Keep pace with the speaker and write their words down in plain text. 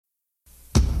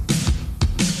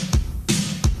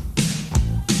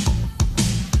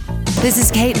This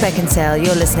is Kate Beckinsale.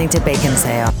 You're listening to Bacon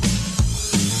Sale.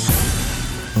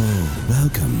 Oh,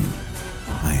 welcome.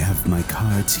 I have my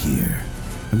cards here.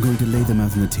 I'm going to lay them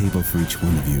out on the table for each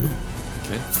one of you.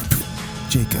 Okay.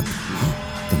 Jacob,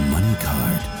 the money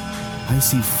card. I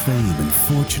see fame and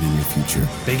fortune in your future.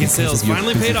 Bacon sales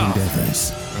finally paid off.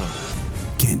 Endeavors.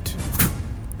 Kent,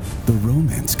 the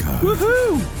romance card.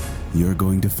 Woohoo! You're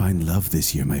going to find love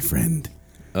this year, my friend.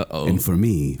 Uh-oh. And for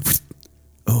me,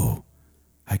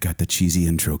 I got the cheesy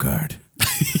intro card.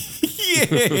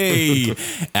 Yay!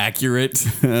 Accurate.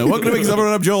 Welcome to Bacon Sale.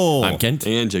 I'm Joel. I'm Kent.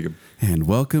 And Jacob. And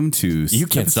welcome to... You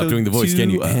can't stop doing the voice,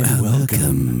 can you? And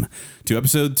welcome to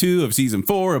episode 2 of season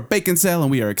 4 of Bacon Sale,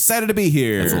 and we are excited to be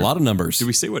here. That's a lot of numbers. Did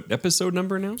we say what episode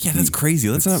number now? Yeah, that's crazy.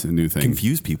 Let's That's not a new thing.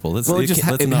 confuse people. Well, it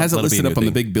has it listed up on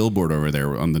the big billboard over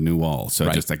there on the new wall, so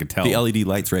Right. just I could tell. The LED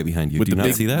light's right behind you. With Do you the not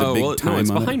big- see that? Oh, big well, no, time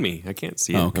it's on it. behind me. I can't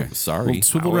see it. Oh, okay. Oh, sorry. Well,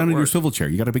 swivel How it around in your works. swivel chair.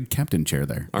 You got a big captain chair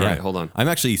there. All right, hold on. I'm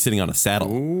actually sitting on a saddle.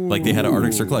 Like they had an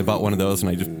Arctic Circle. I bought one of those and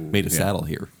I just made a saddle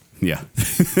here. Yeah.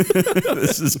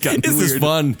 This is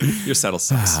fun. Your saddle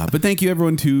sucks. But thank you,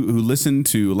 everyone, who listened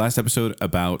to last episode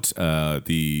about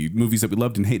the movies that we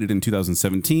loved and hated in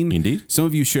 2017. Indeed. Some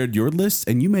of you shared your lists,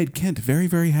 and you made Kent a very,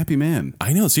 very happy man.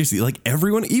 I know, seriously. Like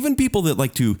everyone, even people that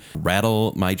like to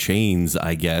rattle my chains,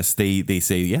 I guess, they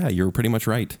say, yeah, you're pretty much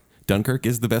right. Dunkirk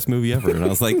is the best movie ever. And I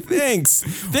was like,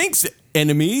 thanks,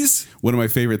 enemies. One of my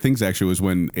favorite things, actually, was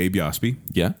when Abe Yosby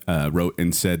Yeah. wrote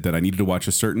and said that I needed to watch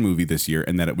a certain movie this year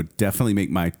and that it would definitely make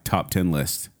my top 10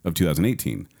 list of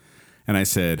 2018. And I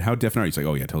said, how definite are you? He's like,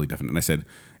 oh, yeah, totally definite. And I said,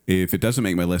 if it doesn't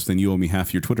make my list, then you owe me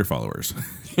half your Twitter followers.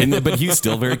 But he's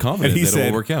still very confident And he that said,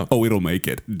 it will work out. oh, it'll make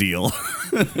it. Deal.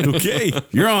 Okay.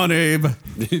 You're on, Abe.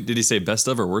 Did he say best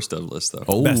of or worst of list, though?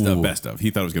 Oh, Best of. He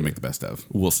thought it was going to make the best of.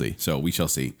 We'll see. So we shall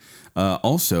see.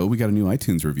 Also, we got a new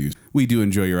iTunes review. We do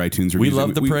enjoy your iTunes reviews. We love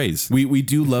And the praise. We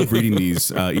do love reading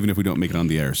these, even if we don't make it on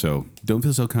the air. So don't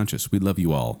feel self-conscious. We love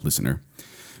you all, listener.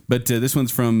 But this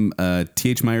one's from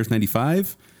TH Myers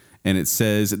 95. And it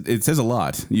says a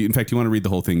lot. In fact, you want to read the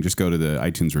whole thing, just go to the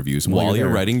iTunes reviews. And While you're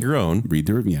there, writing your own. read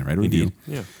the review. Yeah, write a review. Indeed.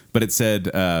 Yeah. But it said,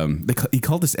 he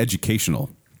called this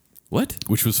educational, What?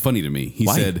 which was funny to me. He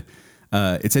Why? said,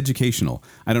 it's educational.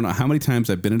 I don't know how many times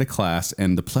I've been in a class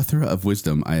and the plethora of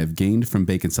wisdom I have gained from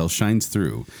Bacon Cell shines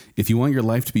through. If you want your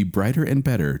life to be brighter and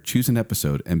better, choose an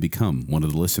episode and become one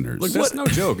of the listeners. Look, that's no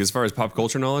joke as far as pop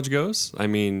culture knowledge goes. I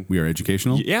mean, We are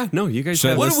educational. yeah, no, you guys Should I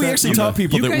have What list if we that? actually You taught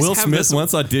people you that guys Will have Smith this-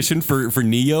 once auditioned for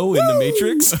Neo in The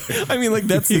Matrix? I mean, like,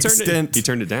 that's the extent. He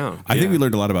turned it down. I think we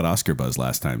learned a lot about Oscar buzz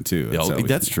last time, too. Oh, So-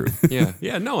 that's true.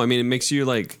 Yeah. No, I mean, it makes you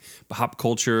like pop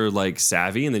culture like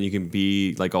savvy, and then you can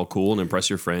be like all cool and impress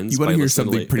your friends. You want by to hear listening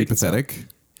something pretty Bacon Sale. pathetic?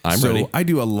 I'm so ready. I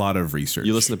do a lot of research.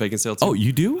 You listen to Bacon Sale too? Oh,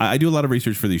 you do? I do a lot of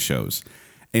research for these shows.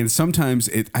 And sometimes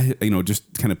I just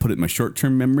kind of put it in my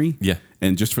short-term memory. Yeah.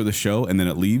 And just for the show, and then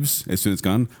it leaves as soon as it's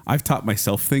gone. I've taught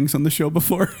myself things on the show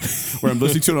before where I'm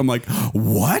listening to it. I'm like,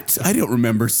 what? I don't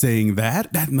remember saying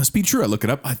that. That must be true. I look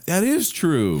it up. That is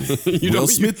true. Will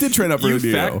Smith did try out for You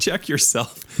radio. fact check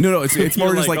yourself. No, it's more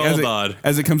You're just like, like hold on.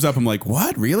 as it comes up, I'm like,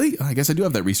 what? Really? I guess I do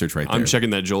have that research right there. I'm checking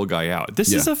that Joel guy out.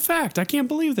 This is Yeah. a fact. I can't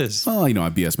believe this. Well, I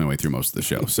BS my way through most of the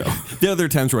show, so. The other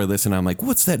times where I listen, I'm like,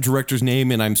 what's that director's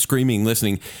name? And I'm screaming,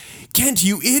 listening, Kent,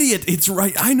 you idiot. It's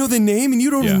right. I know the name and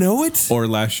you don't Yeah. know it. Or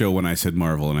last show when I said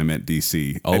Marvel and I meant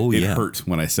DC. Oh, it yeah. hurt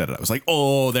when I said it. I was like,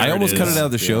 oh, there I almost it cut is. it out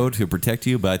of the show to protect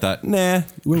you, but I thought, nah.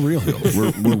 We're real.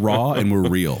 We're raw and we're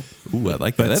real. Ooh, I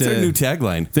like that. But, That's our uh, new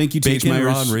tagline. Thank you, T.H. Bacon,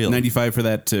 raw, Myers and real. 95 for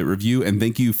that review, and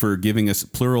thank you for giving us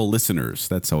plural listeners.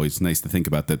 That's always nice to think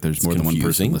about, that there's more than one person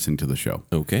confusing. listening to the show.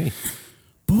 Okay.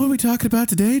 But what are we talking about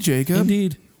today, Jacob?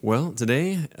 Indeed. Well,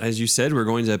 today, as you said, we're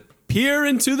going to peer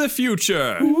into the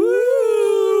future.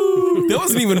 That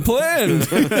wasn't even planned.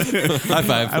 High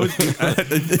five.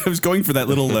 I was going for that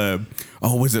little,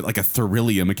 was it like a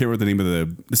therilium? I can't remember the name of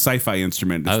the sci-fi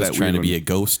instrument. I was that trying to weird be a one.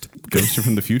 ghost. Ghost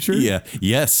from the future? Yeah.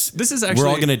 Yes. This is We're all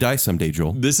actually- going to die someday,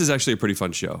 Joel. This is actually a pretty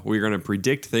fun show. We're going to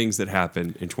predict things that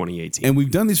happen in 2018. And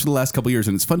we've done these for the last couple of years,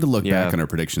 and it's fun to look Yeah. back on our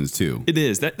predictions, too. It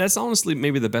is. That's honestly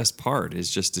maybe the best part, is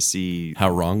just to see, How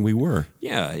wrong we were.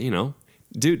 yeah,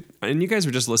 dude, and you guys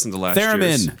were just listening to last year's.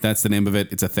 Theremin. That's the name of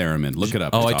it. It's a theremin. Look it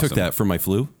up. Oh, It's I took awesome. that for my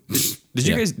flu. Did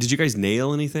Yeah. you guys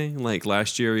nail anything like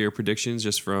last year, your predictions,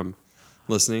 just from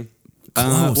listening?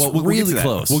 Close. We'll get Really to that.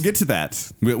 close. We'll get to that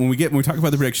when we talk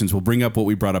about the predictions. We'll bring up what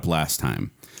we brought up last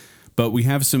time. But we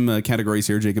have some categories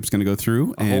here. Jacob's going to go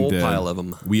through A whole pile of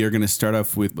 'em. We are going to start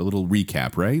off with a little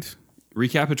recap, right?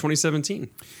 Recap of 2017.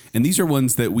 And these are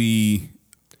ones that we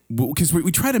because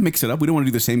we try to mix it up. We don't want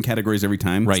to do the same categories every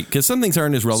time. Right, because some things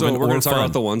aren't as relevant So we're or going to talk fun.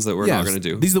 about the ones that we're not going to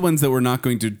do. These are the ones that we're not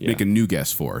going to make a new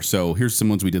guess for. So here's some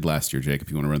ones we did last year, Jake, if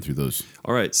you want to run through those.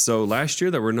 All right. So last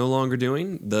year that we're no longer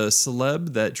doing, the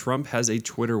celeb that Trump has a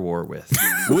Twitter war with.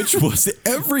 Which was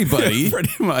everybody,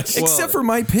 Pretty much. except for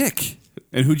my pick,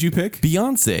 And who'd you pick?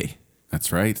 Beyonce.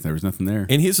 That's right. There was nothing there.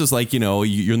 And his was like,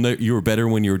 you were better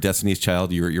when you were Destiny's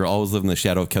Child. You're always living in the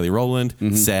shadow of Kelly Rowland.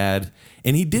 Sad.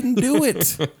 And he didn't do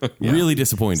it. Really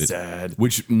disappointed. Sad.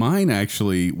 Which mine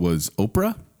actually was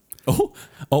Oprah.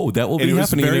 Oh, that will be And it was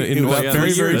happening very- in it was about very,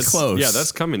 3 very years. close. Yeah,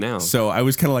 that's coming now. So I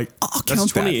was kind of like, I'll That's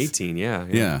count that. 2018. Yeah.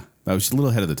 Yeah. I was a little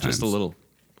ahead of the time. Just a little.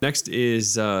 Next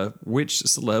is which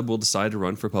celeb will decide to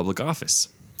run for public office?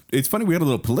 It's funny. We had a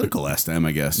little political last time,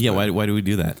 I guess. Yeah, but, why do we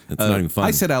do that? It's not even fun.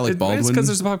 I said Alec It's Baldwin. because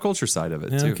there's a pop culture side of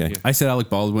it, too. okay. Yeah. I said Alec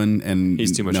Baldwin, and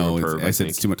He's too much no, of a perv, I said I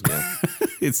it's too think. much.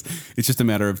 it's just a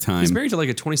matter of time. He's married to like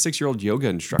a 26-year-old yoga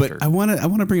instructor. But I want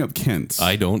to bring up Kent.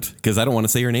 I don't, because I don't want to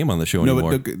say your name on the show no,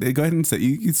 anymore. but go ahead and say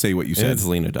you can say what you said. It's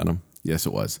Lena Dunham. Yes,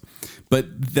 it was.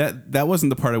 But that wasn't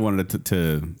the part I wanted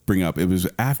to bring up. It was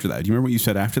after that. Do you remember what you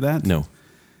said after that? No.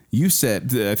 You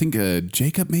said, I think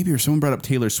Jacob maybe or someone brought up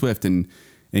Taylor Swift, and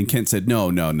Kent said,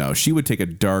 no. She would take a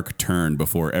dark turn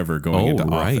before ever going into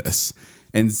right. office.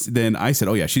 And then I said,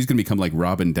 oh, yeah, she's going to become like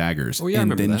Robin Daggers. Oh, yeah, I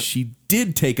and remember then that. she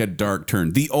did take a dark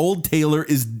turn. The old Taylor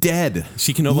is dead.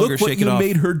 She can no longer Look what shake you it off.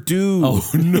 made her do. Oh,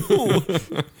 no.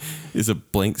 Is a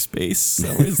blank space?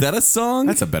 Is that a song?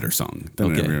 That's a better song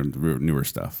than Okay. newer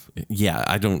stuff. Yeah,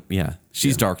 I don't. Yeah.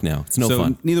 She's dark now. It's no so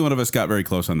fun. neither one of us got very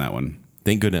close on that one.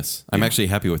 Thank goodness. I'm actually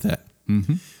happy with that.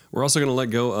 We're also going to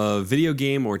let go of video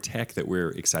game or tech that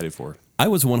we're excited for. I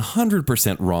was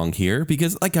 100% wrong here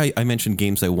because, like I mentioned,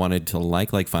 games I wanted to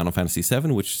like Final Fantasy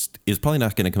VII, which is probably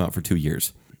not going to come out for 2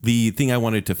 years. The thing I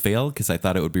wanted to fail because I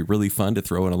thought it would be really fun to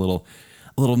throw in a little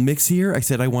mix here. I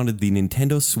said I wanted the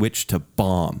Nintendo Switch to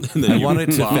bomb. I wanted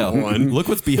it to fail. Look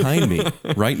what's behind me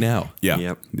right now. Yeah.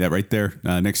 Yep. Yeah, right there.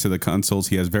 Next to the consoles.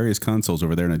 He has various consoles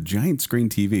over there and a giant screen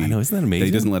TV. I know, isn't that amazing?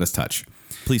 He doesn't let us touch.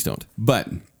 Please don't. But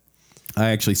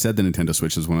I actually said the Nintendo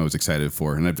Switch is one I was excited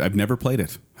for, and I've never played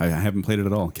it. I haven't played it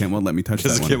at all. Kent won't let me touch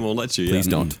Because that Kim one. won't let you. Please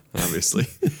yeah. don't. Obviously.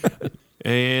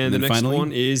 And the then next finally?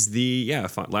 one is the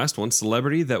last one,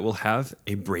 celebrity that will have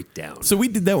a breakdown. So we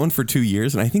did that one for 2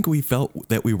 years, and I think we felt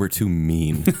that we were too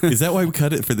mean. Is that why we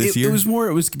cut it for this year?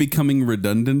 It was becoming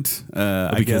redundant,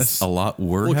 I because guess. a lot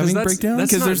were Well, 'cause having that's- breakdowns. that's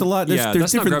Because not- there's a lot. There's that's not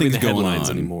different grabbing things the going headlines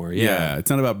on anymore. Yeah.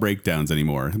 It's not about breakdowns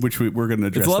anymore, which we're going to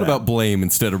address. It's a lot that. about blame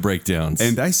instead of breakdowns.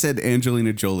 And I said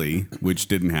Angelina Jolie, which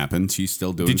didn't happen. She's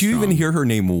still doing. did you even strong. hear her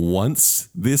name once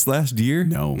this last year?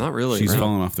 No, Not really. She's Right.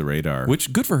 fallen off the radar.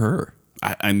 Which good for her.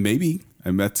 And maybe,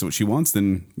 and that's what she wants.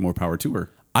 Then more power to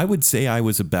her. I would say I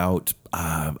was about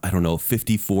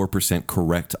 54%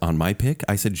 correct on my pick.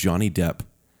 I said Johnny Depp,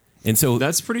 and so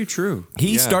That's pretty true.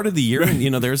 he Yeah. started the year,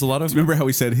 and there's a lot of. Remember how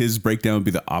we said his breakdown would be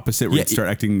the opposite, where he'd start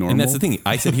acting normal? And that's the thing.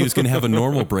 I said he was going to have a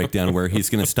normal breakdown where he's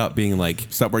going to stop being like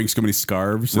Stop wearing so many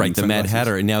scarves. right and the Mad sunglasses.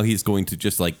 Hatter, and now he's going to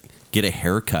just like get a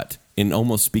haircut and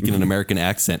almost speak in an American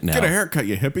accent now. Get a haircut,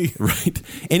 you hippie. Right.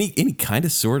 And he kind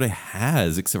of sort of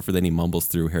has, except for then he mumbles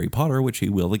through Harry Potter, which he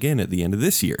will again at the end of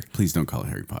this year. Please don't call it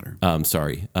Harry Potter.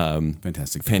 Sorry.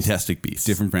 Fantastic Beasts. Fantastic Beasts.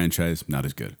 Different franchise, not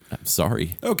as good. I'm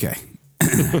sorry. Okay.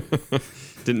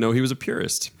 Didn't know he was a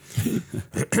purist.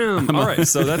 All right,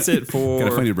 so that's it for. Kind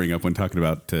of funny to bring up when talking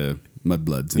about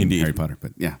mudbloods and Indeed. Harry Potter.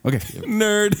 But yeah, okay.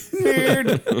 Nerd.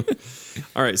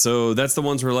 All right, so that's the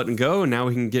ones we're letting go, and now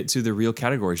we can get to the real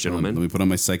categories, gentlemen. Let me put on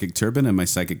my psychic turban and my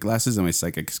psychic glasses and my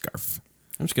psychic scarf.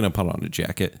 I'm just going to put on a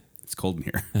jacket. It's cold in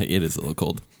here. It is a little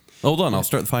cold. Hold on, I'll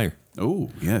start the fire.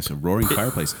 Oh, yes, a roaring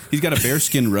fireplace. He's got a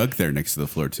bearskin rug there next to the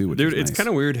floor, too, which Dude, is it's nice. kind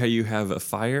of weird how you have a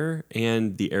fire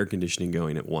and the air conditioning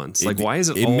going at once. Like, why is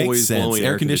it, It always makes sense. blowing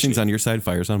Air conditioning's on your side,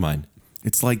 fire's on mine.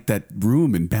 It's like that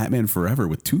room in Batman Forever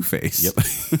with Two-Face. Yep.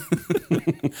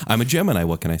 I'm a Gemini.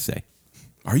 What can I say?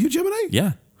 Are you Gemini?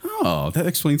 Yeah. Oh, that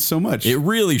explains so much. It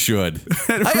really should.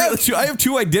 I have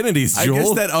two identities, I Joel.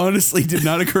 guess that honestly did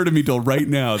not occur to me till right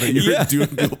now that you're Yeah. a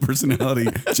dual personality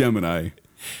Gemini.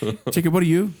 Jacob, what are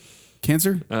you?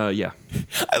 Cancer? Yeah.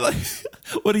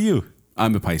 What are you?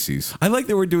 I'm a Pisces. I like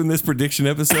that we're doing this prediction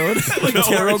episode, like a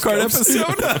tarot card episode,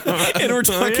 and we're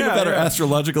talking about our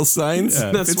astrological signs.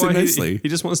 Yeah. That's fits why in nicely. he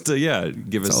just wants to,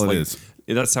 give us That's all it like, is.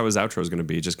 that's how his outro is going to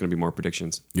be. Just going to be more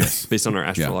predictions. Yes. Based on our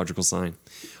astrological sign.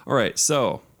 All right.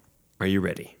 So are you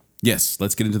ready? Yes,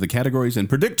 let's get into the categories and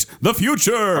predict the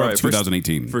future All right, of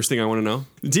 2018. First thing I want to know,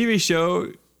 the TV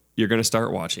show you're going to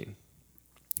start watching.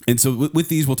 And so with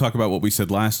these, we'll talk about what we said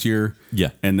last year. Yeah.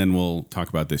 And then we'll talk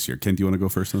about this year. Ken, do you want to go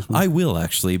first on this one? I will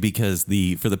actually, because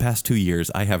for the past 2 years,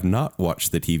 I have not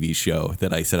watched the TV show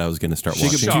that I said I was going to start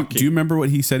watching. Jacob, do you remember what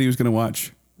he said he was going to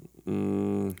watch?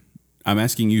 I'm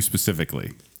asking you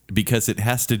specifically. Because it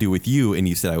has to do with you, and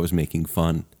you said I was making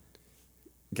fun.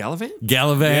 Gallivant?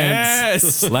 Gallivant.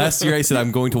 Yes. Last year I said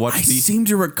I'm going to watch I seem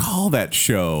to recall that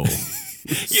show.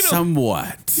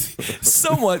 Somewhat.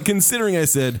 somewhat, considering I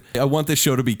said I want this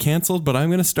show to be canceled, but I'm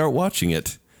going to start watching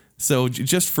it. So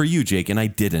just for you, Jake, and I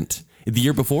didn't. The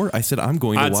year before, I said I'm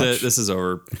going to That's watch. it. This is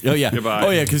over. Oh yeah, Goodbye. oh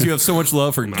yeah, because you have so much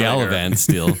love for Gallivant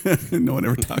still. No one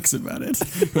ever talks about it.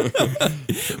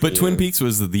 But Twin Peaks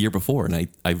was the year before, and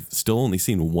I've still only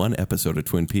seen one episode of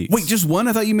Twin Peaks. Wait, just one?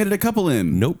 I thought you made it a couple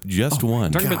in. Nope, just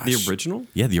one. Talking about the Gosh. original?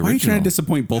 Yeah, the original. Why are you trying to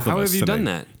disappoint both How of us have you today? done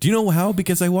that? Do you know how?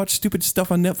 Because I watch stupid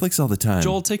stuff on Netflix all the time.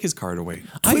 Joel, take his card away.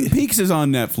 Twin Peaks is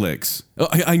on Netflix. Oh,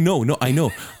 I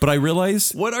know, but I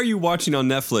realize What are you watching on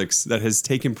Netflix that has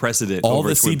taken precedent all over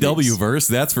the Twin CW Peaks? verse,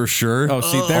 that's for sure. Oh,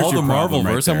 see, there's all your the Marvel problem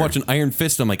right verse. I'm there. watching Iron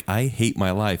Fist. I'm like, I hate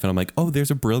my life, and I'm like, oh,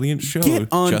 there's a brilliant show. Get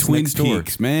on just Twin next door.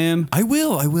 Peaks, man. I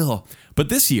will. But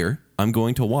this year, I'm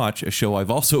going to watch a show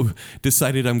I've also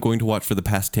decided I'm going to watch for the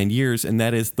past 10 years, and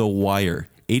that is The Wire.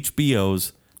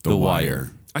 HBO's The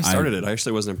Wire. I started it. I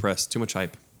actually wasn't impressed. Too much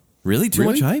hype. Really? Too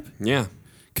Really? much hype? Yeah.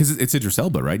 Because it's Idris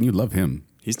Elba, right? And you love him.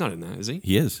 He's not in that, is he?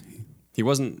 He is. He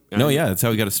wasn't. No, yeah, that's how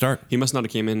we got to start, He must not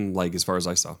have came in like as far as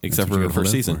I saw. except what for you the gotta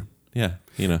first hold out season. Yeah,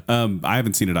 you know. I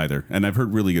haven't seen it either, and I've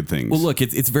heard really good things. Well, look,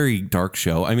 it's a very dark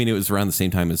show. I mean, it was around the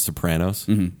same time as Sopranos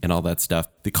and all that stuff.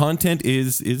 The content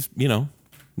is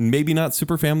maybe not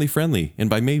super family friendly, and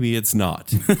by maybe it's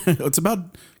not. it's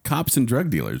about cops and drug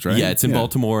dealers, right? Yeah, it's in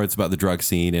Baltimore. It's about the drug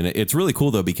scene, and it's really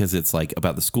cool though because it's like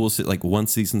about the school. Like one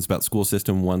season's about school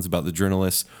system, one's about the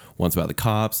journalists, one's about the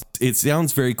cops. It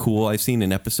sounds very cool. I've seen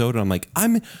an episode, and I'm like,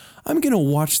 I'm gonna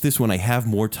watch this when I have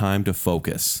more time to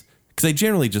focus. Because I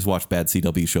generally just watch bad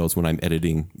CW shows when I'm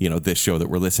editing, this show that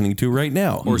we're listening to right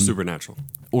now, Or Supernatural.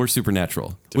 or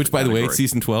Supernatural. Which, by the way, category.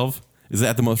 season 12 is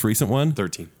that the most recent one?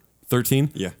 13.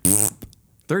 13. Yeah.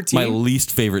 13. My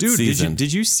least favorite Dude, season.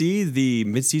 did you see the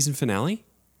mid-season finale?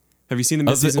 Have you seen the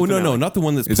Oh, mid-season finale? no, not the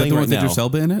one that's Is that playing the one right with now. Idris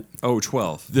Elba in it? Oh,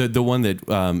 12. The one that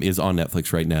is on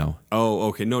Netflix right now. Oh,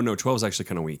 okay. No, 12 is actually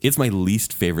kind of weak. It's my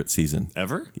least favorite season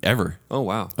Ever? ever. Oh,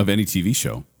 wow. Of any TV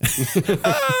show.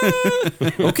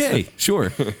 Okay,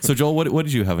 sure. So Joel, what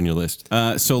did you have on your list?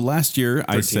 So last year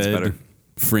I 13's said better.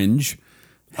 Fringe.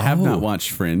 Have Oh. not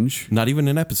watched Fringe. Not even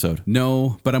an episode.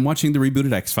 No, but I'm watching the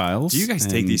rebooted X-Files. Do you guys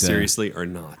take and, these seriously or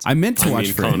not? I meant to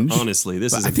watch Fringe. Honestly,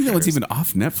 this but is I think that one's even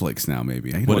off Netflix now,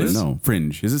 maybe. I don't is? know.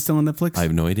 Fringe. Is it still on Netflix? I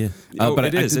have no idea. but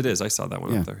it I is. did- It is. I saw that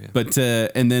one up there. Yeah. But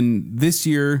and then this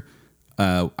year,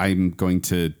 I'm going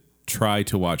to try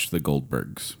to watch The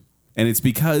Goldbergs, and it's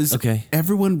because Okay.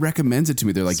 everyone recommends it to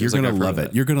me. They're like, Seems "You're like gonna I've heard love of it.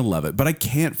 it. You're gonna love it," but I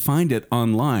can't find it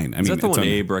online. I is mean, that the it's one on-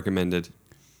 Abe recommended?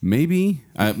 Maybe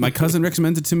my cousin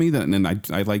recommends it to me, and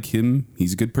I like him.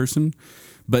 He's a good person.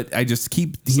 But I just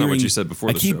keep not hearing what you said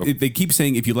before the show. They keep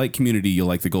saying if you like Community, you'll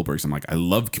like The Goldbergs. I'm like, I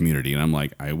love Community, and I'm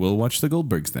like, I will watch The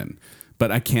Goldbergs then.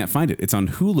 But I can't find it. It's on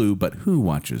Hulu, but who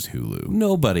watches Hulu?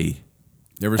 Nobody.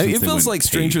 Ever I since mean, it they feels went like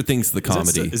Stranger paid. Things, the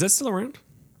comedy. Is that still around?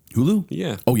 Hulu.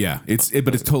 Yeah. Oh yeah,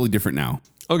 but it's totally different now.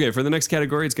 Okay, for the next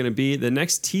category, it's going to be the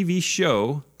next TV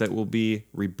show that will be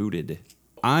rebooted.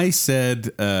 I said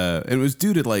it was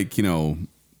due to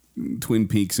Twin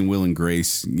Peaks and Will and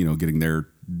Grace, getting their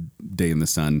day in the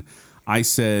sun. I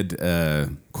said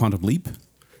Quantum Leap,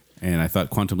 and I thought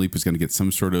Quantum Leap was going to get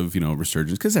some sort of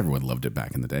resurgence because everyone loved it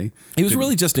back in the day. It was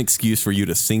really just an excuse for you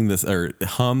to sing this or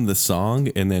hum the song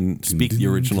and then speak the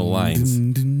original lines.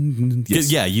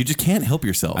 Yes. Yeah, you just can't help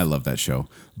yourself. I love that show.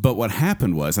 But what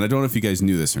happened was, and I don't know if you guys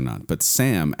knew this or not, but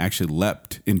Sam actually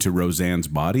leapt into Roseanne's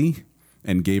body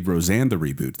and gave Roseanne the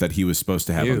reboot that he was supposed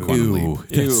to have on Quantum Leap.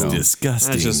 That's So-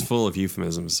 disgusting. That's just full of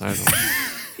euphemisms. I don't.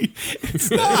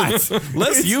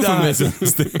 Less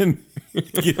euphemisms than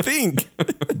you think.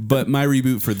 But my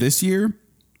reboot for this year,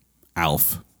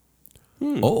 Alf.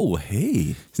 Oh,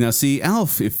 hey. Now, see,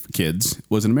 Alf, if kids,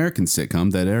 was an American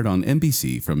sitcom that aired on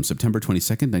NBC from September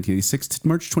 22nd, 1986 to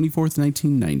March 24th,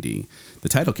 1990. The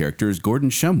title character is Gordon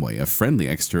Shumway, a friendly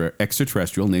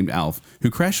extraterrestrial named Alf,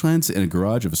 who crash lands in a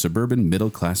garage of a suburban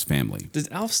middle-class family. Does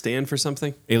Alf stand for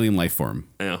something? Alien life form.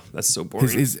 Oh, that's so boring.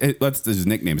 That's his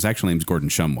nickname. His actual name is Gordon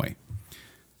Shumway.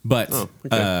 But,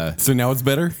 okay. So now it's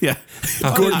better? yeah.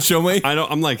 Gordon Shumway?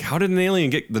 I'm like, how did an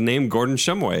alien get the name Gordon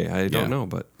Shumway? I don't Yeah. know,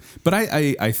 but But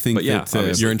I think But yeah, that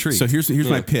obviously. You're intrigued. So here's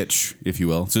my pitch, if you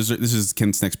will. So this is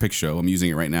Ken's next pick show. I'm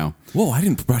using it right now. Whoa, I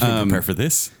didn't prepare for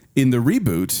this. In the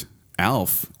reboot,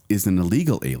 Alf is an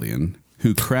illegal alien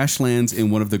who crash lands in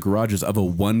one of the garages of a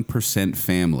 1%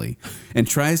 family and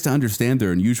tries to understand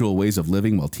their unusual ways of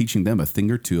living while teaching them a thing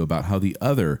or two about how the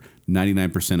other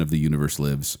 99% of the universe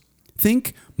lives.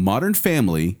 Think Modern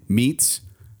Family meets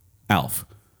Alf.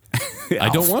 I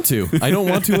don't want to. I don't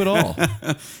want to at all.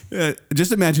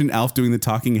 Just imagine Alf doing the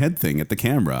talking head thing at the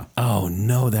camera. Oh,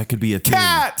 no, that could be a thing.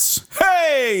 Cats!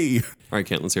 Hey! All right,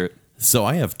 Kent, let's hear it. So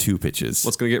I have 2 pitches.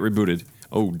 What's going to get rebooted?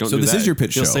 Oh, don't So do this that. is your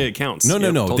pitch He'll show. say it counts. No.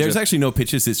 Yep, told There's you. actually no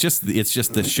pitches. It's just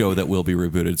the show that will be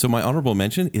rebooted. So my honorable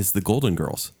mention is The Golden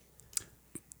Girls.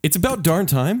 It's about darn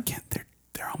time.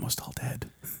 They're almost all dead.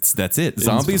 That's it.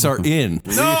 Zombies are in.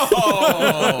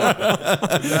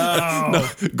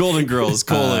 Golden Girls,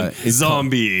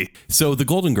 zombie. So The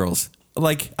Golden Girls.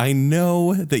 Like, I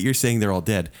know that you're saying they're all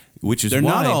dead, which is They're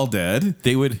why not all dead.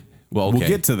 they would. Well, okay. We'll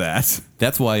get to that.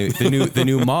 That's why the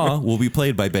new Ma will be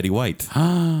played by Betty White.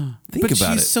 Think But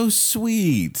about she's it. so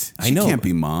sweet. I She know. can't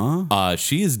be Ma.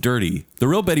 She is dirty. The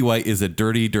real Betty White is a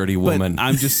dirty, dirty But woman.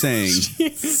 I'm just saying.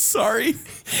 Sorry.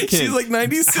 She's like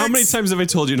 96. How many times have I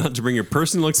told you not to bring your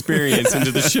personal experience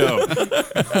into the show?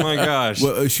 Oh my gosh.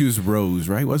 Well, she was Rose,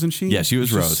 right? Wasn't she? Yeah, she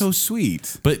was Rose. So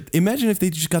sweet. But imagine if they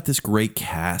just got this great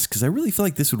cast, because I really feel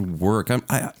like this would work.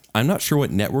 I'm not sure what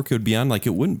network it would be on. Like,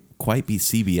 it wouldn't quite be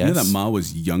CBS. You know that Ma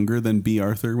was younger than B.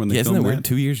 Arthur when they Yeah, isn't that filmed weird?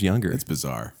 2 years younger. It's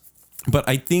bizarre. But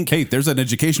I think Hey, there's an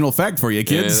educational fact for you, yeah,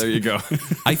 kids. there you go.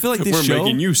 I feel like this We're show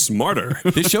making you smarter.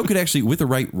 this show could actually, with the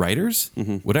right writers,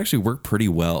 would actually work pretty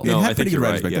well. It No, I had think pretty good you're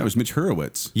writers right, back then. yeah. It was Mitch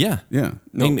Hurwitz. Yeah. Yeah.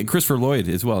 And Christopher Lloyd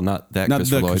as well. Not that Not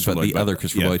Christopher the Lloyd, Christopher but Lloyd, the but- other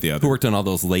Christopher yeah, Lloyd, the other. who worked on all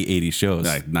those late 80s shows.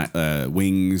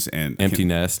 Wings and Empty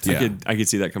Nest. Yeah. I could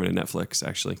see that coming to Netflix,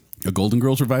 actually. A Golden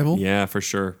Girls revival. Yeah, for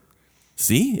sure.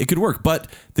 See, it could work. But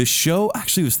the show,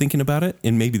 actually was thinking about it,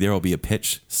 and maybe there will be a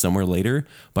pitch somewhere later,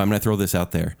 but I'm going to throw this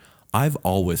out there. I've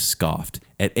always scoffed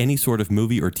at any sort of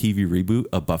movie or TV reboot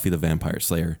of Buffy the Vampire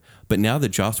Slayer. But now that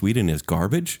Joss Whedon is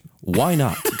garbage, why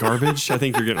not? Garbage? I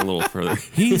think you're getting a little further.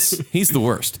 He's the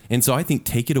worst. And so I think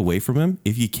take it away from him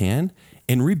if you can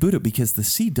and reboot it, because the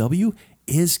CW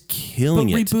is But killing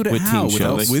it reboot it with how? teen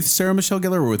shows. With Sarah Michelle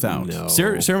Gellar or without? No.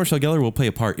 Sarah Michelle Gellar will play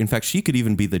a part. In fact, she could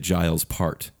even be the Giles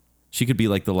part. She could be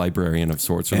like the librarian of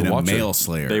sorts or And the a Watcher. male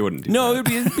Slayer. They wouldn't do No, that.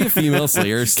 it'd be a female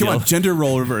Slayer. Come on, gender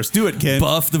role reverse. Do it, Ken.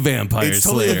 Buff the Vampire It's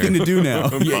totally Slayer. a thing to do now.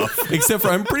 Yeah, except for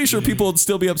I'm pretty sure people would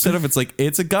still be upset if it's like,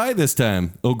 it's a guy this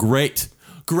time. Oh, great.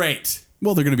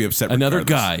 Well, they're going to be upset. Another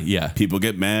regardless. guy, yeah. People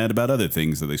get mad about other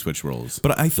things that they switch roles.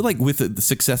 But I feel like with the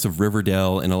success of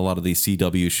Riverdale and a lot of these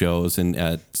CW shows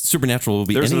and Supernatural will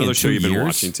be There's ending another in show 2 you've been years.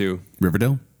 watching, too.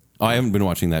 Riverdale. Oh, I haven't been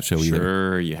watching that show either.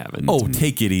 Sure you haven't. Oh,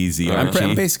 take it easy, I'm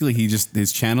Archie. basically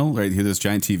his channel right here. This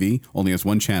giant TV only has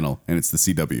one channel, and it's the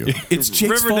CW. It's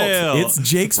Jake's Riverdale. fault. It's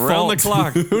Jake's Round fault. the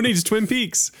clock. Who needs Twin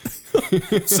Peaks?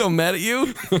 So mad at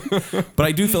you. But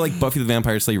I do feel like Buffy the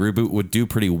Vampire Slayer reboot would do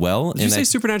pretty well. Did you say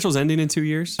Supernatural's ending in 2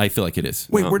 years? I feel like it is.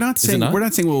 Wait, we're not Is it saying not? we're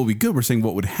not saying what will be good. We're saying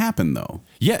what would happen though.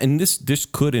 Yeah, and this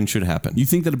could and should happen. You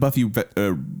think that a Buffy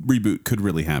reboot could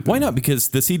really happen? Why not? Because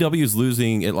the CW is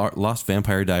losing. It lost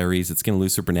Vampire Diaries. It's going to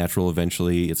lose Supernatural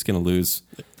eventually. It's going to lose.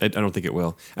 I don't think it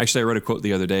will. Actually, I read a quote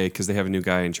the other day because they have a new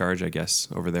guy in charge, I guess,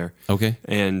 over there. Okay.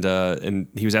 And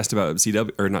he was asked about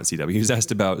CW, or not CW. He was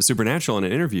asked about Supernatural in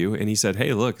an interview, and he said,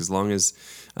 "Hey, look, as long as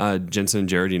Jensen and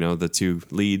Jared, the two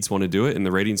leads, want to do it, and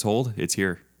the ratings hold, it's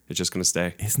here. It's just going to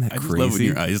stay." Isn't that I just crazy? love when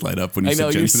your eyes light up when you I say know,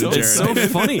 you're Jensen and so- Jared. It's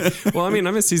so funny. Well, I mean,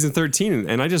 I'm in season 13,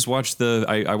 and I just watched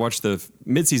I watched the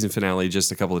mid-season finale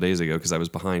just a couple of days ago because I was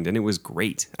behind, and it was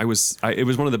great. It was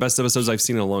one of the best episodes I've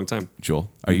seen in a long time.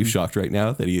 Joel, are you shocked right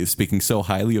now that he is speaking so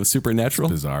highly of Supernatural?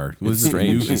 Bizarre. It's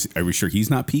strange. Are we sure he's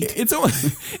not Pete? It's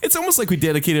almost like we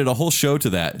dedicated a whole show to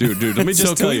that, Dude, let me just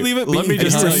So tell can you. we leave it Let be? me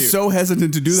just We're tell you. so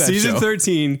hesitant to do that. Season show.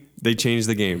 13, they changed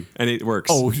the game, and it works.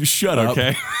 Oh, shut up.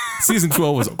 Okay. Season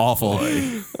 12 was awful.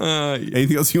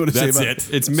 Anything else you want to say That's about it.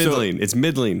 It's middling. It's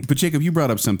middling. But Jacob, you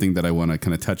brought up something that I want to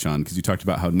kind of touch on because you talked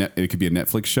about how it could be a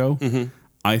Netflix show.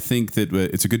 I think that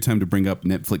it's a good time to bring up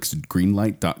Netflix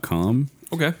Greenlight.com.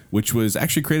 Okay. Which was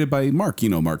actually created by Mark,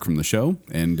 Mark from the show,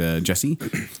 and Jesse.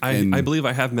 I believe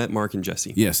I have met Mark and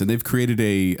Jesse. Yes, and they've created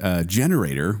a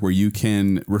generator where you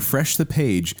can refresh the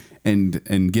page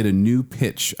and get a new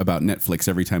pitch about Netflix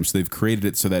every time. So they've created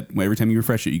it so that every time you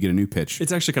refresh it, you get a new pitch.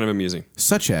 It's actually kind of amusing.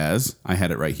 Such as, I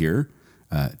had it right here,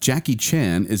 Jackie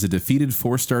Chan is a defeated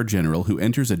 4-star general who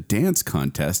enters a dance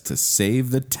contest to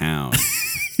save the town.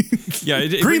 Yeah, it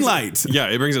Green brings- light. Yeah,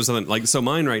 it brings up something like so.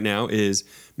 Mine right now is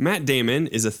Matt Damon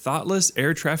is a thoughtless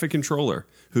air traffic controller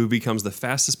who becomes the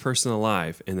fastest person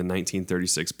alive in the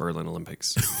 1936 Berlin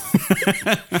Olympics.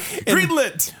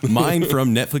 Greenlit! Mine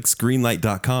from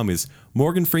NetflixGreenlight.com is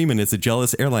Morgan Freeman is a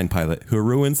jealous airline pilot who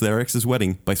ruins their ex's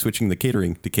wedding by switching the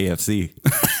catering to KFC.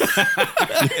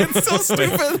 It's so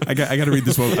stupid. I got to read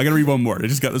this one. I got to read one more. I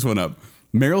just got this one up.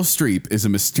 Meryl Streep is a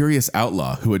mysterious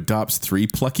outlaw who adopts 3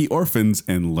 plucky orphans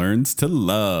and learns to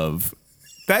love.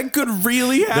 That could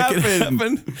really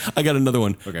happen. I got another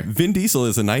one. Okay. Vin Diesel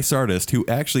is a nice artist who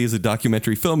actually is a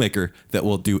documentary filmmaker that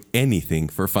will do anything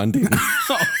for funding.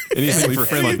 Anything for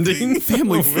funding.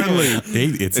 Family friendly. Hey,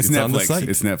 it's It's on the Netflix. site.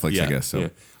 It's Netflix, Yeah. I guess. So, Yeah.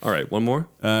 All right, one more.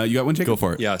 you got one, Jacob? Go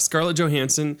for it. Yeah, Scarlett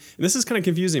Johansson, and this is kind of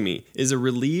confusing me, is a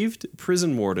relieved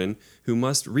prison warden who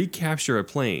must recapture a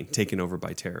plane taken over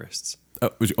by terrorists.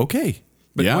 Okay.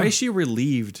 But Yeah. why is she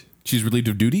relieved? She's relieved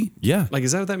of duty. Yeah. Like,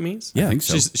 is that what that means? Yeah. I think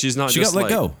so. She's not She just got let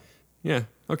like, go. Yeah,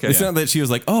 okay. It's not that she was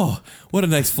like, oh, what a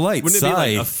nice flight. Wouldn't it Sigh.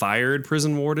 be like a fired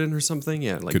prison warden or something?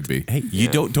 Yeah, like Could be. Hey, you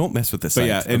don't mess with this. But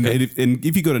yeah, and, okay? and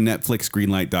if you go to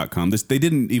netflixgreenlight.com, they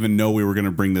didn't even know we were going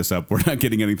to bring this up. We're not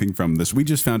getting anything from this. We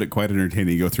just found it quite entertaining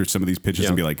to go through some of these pitches Yeah.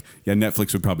 and be like, yeah,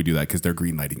 Netflix would probably do that because they're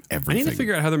greenlighting I everything. need to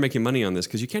figure out how they're making money on this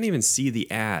because you can't even see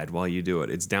the ad while you do it.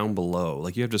 It's down below.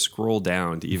 Like you have to scroll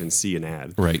down to even see an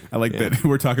ad. right. I like that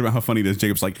we're talking about how funny it is.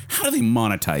 Jacob's like, how do they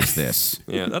monetize this?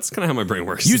 Yeah, that's kind of how my brain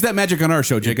works. Use that magic on our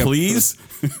show, Jacob. Please.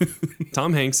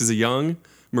 Tom Hanks is a young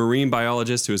marine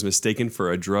biologist who is mistaken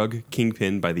for a drug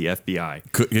kingpin by the FBI.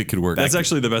 It could work. That's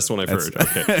actually the best one I've heard.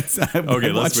 Okay.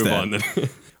 Okay, let's move on then.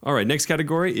 All right, next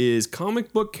category is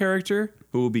comic book character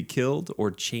who will be killed or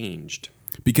changed.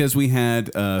 Because we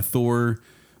had Thor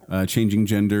changing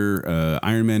gender,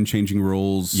 Iron Man changing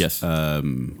roles. Yes.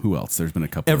 Who else? There's been a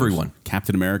couple. Everyone.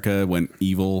 Captain America went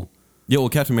evil. Yeah, well,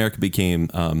 Captain America became,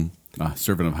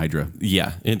 Servant of Hydra.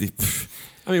 yeah.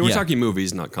 I mean, we're Yeah. talking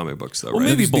movies, not comic books, though, Well, right?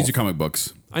 maybe These both. are comic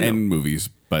books I know. and movies,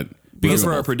 but But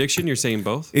for our prediction, you're saying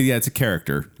both? yeah, it's a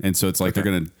character, and so it's like they're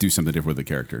going to do something different with the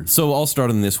character. So I'll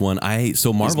start on this one.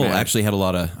 So Marvel mad. actually had a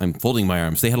lot of. I'm folding my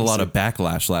arms. They had a lot of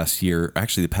backlash last year,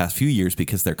 actually the past few years,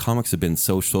 because their comics have been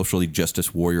so socially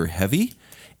justice warrior heavy,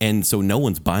 and so no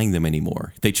one's buying them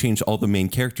anymore. They changed all the main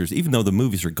characters, even though the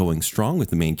movies are going strong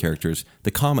with the main characters.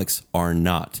 The comics are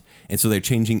not, and so they're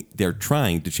changing. They're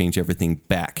trying to change everything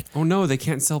back. Oh, no, they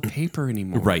can't sell paper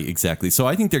anymore. Right, exactly. So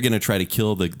I think they're going to try to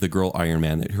kill the girl Iron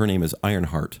Man. Her name is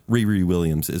Ironheart. Riri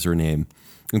Williams is her name.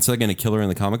 And so they're going to kill her in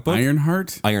the comic book.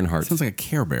 Ironheart? Ironheart. Sounds like a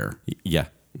Care Bear. Yeah,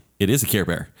 it is a Care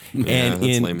Bear. that's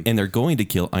lame. And they're going to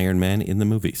kill Iron Man in the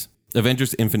movies.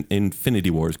 Avengers Infinity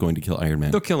War is going to kill Iron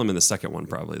Man. They'll kill him in the second one,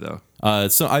 probably, though.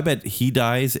 So I bet he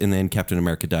dies and then Captain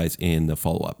America dies in the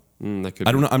follow-up. That could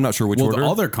I don't know. I'm not sure which Well, order.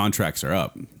 all their contracts are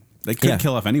up. They couldn't Yeah.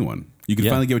 kill off anyone. You can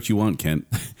Yeah. finally get what you want, Kent.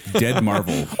 Dead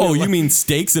Marvel. Oh, you mean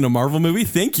stakes in a Marvel movie?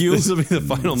 Thank you. This will be the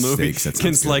final movie. Stakes, that sounds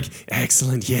Kent's good. like,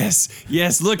 excellent,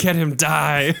 yes, look at him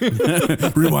die.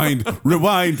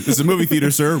 Rewind. This is a movie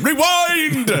theater, sir.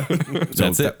 Rewind.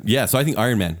 That's it. Yeah. So I think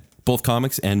Iron Man, both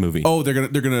comics and movie. Oh, they're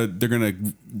gonna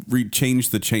change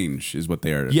the change is what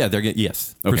they are. yeah. They're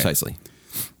yes, Okay. precisely.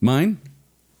 Mine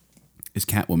is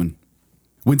Catwoman.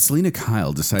 When Selena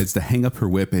Kyle decides to hang up her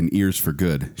whip and ears for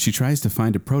good, she tries to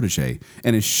find a protege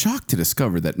and is shocked to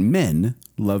discover that men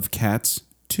love cats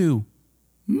too.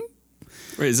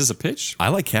 Wait, is this a pitch? I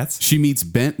like cats. She meets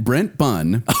Brent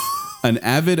Bunn, an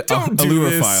avid Don't do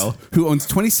allurophile who owns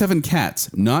 27 cats,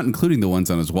 not including the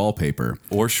ones on his wallpaper,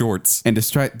 Or shorts. and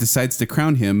decides to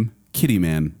crown him Kitty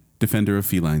Man, defender of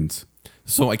felines.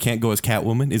 So I can't go as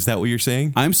Catwoman? Is that what you're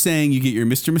saying? I'm saying you get your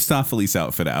Mr. Mistopheles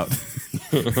outfit out,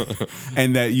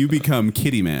 and that you become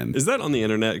Kitty Man. Is that on the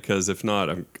internet? Because if not,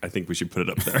 I think we should put it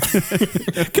up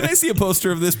there. Can I see a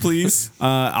poster of this, please? You're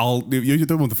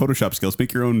the one with the Photoshop skills.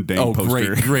 Make your own dang Oh,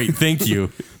 poster. great. Thank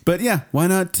you. But yeah, why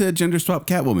not gender swap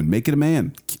Catwoman? Make it a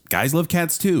man. Guys love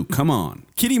cats too. Come on.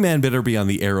 Kitty Man better be on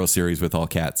the Arrow series with all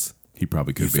cats. He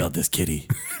probably could be. Felt this kitty.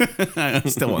 I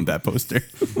still want that poster.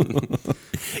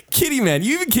 Kitty Man,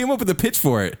 you even came up with a pitch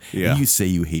for it. Yeah. You say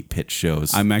you hate pitch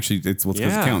shows. I'm actually. It's what's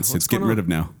because Yeah, it counts. what's It's getting going rid of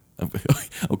now.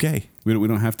 Okay. We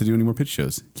don't have to do any more pitch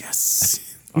shows.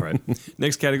 Yes. All right.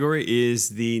 Next category is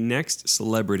the next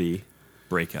celebrity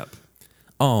breakup.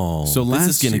 Oh, So this last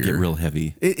is going to get year- real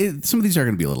heavy. Some of these are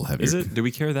going to be a little heavier. Is it? Do we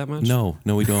care that much? No,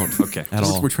 we don't. Okay. At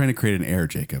all. We're trying to create an air,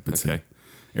 Jacob. It's Okay. an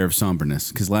air of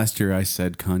somberness. Because last year I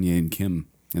said Kanye and Kim,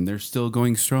 and they're still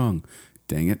going strong.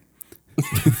 Dang it.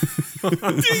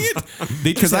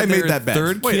 Because I made that bet.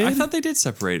 Third Wait, kid? I thought they did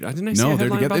separate. Didn't I see No, a they're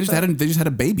headline together. about They just had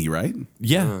a baby, right?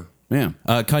 Yeah. Yeah.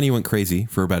 Kanye went crazy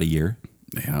for about a year.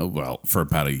 Yeah. Well, for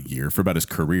about a year, for about his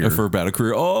career. For about a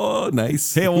career. Oh,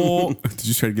 nice. Hey, did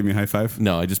you try to give me a high five?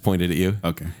 No, I just pointed at you.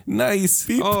 Okay. Nice.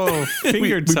 Oh,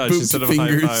 finger touch booped instead of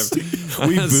fingers. a high five.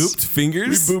 We That's- booped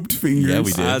fingers. We booped fingers. Yeah,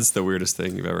 we did. That's the weirdest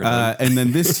thing you've ever done. And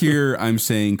then this year, I'm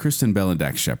saying Kristen Bell and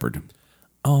Dax Shepard.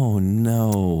 Oh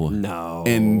no. No.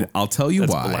 And I'll tell you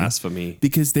That's why. blasphemy.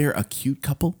 Because they're a cute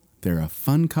couple. They're a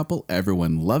fun couple.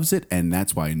 Everyone loves it. And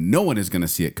that's why no one is going to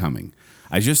see it coming.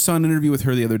 I just saw an interview with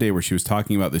her the other day where she was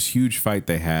talking about this huge fight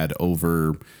they had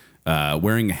over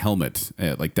wearing a helmet.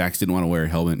 Like Dax didn't want to wear a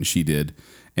helmet and she did.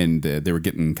 And they were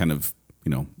getting kind of,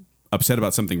 upset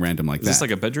about something random like Is that. this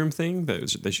like a bedroom thing that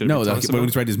they should have No, been that's talking when about?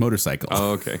 he's riding his motorcycle.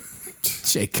 Oh, okay.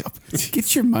 Jacob,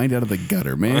 get your mind out of the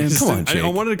gutter, man. Come on, Jake. I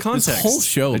wanted context. This whole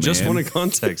show, I just man. wanted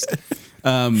context.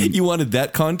 You wanted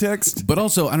that context? But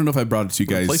also, I don't know if I brought it to you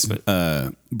guys. Replacement.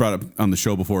 Brought up on the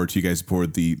show before to you guys before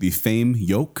the fame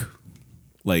yoke.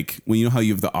 Like when you know how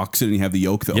you have the oxen and you have the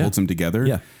yoke that Yeah. holds them together.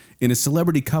 Yeah. In a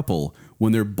celebrity couple,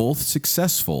 when they're both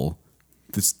successful,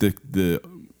 the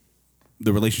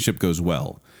relationship goes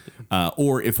well.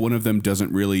 Or if one of them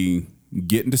doesn't really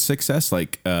get into success,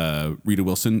 like Rita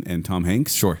Wilson and Tom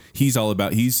Hanks. Sure. He's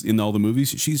in all the movies.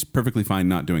 She's perfectly fine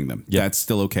not doing them. Yeah. That's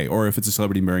still okay. Or if it's a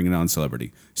celebrity marrying a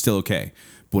non-celebrity, still okay.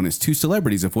 But when it's two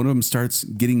celebrities, if one of them starts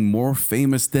getting more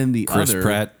famous than the Chris other,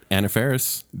 Pratt, Anna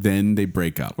Faris. then they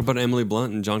break up. What about Emily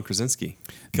Blunt and John Krasinski?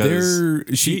 They're-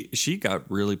 Because she got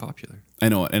really popular. I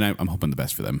know, and I'm hoping the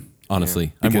best for them.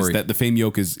 Honestly, I'm Because worried. the fame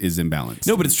yoke is imbalanced.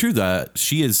 No, but it's true that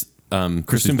she is.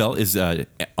 Kristen Bell is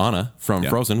Anna from Yeah.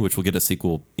 Frozen, which will get a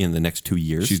sequel in the next 2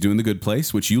 years. She's doing The Good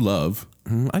Place, which you love.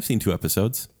 I've seen 2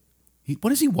 episodes.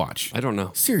 What does he watch? I don't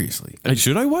know. Seriously.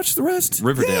 Should I watch the rest?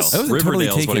 Riverdale. Yes. I wasn't totally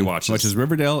Riverdale's what he taken. watches. Watches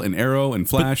Riverdale and Arrow and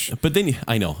Flash. But then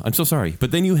I know I'm so sorry.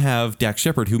 But then you have Dax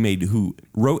Shepard who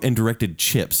wrote and directed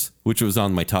Chips, which was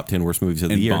on my top 10 worst movies of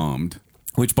the and year, bombed.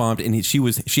 which bombed, and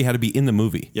she had to be in the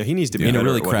movie. Yeah, he needs to be in a better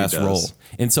really at what he crass does. role.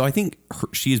 And so I think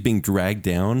she is being dragged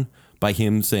down by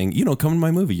him saying, come to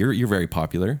my movie. You're very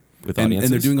popular with audiences.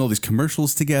 And they're doing all these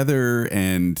commercials together.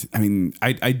 And I mean,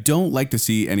 I don't like to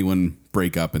see anyone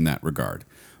break up in that regard.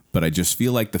 But I just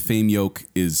feel like the fame yoke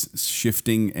is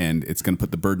shifting and it's going to put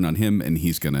the burden on him and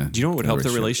he's going to. Do you know what would help the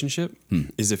relationship?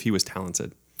 Is if he was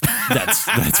talented.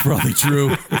 That's probably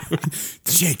true.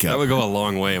 Jacob. That would go a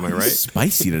long way. Am I right?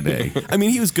 Spicy today. I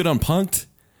mean, he was good on Punk'd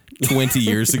 20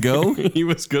 years ago. He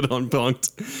was good on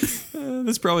Punk'd.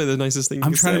 That's probably the nicest thing. You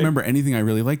I'm could trying to say. remember anything I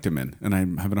really liked him in, and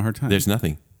I'm having a hard time. There's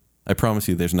nothing. I promise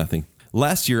you, there's nothing.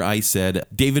 Last year, I said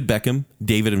David Beckham,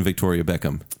 David and Victoria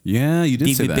Beckham. Yeah, you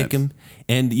did say David that. Beckham,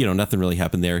 and nothing really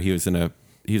happened there. He was in a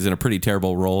pretty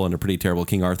terrible role in a pretty terrible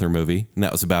King Arthur movie, and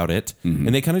that was about it.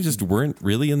 And they kind of just weren't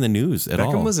really in the news at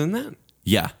all. Beckham was in that.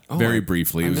 Yeah, Very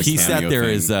briefly. It was a he sat cameo there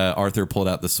thing. as Arthur pulled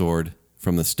out the sword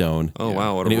from the stone. Oh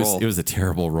wow, what and a role! it was a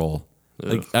terrible role.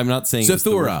 Like, I'm not saying it's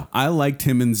the worst. Zathura. I liked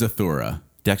him in Zathura.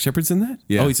 Dax Shepard's in that.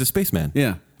 Yeah. Oh, he's a spaceman.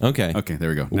 Yeah. Okay. Okay, there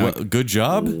we go. Now Well, good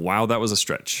job. Wow, that was a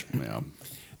stretch. yeah.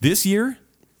 This year,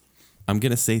 I'm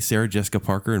gonna say Sarah Jessica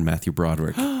Parker and Matthew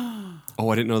Broderick Oh,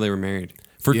 I didn't know they were married.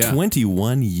 for Yeah.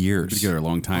 21 Been years. together a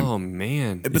long time. Oh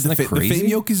man, But Isn't that the crazy? fame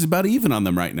yoke is about even on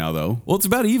them right now, though. Well, it's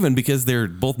about even because they're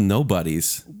both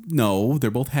nobodies. No,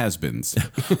 they're both has-beens.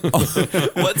 Can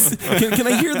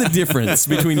I hear the difference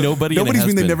between nobody Nobody's and a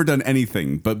mean they've has-been? never done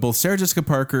anything, but both Sarah Jessica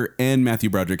Parker and Matthew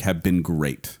Broderick have been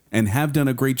great and have done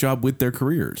a great job with their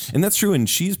careers. And that's true. And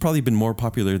she's probably been more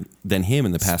popular than him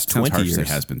in the past Sounds 20 hard years. to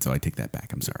say has-been, so I take that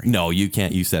back. I'm sorry. No, you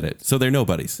can't. You said it. So they're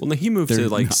nobodies. well, no, he moved to They're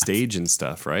like not. stage and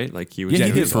stuff, right? Like he was. Yeah,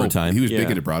 he doing- did for a time. He was big Yeah.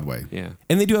 into Broadway. Yeah.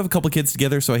 And they do have a couple kids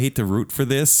together, so I hate to root for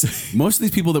this. Most of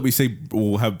these people that we say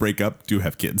will have break up do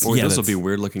have kids. Boy, Yeah, those will that's- be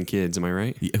weird looking kids. Am I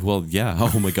right? Well, yeah.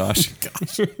 Oh my gosh.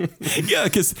 Yeah,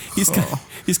 because he's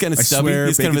kind of I stubby. swear,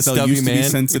 He's kind of a Bacon Cell stubby used to be man.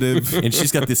 sensitive. And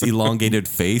she's got this elongated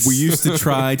face. We used to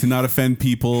try to not offend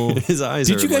people. His eyes.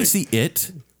 Did are you guys like, see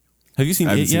It? Have you seen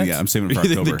I haven't It seen yet? it yet. I'm saving it for You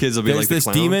think October. the kids will be There's like the this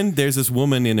clown? demon. There's this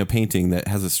woman in a painting that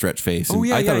has a stretch face. And Oh,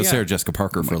 yeah, I thought yeah, it was yeah. Sarah Jessica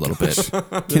Parker for a little bit.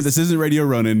 Ken, this isn't Radio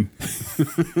Ronin.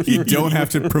 You don't have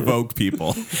to provoke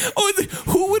people.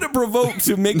 Who would have provoked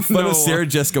to make fun No. of Sarah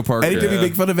Jessica Parker? Anytime you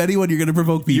make fun of anyone, you're going to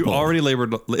provoke You people. already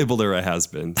labeled her a has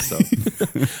been. So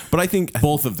But I think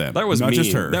both of them. that was not mean.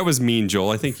 just her. That was mean,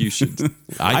 Joel. I think you should.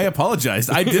 I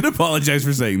apologized. I did apologize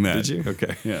for saying that. Did you?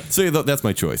 Okay. Yeah. so. That's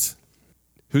my choice.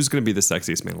 Who's going to be the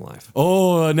sexiest man alive?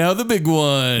 Oh, now the big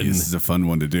one. This is a fun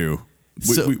one to do.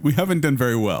 So- We haven't done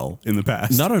very well in the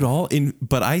past. Not at all.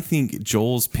 But I think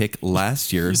Joel's pick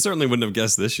last year. You certainly wouldn't have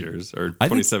guessed this year's or I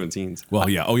think- 2017's. Well,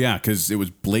 yeah. Oh, yeah, because it was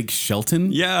Blake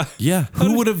Shelton. Yeah. Yeah,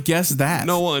 Who would have guessed that?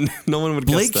 No one would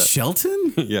Blake guess that.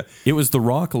 Shelton? Yeah. it was The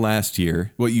Rock last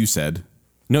year. What you said.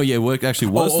 No, yeah, it actually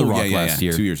was The Rock yeah, last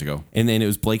yeah, year, 2 years ago. and then it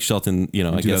was Blake Shelton.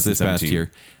 I guess this past 2017.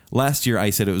 year. Last year,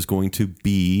 I said it was going to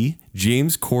be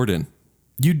James Corden.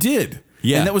 You did.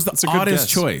 Yeah. And that was the That's a good oddest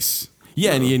guess. choice.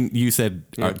 Yeah, and you said,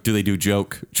 do they do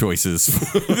joke choices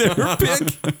for their pick?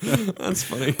 That's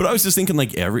funny. But I was just thinking,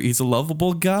 like, he's a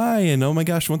lovable guy, and oh my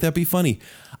gosh, won't that be funny?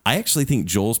 I actually think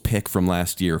Joel's pick from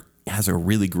last year has a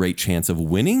really great chance of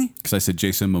winning. Because I said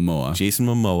Jason Momoa. Jason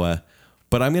Momoa.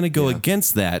 But I'm going to go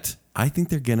against that. I think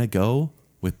they're going to go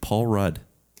with Paul Rudd.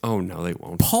 Oh no, they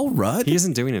won't. Paul Rudd? He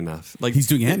isn't doing enough. Like He's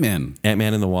doing Ant-Man.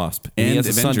 Ant-Man and the Wasp. And he has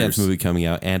a Avengers. Sundance movie coming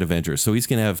out and Avengers. So he's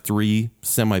going to have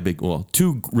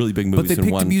two really big But movies they and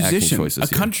picked one a musician, acting choice a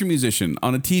this year. country musician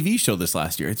on a TV show this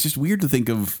last year. It's just weird to think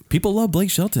of. People love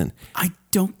Blake Shelton. I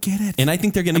don't get it. And I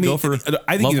think they're going to go for I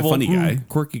think he's a lovable, funny guy.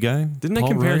 quirky guy. didn't I Paul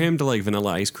compare Rudd. him to like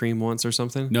Vanilla Ice Cream once or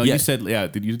something? No, Yeah. you said,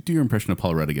 did you do your impression of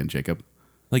Paul Rudd again, Jacob?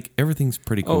 Like, everything's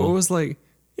pretty cool. Oh, it was like,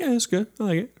 yeah, it's good. I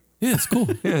like it. Yeah, it's cool.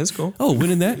 Yeah, it's cool. Oh,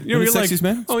 winning that? You know, Winning you're Sexiest like,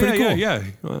 Man? It's oh pretty yeah,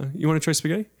 cool. yeah. You want to try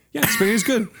spaghetti? Yeah, spaghetti's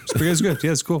good. Spaghetti's good.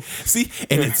 Yeah, it's cool. See,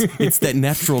 and it's that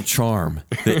natural charm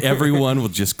that everyone will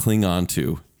just cling on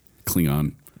to.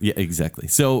 Klingon. Yeah, exactly.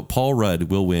 So Paul Rudd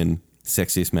will win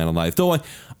Sexiest Man Alive. Though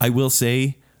I will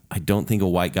say, I don't think a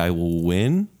white guy will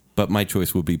win, but my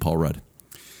choice would be Paul Rudd.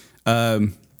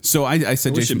 So I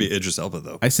said It Jason. should be Idris Elba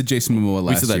though. I said Jason Momoa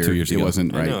last said that year. 2 years It ago.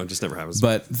 wasn't right. I know, it just never happens.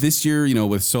 But this year,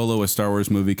 with Solo, a Star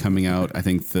Wars movie coming out, I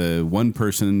think the one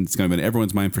person that's going to be in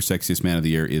everyone's mind for Sexiest Man of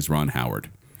the Year is Ron Howard.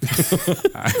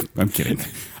 I'm kidding.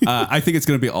 I think it's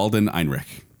going to be Alden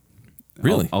Ehrenreich.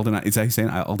 Really? Alden, is that saying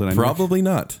Alden Ehrenreich? Probably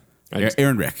not.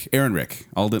 Aaron Rick.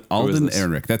 Alden this?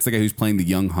 Ehrenreich. That's the guy who's playing the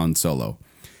young Han Solo.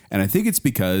 And I think it's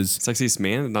because Sexiest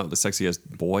man, not the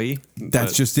sexiest boy.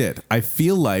 that's But just it. I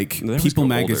feel like They always People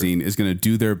go older. Magazine is going to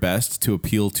do their best to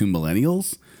appeal to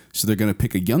millennials. So they're going to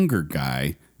pick a younger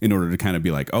guy in order to kind of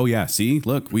be like, oh, yeah, see,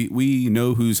 look, we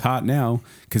know who's hot now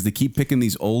because they keep picking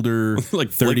these older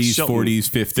Like Blake 30s, Shelton, 40s,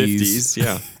 50s.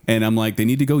 yeah. And I'm like, they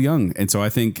need to go young. And so I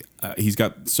think he's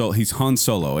Han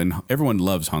Solo, and everyone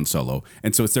loves Han Solo.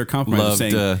 And so it's their compromise of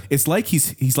saying it's like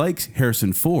he's like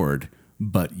Harrison Ford,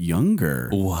 but younger.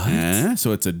 What?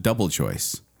 So it's a double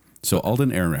choice. So Alden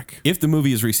Ehrenreich. If the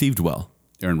movie is received well.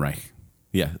 Ehrenreich.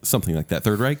 Yeah, something like that.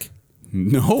 Third Reich?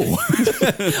 No.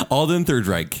 Alden Third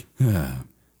Reich.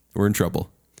 We're in trouble.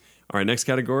 All right, next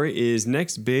category is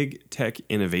next big tech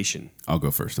innovation. I'll go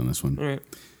first on this one. All right.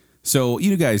 So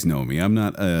you guys know me. I'm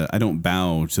not. I don't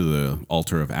bow to the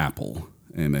altar of Apple,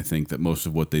 and I think that most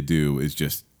of what they do is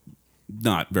just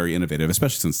not very innovative,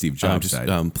 especially since Steve Jobs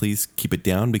died. Please keep it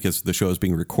down because the show is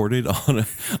being recorded on a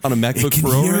MacBook can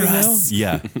Pro hear right us. now.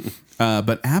 Yeah.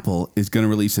 But Apple is going to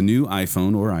release a new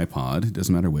iPhone or iPod, it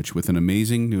doesn't matter which, with an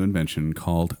amazing new invention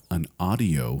called an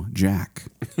audio jack.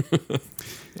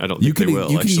 I don't think they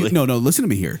will, actually. No, listen to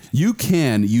me here. You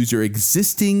can use your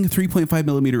existing 3.5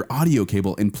 millimeter audio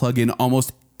cable and plug in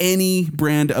almost any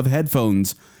brand of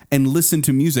headphones and listen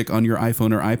to music on your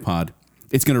iPhone or iPod.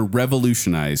 It's going to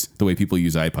revolutionize the way people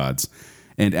use iPods.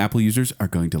 And Apple users are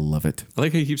going to love it. I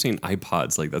like how you keep saying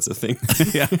iPods like that's a thing.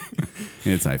 Yeah.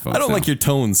 It's iPhone. I don't like your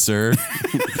tone, sir.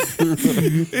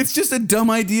 It's just a dumb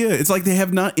idea. It's like they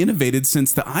have not innovated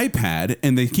since the iPad,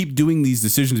 and they keep doing these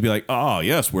decisions to be like, oh,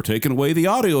 yes, we're taking away the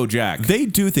audio jack. They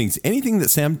do things. Anything that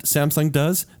Samsung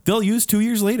does, they'll use 2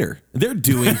 years later. They're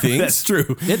doing things. That's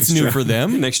true. It's new for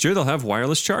them. Next year they'll have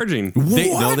wireless charging. They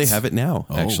have it now,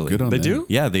 Oh, actually. good on They them. do?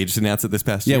 Yeah, they just announced it this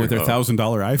past Yeah, year. with their $1,000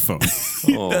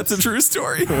 iPhone. Oh, That's a true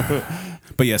story.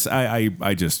 But yes,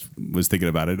 I just was thinking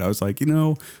about it. I was like,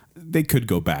 they could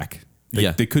go back.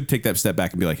 They could take that step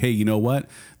back and be like, hey, you know what?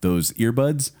 Those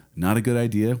earbuds, not a good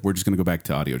idea. We're just going to go back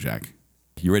to audio jack.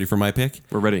 You ready for my pick?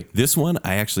 we're ready. This one,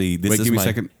 this Wait, is give me a my,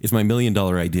 second. It's my $1 million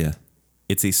idea.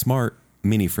 It's a smart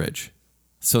mini fridge.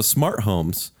 So smart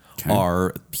homes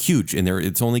are huge, and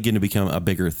it's only going to become a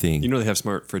bigger thing. You know they have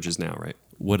smart fridges now, right?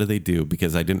 What do they do?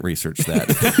 Because I didn't research that.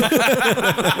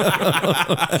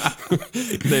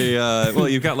 They well,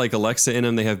 you've got like Alexa in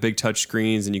them. They have big touch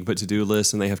screens, and you can put to-do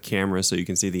lists, and they have cameras so you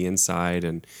can see the inside.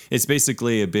 And it's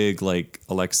basically a big like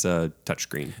Alexa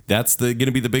touchscreen. That's going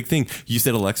to be the big thing. You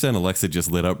said Alexa, and Alexa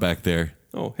just lit up back there.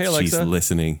 Oh, hey Alexa. She's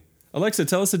listening. Alexa,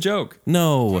 tell us a joke.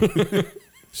 No.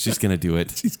 She's going to do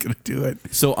it. He's going to do it.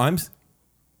 So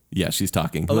yeah, she's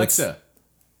talking. Alexa,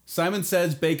 Simon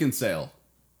says bacon sale.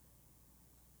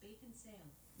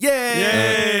 Yay!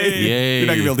 Yay. You're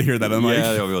not going to be able to hear that on mic.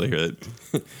 Yeah, they'll be able to hear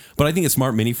it. But I think a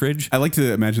smart mini fridge. I like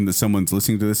to imagine that someone's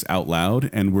listening to this out loud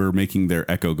and we're making their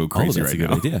echo go crazy that's right a good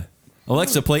now. idea.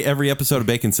 Alexa, play every episode of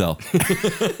Bacon Cell.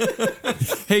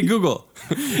 Hey Google,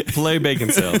 play Bacon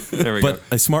Sale. There we But go.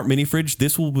 a smart mini fridge,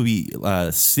 this will be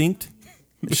synced.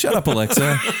 Shut up,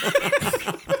 Alexa.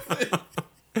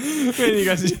 Man, you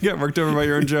guys got worked over by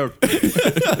your own joke.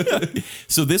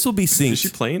 So this will be Is she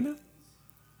synced. playing that?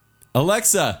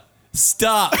 Alexa,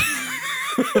 stop.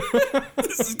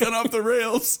 This has gone off the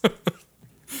rails.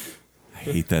 I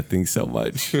hate that thing so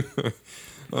much.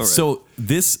 So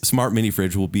this smart mini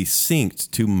fridge will be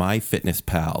synced to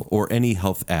MyFitnessPal or any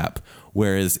health app,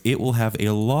 whereas it will have a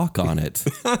lock on it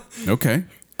Okay.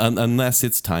 unless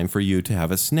it's time for you to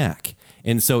have a snack.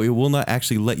 And so it will not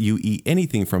actually let you eat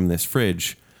anything from this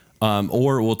fridge,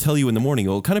 or it will tell you in the morning. It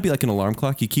will kind of be like an alarm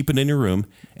clock. You keep it in your room,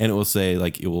 and it will say,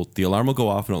 like, the alarm will go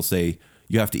off, and it'll say,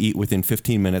 you have to eat within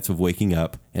 15 minutes of waking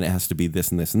up, and it has to be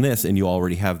this and this and this, and you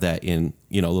already have that in,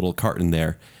 a little carton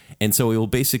there. And so it will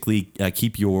basically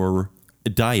keep your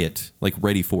diet like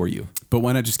ready for you. But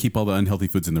why not just keep all the unhealthy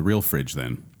foods in the real fridge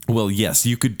then? Well, yes,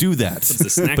 you could do that. the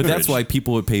snack But that's fridge. why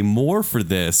people would pay more for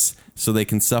this so they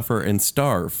can suffer and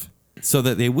starve so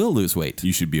that they will lose weight.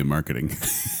 You should be in marketing.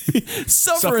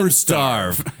 Suffer and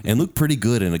starve and look pretty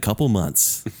good in a couple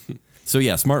months. So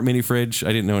yeah, smart mini fridge. I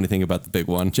didn't know anything about the big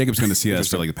one. Jacob's going to see us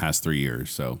for like the past 3 years.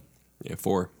 So Yeah,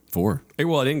 4. 4. Hey,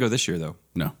 well, I didn't go this year though.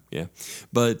 No. Yeah,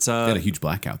 but Got a huge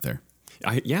blackout there.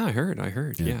 I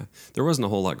heard. Yeah. There wasn't a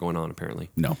whole lot going on apparently.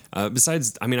 No.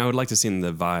 Besides, I would like to see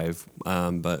the Vive,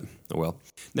 but oh well.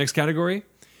 Next category,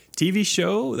 TV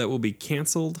show that will be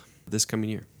canceled this coming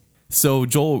year. So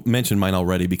Joel mentioned mine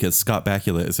already because Scott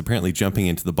Bakula is apparently jumping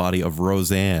into the body of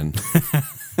Roseanne.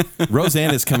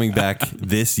 Roseanne is coming back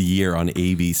this year on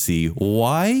ABC.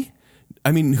 Why?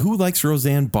 I mean, who likes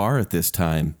Roseanne Barr at this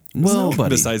time?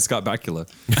 Nobody. Besides Scott Bakula.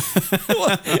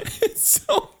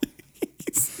 So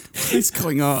What's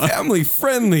going on? family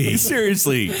friendly.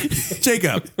 Seriously.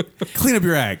 Jacob, clean up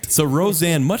your act. So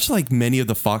Roseanne, much like many of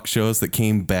the Fox shows that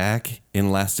came back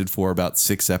and lasted for about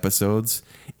 6 episodes,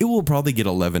 it will probably get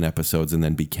 11 episodes and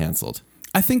then be canceled.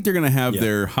 I think they're going to have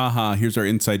their, haha, here's our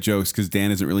inside jokes because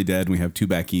Dan isn't really dead and we have 2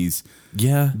 Beckies.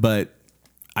 Yeah. But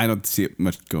I don't see it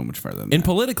going much farther than And that.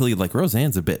 politically, like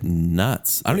Roseanne's a bit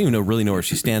nuts. I don't even really know where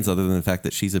she stands other than the fact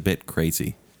that she's a bit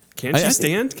crazy. Can she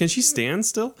stand? Can she stand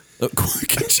still?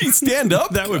 Can she stand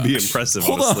up? That would be impressive,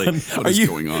 Hold honestly. on. What Are is you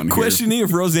going on here? questioning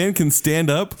if Roseanne can stand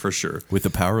up? For sure. With the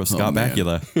power of Scott man.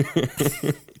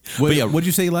 Bakula. What'd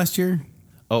you say last year?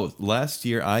 Oh, last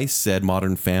year I said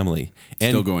Modern Family.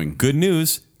 And Still going. Good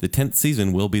news, the 10th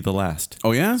season will be the last.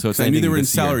 Oh, yeah? So it's I knew ending they were in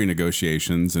this year. salary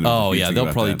negotiations. And Oh, yeah,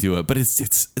 they'll probably do it. But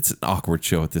it's an awkward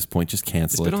show at this point. Just It's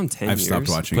cancel been it. on 10 I've years. stopped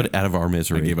watching Put it. it out of our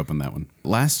misery. I gave up on that one.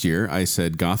 Last year, I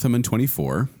said Gotham and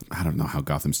 24. I don't know how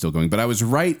Gotham's still going, but I was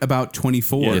right about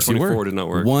 24. Yeah, Yes, you 24 were. did not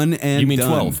work. One and You mean done.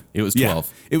 12. It was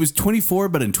 12. Yeah. It was 24,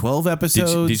 but in 12 Did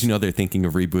episodes. you know they're thinking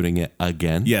of rebooting it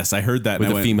again? Yes, I heard that. With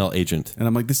and I a went- female agent. And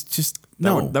I'm like, this just,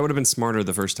 That no. would have been smarter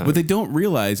the first time. What they don't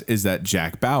realize is that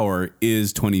Jack Bauer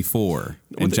is 24.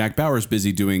 And Jack Bauer's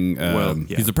busy doing Yeah.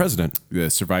 He's the president. the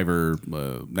Survivor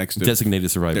next to Designated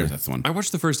survivor. There, that's the one. I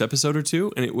watched the first episode or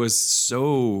two, and it was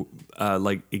so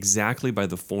like exactly by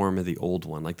the form of the old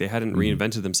one. Like they hadn't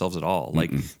reinvented themselves at all. Like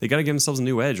they got to give themselves a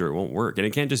new edge, or it won't work. And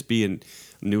it can't just be a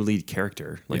new lead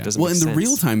character. Like Yeah. doesn't. Well, make and the sense.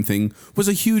 real time thing was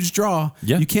a huge draw.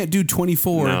 Yeah. You can't do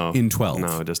 24 in 12.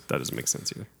 No, that doesn't make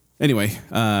sense either. Anyway,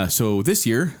 so this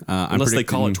year, I'm Unless they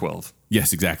call it predicting- 12.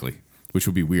 Yes, exactly. Which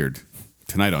would be weird.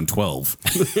 Tonight on 12.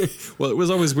 Well, it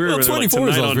was always weird. Well, when they're like, 24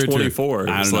 is tonight all on weird, too. 24.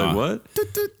 I It's don't like know.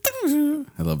 what?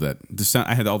 I love that. The sound,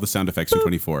 I had all the sound effects in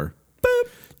 24.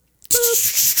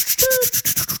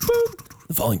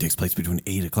 The following takes place between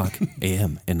 8 o'clock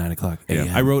a.m. and 9 o'clock a.m.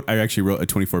 Yeah. I actually wrote a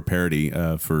 24 parody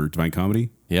for Divine Comedy.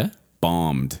 Yeah?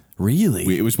 Bombed.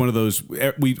 Really? It was one of those.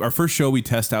 Our first show, we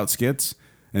test out skits,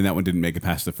 and that one didn't make it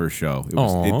past the first show.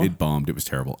 Aw. It bombed. It was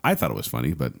terrible. I thought it was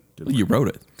funny, but Well, you wrote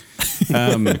it.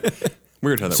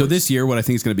 Weird how that so works. this year, what I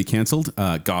think is going to be canceled,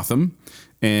 Gotham,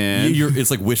 and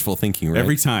It's like wishful thinking, right?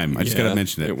 every time I just got Yeah, to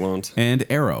mention it. it won't. And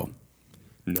Arrow.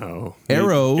 No.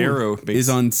 Arrow makes- is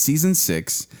on season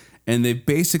 6, and they've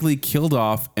basically killed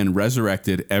off and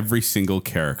resurrected every single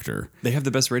character. They have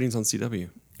the best ratings on CW.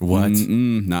 What?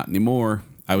 Not anymore.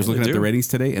 I was Yeah, looking they at the do. ratings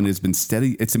today, and it's been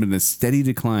steady. It's been a steady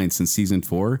decline since season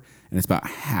 4, and it's about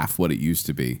half what it used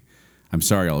to be. I'm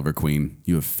sorry, Oliver Queen.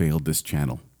 You have failed this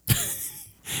channel.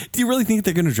 Do you really think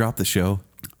they're going to drop the show?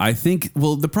 I think.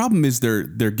 Well, the problem is they're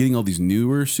getting all these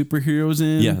newer superheroes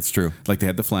in. Yeah, it's true. Like they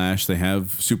had the Flash, they have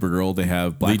Supergirl, they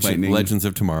have Black Lightning, Legends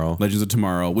of Tomorrow. Legends of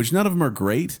Tomorrow, which none of them are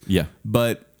great. Yeah.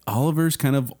 But Oliver's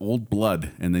kind of old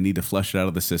blood, and they need to flush it out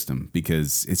of the system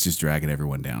because it's just dragging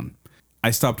everyone down.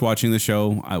 I stopped watching the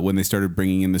show when they started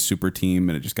bringing in the super team,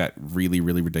 and it just got really,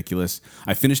 really ridiculous.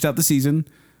 I finished out the season.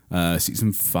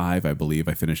 Season 5, I believe,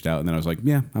 I finished out, and then I was like,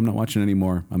 yeah, I'm not watching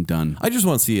anymore. I'm done. I just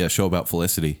want to see a show about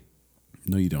Felicity.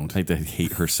 No, you don't. I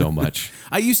hate her so much.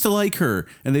 I used to like her,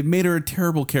 and they've made her a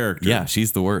terrible character. Yeah,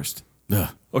 she's the worst. Ugh.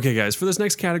 Okay, guys, for this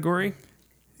next category,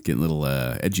 Getting a little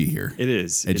edgy here. It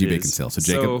is. Edgy It bacon is. sale. So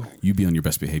Jacob, you be on your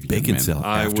best behavior. young Bacon man. Cell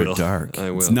I after will. dark. I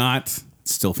will. It's not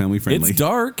still family friendly. It's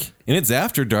dark and it's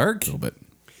after dark. A little bit.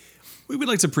 We would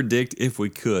like to predict, if we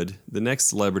could, the next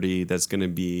celebrity that's going to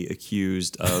be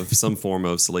accused of some form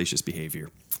of salacious behavior.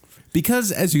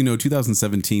 Because, as you know,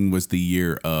 2017 was the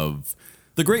year of...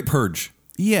 The Great Purge.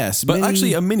 Yes, But many-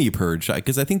 actually a mini purge,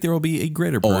 because I think there will be a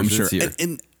greater purge Oh, I'm sure. this year.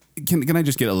 And can I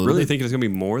just get a little Really bit... thinking it's going to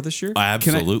be more this year?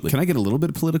 Absolutely. Can I get a little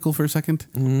bit political for a second?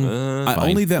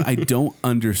 Only that I don't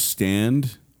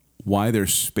understand why they're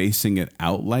spacing it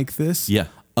out like this. Yeah.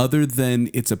 Other than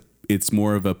it's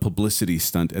more of a publicity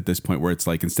stunt at this point, where it's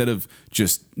like, instead of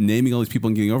just naming all these people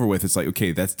and getting over with, it's like,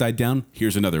 okay, that's died down.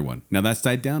 Here's another one. Now that's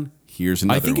died down. Here's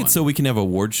another I think one. it's so we can have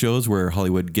award shows where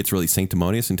Hollywood gets really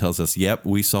sanctimonious and tells us, yep,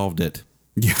 we solved it.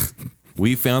 Yeah.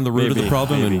 We found the root of the Maybe,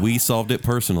 problem maybe. and we solved it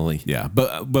personally. Yeah.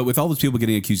 But with all those people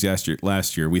getting accused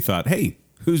last year, we thought, hey,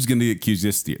 who's going to get accused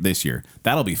this year?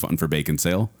 That'll be fun for Bacon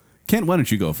Sale. Kent, why don't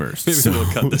you go first? Maybe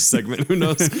we'll cut this segment. Who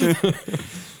knows?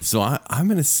 So I'm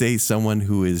going to say someone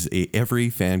who is every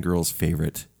fangirl's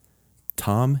favorite,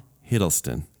 Tom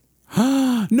Hiddleston.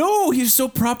 No, he's so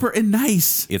proper and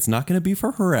nice. It's not going to be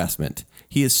for harassment.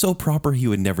 He is so proper, he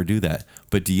would never do that.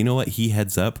 But do you know what he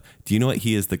heads up? Do you know what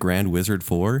he is the grand wizard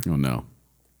for? Oh, no.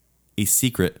 A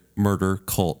secret murder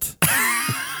cult.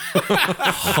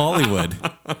 Hollywood.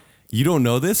 You don't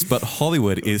know this, but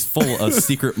Hollywood is full of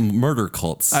secret murder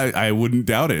cults. I wouldn't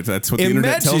doubt it. That's what the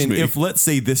internet tells Imagine me. if, let's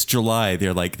say, this July,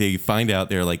 they find out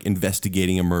they're like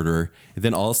investigating a murder, and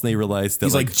then all of a sudden they realize that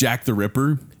he's like Jack the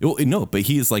Ripper. well, no, but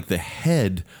he is like the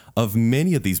head of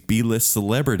many of these B-list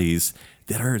celebrities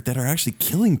that are actually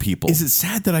killing people. Is it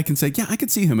sad that I can say, yeah, I could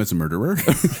see him as a murderer?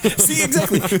 See,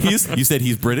 exactly. You said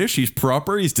he's British, he's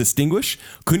proper, he's distinguished.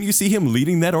 Couldn't you see him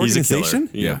leading that He's a killer. organization?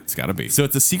 Yeah. It's got to be. So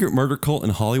it's a secret murder cult in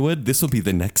Hollywood. This will be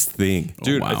the next thing.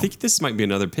 Dude, wow. I think this might be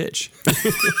another pitch.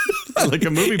 Like a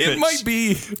movie pitch. It might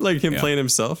be. Like him Yeah. playing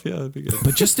himself. Yeah, that'd be good.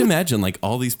 But just imagine, like,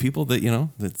 all these people that,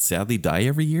 that sadly die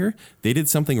every year, they did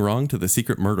something wrong to the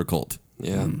secret murder cult.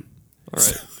 Yeah. All right.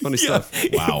 Funny stuff.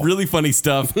 Wow. Really funny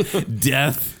stuff.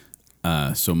 Death.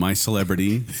 So my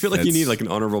celebrity. I feel like you need like an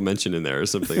honorable mention in there or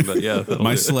something. But yeah. that'll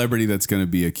My do it. celebrity that's going to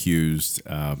be accused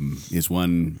is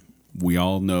one we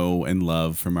all know and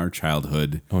love from our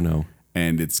childhood. Oh, no.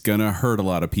 And it's going to hurt a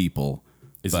lot of people.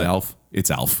 Is it but Alf? It's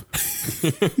Alf.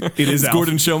 It is Alf.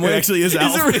 Gordon Shumway? It actually is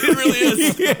Alf. It really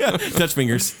is. Yeah. Touch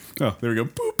fingers. Oh, there we go.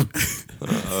 Boop.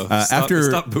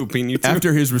 Stop pooping, you two.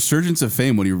 After his resurgence of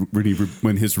fame, when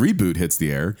his reboot hits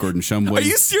the air, Gordon Shumway. Are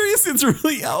you serious? It's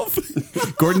really Alf?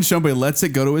 Gordon Shumway lets it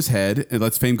go to his head, and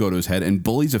lets fame go to his head, and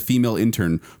bullies a female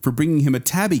intern for bringing him a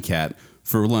tabby cat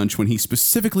for lunch when he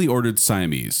specifically ordered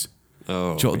Siamese.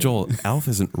 Oh, Joel, Alf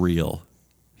isn't real.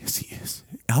 Yes, he is.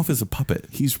 Alf is a puppet.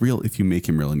 He's real if you make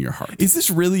him real in your heart. Is this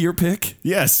really your pick?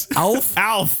 Yes. Alf?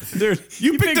 Alf. dude,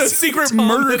 You picked a secret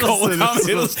murder cult with Tom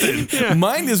Hiddleston.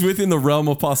 Mine is within the realm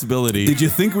of possibility. Did you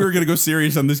think we were going to go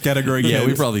serious on this category? Yeah, Ken?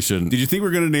 we probably shouldn't. Did you think we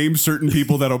were going to name certain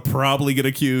people that'll probably get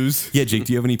accused? Yeah, Jake,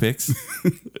 do you have any picks?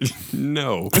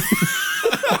 no.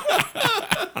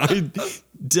 I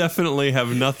definitely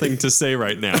have nothing to say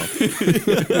right now.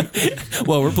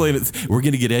 Well, we're playing it. We're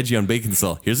going to get edgy on Bacon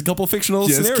Cell. Here's a couple fictional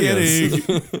Just scenarios.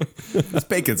 kidding. It's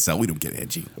Bacon Cell. We don't get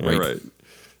edgy. All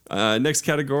right. Next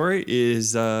category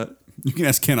is You can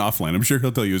ask Ken offline. I'm sure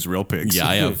he'll tell you his real picks. Yeah,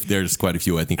 I have. There's quite a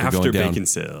few I think are After going down. Bacon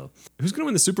Sale. Who's going to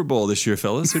win the Super Bowl this year,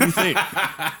 fellas? Who do you think?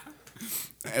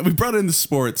 And we brought in the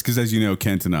sports because, as you know,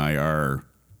 Kent and I are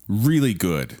really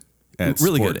good at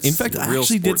Really sports. good. In fact, I Real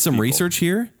actually did sports some people. research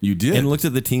here. You did? And looked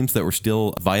at the teams that were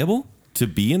still viable to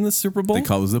be in the Super Bowl. They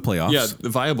call those the playoffs. Yeah, the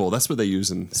viable. That's what they use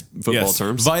in football Yes.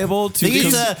 terms. Viable to These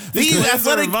because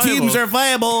athletic teams are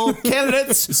viable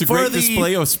candidates it's a for great the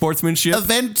display of sportsmanship.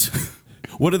 event.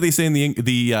 What did they say in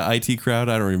the IT crowd?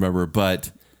 I don't remember,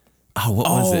 but what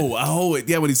was it?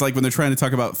 Yeah, when he's like, when they're trying to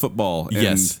talk about football. And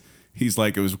Yes. He's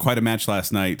like, it was quite a match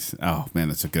last night. Oh, man,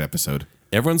 that's a good episode.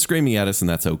 Everyone's screaming at us, and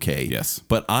that's okay. Yes.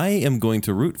 But I am going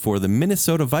to root for the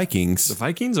Minnesota Vikings. The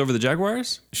Vikings over the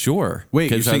Jaguars? Sure.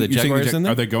 Wait, you're because are saying, the you're saying Jaguars in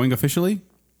there? are they going officially?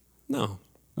 No.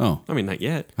 Oh, I mean, not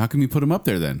yet. how come you put him up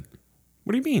there then?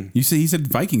 What do you mean? You say he said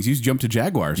Vikings. You jumped to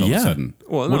Jaguars all of a Yeah. sudden.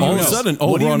 Well, What do no, you All of know? a sudden,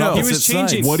 What do we're you on know? He was opposite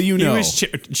changing. sides. What do you know? He was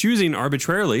choosing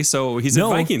arbitrarily, so he said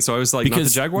Vikings. So I was like, not the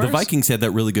because Jaguars? the Vikings had that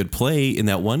really good play in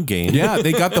that one game. Yeah,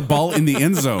 they got the ball in the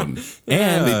end zone.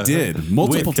 And They did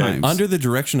multiple with- times. under the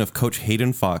direction of Coach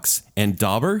Hayden Fox and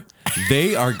Dauber,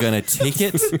 they are going to take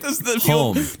it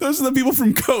home. Those are the people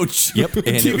from Coach. Yep, the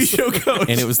and it TV was- show Coach.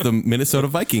 And it was the Minnesota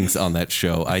Vikings on that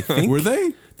show, I think. Were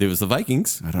they? It was the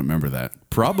Vikings, I don't remember that.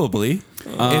 probably.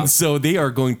 And so they are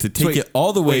going to take Wait, it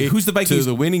all the way who's the Vikings? to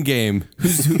the winning game.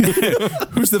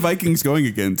 Who's the Vikings going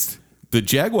against? The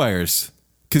Jaguars.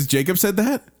 Because Jacob said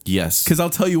that? Yes. Because I'll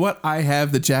tell you what, I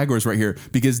have the Jaguars right here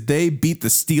because they beat the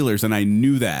Steelers, and I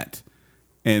knew that.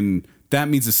 And that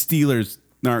means the Steelers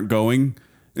aren't going.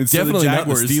 And so Definitely the not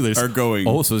the Jaguars Steelers. are going.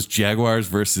 Oh, so it's Jaguars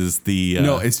versus the...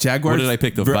 no, it's Jaguars. What did I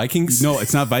pick? The Vikings? No,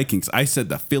 it's not Vikings. I said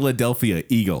the Philadelphia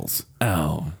Eagles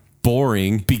Oh,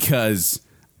 boring. because...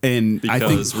 And I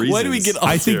think Because Why do we get reasons.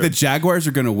 I think Here. the Jaguars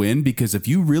are going to win because if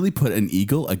you really put an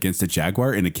eagle against a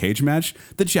jaguar in a cage match,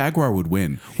 the jaguar would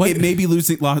win. It may be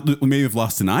may have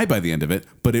lost an eye by the end of it,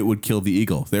 but it would kill the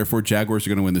eagle. Therefore, Jaguars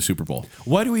are going to win the Super Bowl.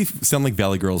 Why do we sound like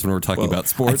Valley Girls when we're talking about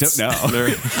sports? I don't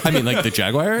know. I mean, like the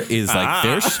Jaguar is like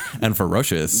fierce and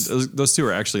ferocious. Those two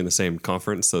are actually in the same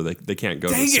conference, so they can't go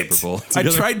to the Dang Super it! Bowl. I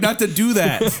together. tried not to do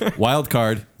that. Wild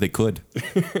card, they could.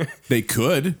 They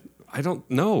could. I don't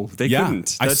know. They Yeah,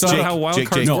 couldn't. I That's saw not Jake- how wild Jake-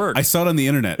 cards Jake- work. I saw it on the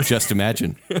internet. Just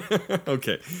imagine.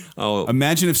 Okay. Oh,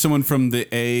 Imagine if someone from the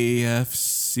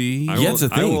AFC. I Yeah, will, it's a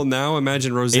I thing. will now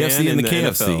imagine Roseanne AFC in and the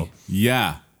KFC. NFL.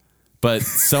 Yeah. But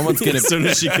someone's gonna As soon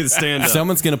as she can stand up.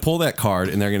 someone's gonna pull that card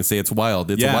and they're gonna say it's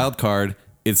wild. It's Yeah. a wild card.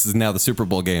 It's now the Super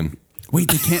Bowl game.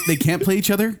 Wait, they can't play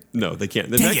each other? No, they can't.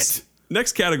 The Dang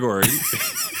next category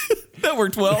That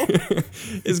worked well.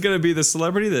 is going to be the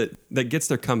celebrity that gets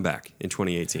their comeback in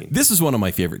 2018. This is one of my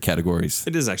favorite categories.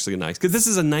 It is actually nice because this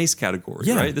is a nice category,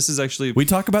 Yeah. right? This is actually We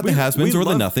talk about the has-beens we or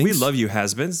the love- nothings. We love you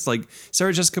has-beens, like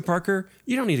Sarah Jessica Parker.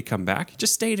 You don't need to come back;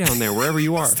 just stay down there wherever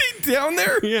you are. Down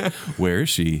there? Yeah, Where is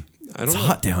she? I don't It's know.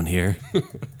 hot down here.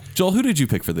 Joel, who did you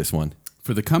pick for this one?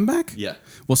 For the comeback? Yeah.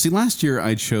 Well, see, last year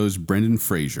I chose Brendan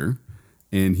Fraser,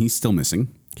 and he's still missing.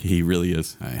 He really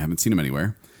is. I haven't seen him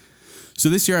anywhere. So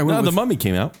this year I went No, with... The Mummy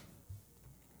came out.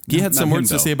 He had Not some him, words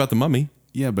to though. say about The Mummy.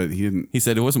 Yeah, but he didn't... He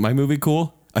said it wasn't my movie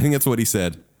cool. I think that's what he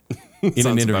said in an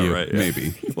Sounds about interview. right, yeah.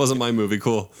 Maybe. Wasn't my movie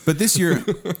cool? But this year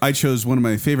I chose one of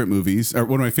my favorite movies, or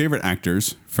one of my favorite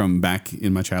actors from back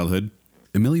in my childhood,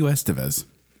 Emilio Estevez.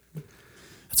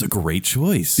 That's a great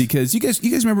choice. Because you guys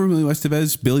remember Emilio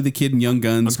Estevez? Billy the Kid and Young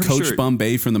Guns, I'm pretty Coach sure-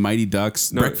 Bombay from the Mighty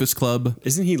Ducks, No. Breakfast Club.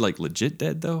 Isn't he like legit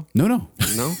dead though? No.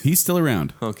 No? He's still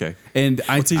around. Okay. And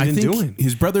What's he I been think doing?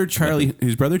 his brother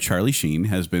Charlie Sheen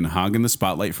has been hogging the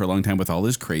spotlight for a long time with all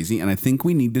his crazy, and I think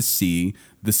we need to see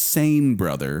the same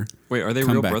brother. Wait, are they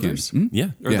come real back in. brothers? Hmm? yeah.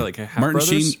 Or are they like half Martin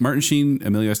brothers? Sheen,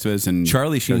 Emilio Estevez, and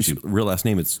Charlie Sheen's real last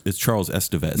name is Charles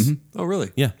Estevez. Oh,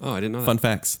 really? Yeah. Oh, I didn't know that. Fun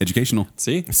facts. Educational.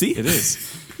 See? See? It is.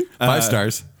 5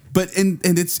 stars. But and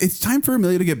it's time for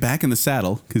Emilio to get back in the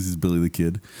saddle because he's Billy the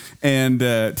Kid, and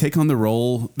take on the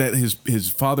role that his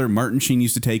father Martin Sheen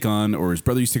used to take on, or his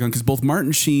brother used to take on. Because both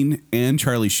Martin Sheen and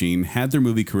Charlie Sheen had their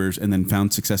movie careers and then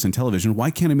found success in television. Why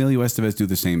can't Emilio Estevez do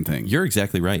the same thing? You're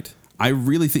exactly right. I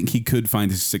really think he could find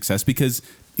his success because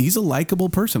he's a likable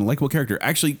person, a likable character.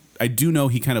 Actually, I do know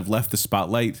he kind of left the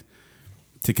spotlight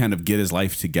to kind of get his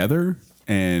life together.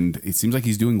 And it seems like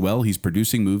he's doing well. He's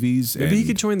producing movies. Maybe he and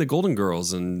could join the Golden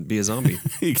Girls and be a zombie.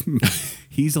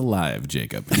 he's alive,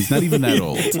 Jacob. He's not even that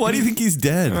old. Why do you think he's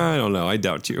dead? I don't know. I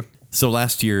doubt you. So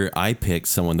last year, I picked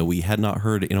someone that we had not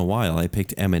heard in a while. I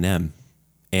picked Eminem.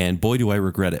 And boy, do I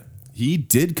regret it. He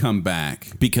did come back.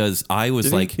 Because I was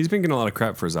Did like, he's been getting a lot of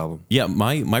crap for his album. yeah,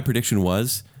 my prediction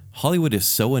was Hollywood is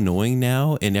so annoying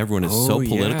now and everyone is so Oh,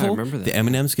 yeah, I political. remember that.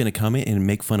 Eminem's going to come in and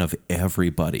make fun of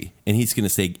everybody. And he's going to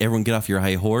say, everyone get off your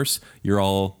high horse. You're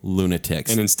all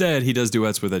lunatics. And instead, he does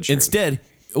duets with Ed Sheeran. Instead,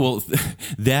 well,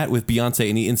 that with Beyonce,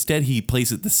 and he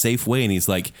plays it the safe way, and he's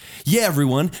like, "Yeah,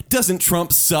 everyone, doesn't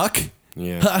Trump suck?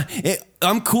 Yeah.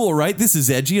 I'm cool, right? This is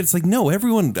edgy." It's like, no,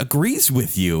 everyone agrees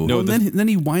with you. No, Well, then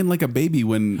he whined like a baby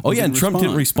when. Oh he yeah, and didn't Trump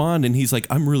didn't respond. respond, and he's like,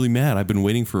 "I'm really mad. I've been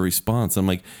waiting for a response." I'm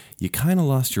like, "You kind of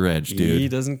lost your edge, dude." He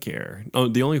doesn't care. Oh,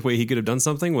 the only way he could have done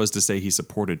something was to say he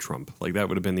supported Trump. Like that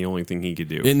would have been the only thing he could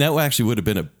do. And that actually would have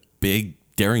been a big,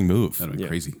 daring move. That'd have been Yeah.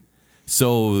 crazy.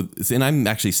 So, and I'm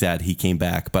actually sad he came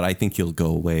back, but I think he'll go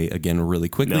away again really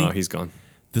quickly. No, he's gone.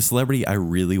 The celebrity I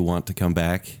really want to come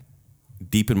back,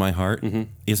 deep in my heart,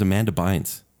 is Amanda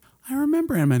Bynes. I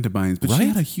remember Amanda Bynes, but she Right?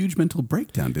 had a huge mental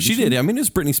breakdown, didn't she? She did. I mean, it was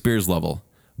Britney Spears level,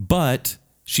 but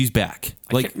she's back.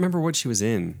 I can't remember what she was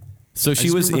in. So she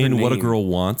just was remember in her What a name. Girl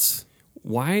Wants.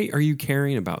 Why are you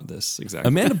caring about this exactly?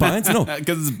 Amanda Bynes, no.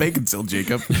 Because it's bacon still,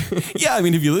 Jacob. Yeah, I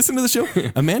mean, if you listen to the show,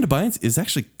 Amanda Bynes is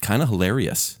actually kind of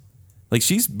hilarious. Like,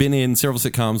 she's been in several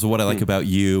sitcoms, What I Like About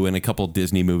You, and a couple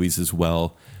Disney movies as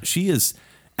well. She is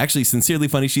actually sincerely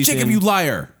funny. She's Jacob, in, you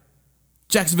liar.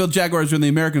 Jacksonville Jaguars are in the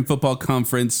American Football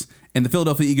Conference, and the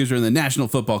Philadelphia Eagles are in the National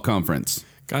Football Conference.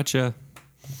 Gotcha.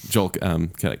 Joel,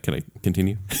 can I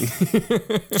continue?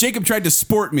 Jacob tried to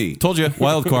sport me. Told you,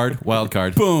 wild card.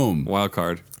 Boom. Wild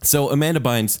card. So Amanda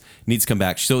Bynes needs to come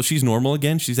back. So she's normal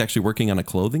again. She's actually working on a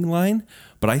clothing line.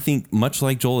 But I think, much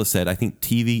like Joel has said, I think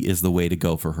TV is the way to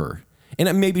go for her.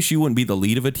 And maybe she wouldn't be the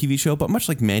lead of a TV show, but much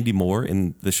like Mandy Moore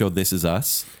in the show This Is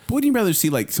Us. But wouldn't you rather see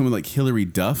like someone like Hilary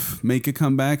Duff make a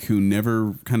comeback who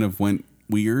never kind of went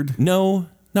weird? No,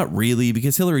 not really,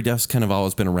 because Hilary Duff's kind of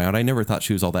always been around. I never thought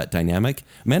she was all that dynamic.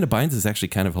 Amanda Bynes is actually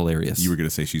kind of hilarious. You were going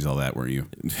to say she's all that, weren't you?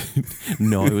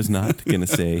 No, I was not going to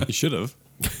say. You should have.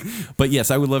 But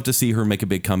yes, I would love to see her make a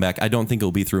big comeback. I don't think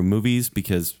it'll be through movies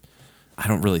because I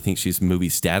don't really think she's movie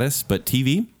status, but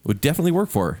TV would definitely work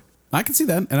for her. I can see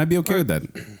that, and I'd be okay with that.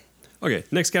 Okay,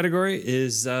 next category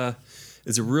is a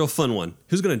real fun one.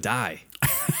 Who's going to die?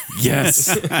 Yes.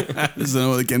 This is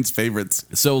one of Ken's favorites.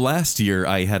 So last year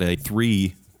I had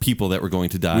 3 people that were going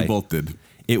to die. We both did.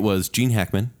 It was Gene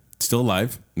Hackman, Still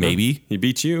alive. maybe. He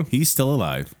beat you. He's still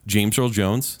alive. James Earl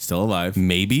Jones, Still alive.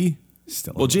 maybe.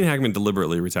 Still Well, alive. Gene Hackman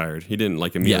deliberately retired. He didn't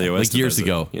like Emilio like Estevez years it,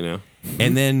 ago. You know?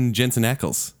 And then Jensen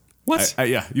Ackles. What?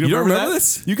 Yeah. You don't remember that?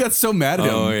 this? You got so mad at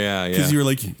him. Oh, yeah, yeah. Because you were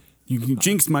like, you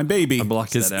jinxed my baby. I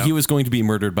blocked Because that out. he was going to be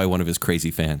murdered by one of his crazy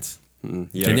fans. Yeah, And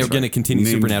they that's were going to right. continue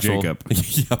Named Supernatural. Jacob.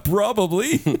 Yeah,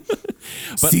 probably.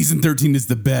 Season 13 is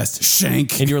the best.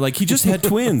 Shank. And you were like, he just had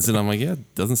twins. And I'm like, yeah,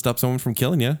 doesn't stop someone from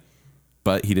killing you.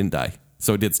 But he didn't die.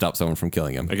 So it did stop someone from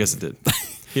killing him. I guess it did.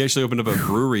 He actually opened up a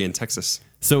brewery in Texas.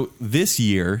 So this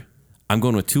year, I'm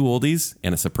going with 2 oldies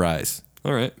and a surprise.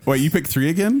 All right. Wait, you picked 3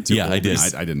 again? Yeah, I did.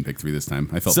 I didn't pick 3 this time.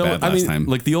 I felt So, bad I last mean, time.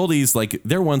 like the oldies, like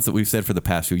they're ones that we've said for the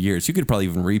past few years. You could probably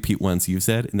even repeat ones you've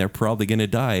said, and they're probably going to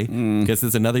die because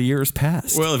it's another year's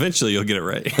passed. Well, eventually you'll get it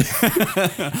right.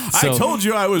 So- I told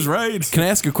you I was right. Can I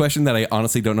ask a question that I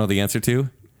honestly don't know the answer to?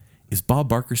 Is Bob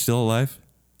Barker still alive?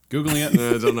 Googling it.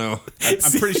 I don't know.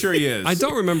 I'm pretty sure he is. I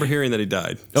don't remember hearing that he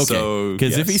died. Okay. So,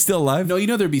 Because if yes. he's still alive, No, you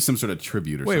know there'd be some sort of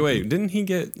tribute or something. Wait. Didn't he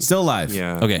get? Still alive.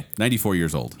 Yeah. okay, 94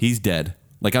 years old. he's dead.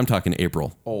 Like I'm talking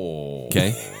April. Oh.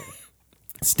 Okay.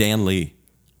 Stan Lee.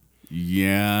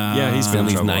 Yeah. Yeah, he's been Stan in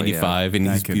Lee's trouble, 95, and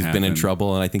That he's could been in happen.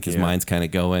 trouble, and I think his Yeah. mind's kind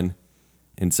of going.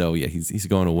 And so, yeah, he's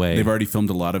going away. They've already filmed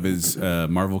a lot of his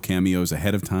Marvel cameos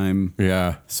ahead of time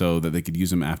yeah. so that they could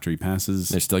use him after he passes.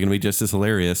 They're still going to be just as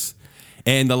hilarious.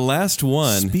 And the last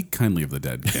one. Speak kindly of the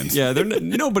dead, Ken. Yeah,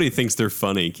 nobody thinks they're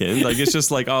funny, Ken. Like it's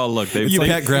just like, oh look, they You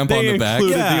pat Grandpa on the back.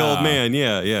 included the Yeah. old man.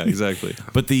 Yeah, exactly.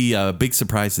 But the big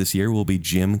surprise this year will be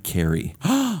Jim Carrey.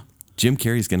 Jim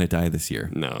Carrey's going to die this year.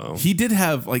 No, He did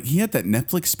have, like, he had that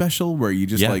Netflix special where you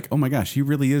just Yeah. like, oh my gosh, he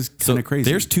really is So kind of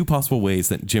crazy. there's 2 possible ways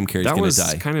that Jim Carrey's that going was to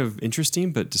die. kind of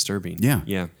interesting but disturbing. Yeah.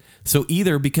 yeah. So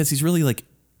either because he's really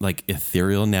like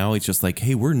ethereal now, it's just like,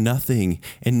 hey, we're nothing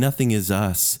and nothing is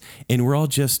us and we're all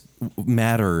just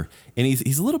matter. And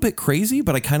he's a little bit crazy,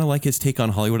 but I kind of like his take on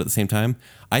Hollywood at the same time.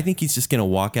 I think he's just going to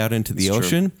walk out into the It's true.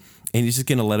 ocean and he's just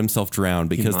going to let himself drown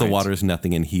because the might. water is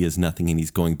nothing and he is nothing and he's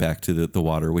going back to the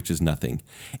water, which is nothing.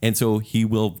 And so he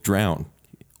will drown.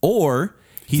 Or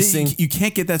he's See, saying, you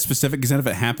can't get that specific because then if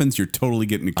it happens, you're totally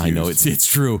getting accused. I know it's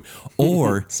true.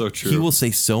 Or So true. he will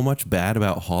say so much bad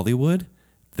about Hollywood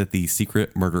that the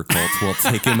secret murder cult will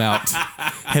take him out,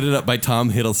 headed up by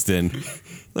Tom Hiddleston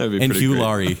That would be and pretty Hugh great.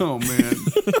 Laurie. Oh, man.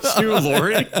 Hugh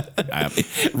Laurie.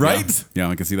 Right? Yeah,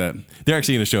 I can see that. They're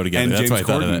actually in a show together. And That's James why I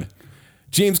thought of Corden. that.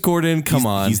 James Corden, come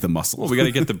on. He's the muscle. Well, we got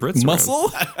to get the Brits around.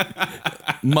 muscle.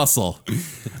 Muscle.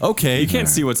 Okay. You can't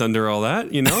see what's under all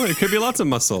that. You know, it could be lots of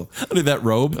muscle. under that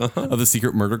robe of the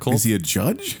secret murder cult. Is he a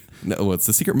judge? No, it's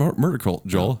the secret murder cult,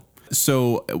 Joel.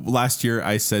 So last year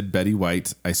I said Betty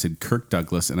White, I said Kirk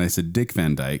Douglas, and I said Dick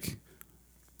Van Dyke.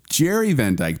 Jerry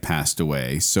Van Dyke passed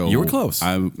away, so You were close.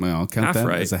 I'll count Half that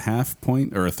right. as a half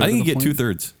point or a third. I think you of a get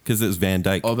point. 2/3 because it was Van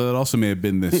Dyke. Although that also may have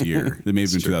been this year. It may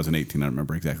have been 2018. I don't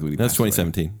remember exactly when he That's passed away.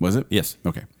 2017. Was it? Yes.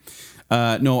 Okay.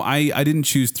 No, I didn't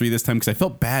choose 3 this time because I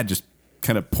felt bad just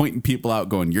kind of pointing people out,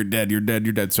 going, "You're dead, you're dead,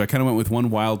 you're dead." So I kind of went with one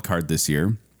wild card this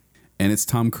year, and it's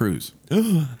Tom Cruise.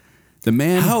 The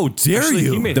man. How dare Actually,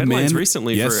 you? he made The headlines man-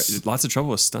 recently yes. for lots of trouble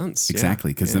with stunts. Yeah.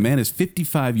 Exactly, because Yeah. the man is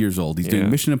 55 years old. He's doing Yeah.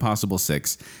 Mission Impossible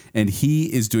 6, and he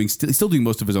is doing still doing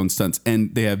most of his own stunts.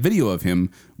 And they have video of him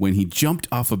when he jumped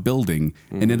off a building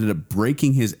and ended up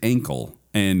breaking his ankle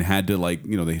and had to, like,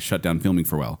 they shut down filming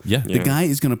for a while. Yeah. The Yeah. guy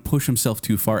is going to push himself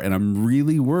too far, and I'm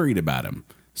really worried about him.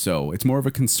 So it's more of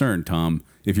a concern, Tom,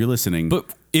 if you're listening. But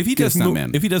If he does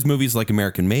Stuntman. if he does movies like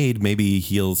American Made, maybe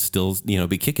he'll still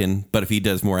be kicking. But if he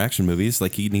does more action movies,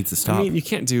 like he needs to stop. I mean, you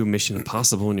can't do Mission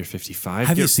Impossible when you're 55.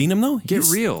 Have you seen him though? Get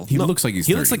real. He looks like he's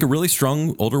He looks 30. like a really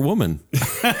strong older woman.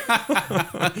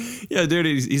 Yeah, dude,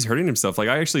 he's hurting himself. Like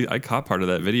I caught part of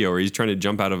that video where he's trying to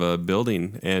jump out of a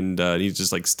building and he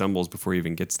just like stumbles before he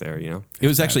even gets there. You know. It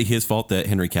was actually his fault that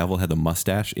Henry Cavill had the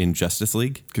mustache in Justice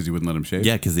League. because you wouldn't let him shave.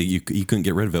 Yeah, because you couldn't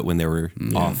get rid of it when they were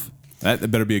off.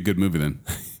 That better be a good movie then.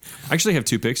 I actually have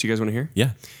 2 picks. You guys want to hear?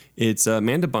 Yeah. It's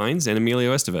Amanda Bynes and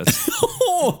Emilio Estevez.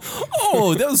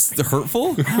 Oh, that was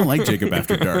hurtful. I don't like Jacob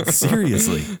After Dark.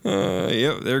 Seriously,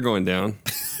 Yep, they're going down.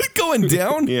 going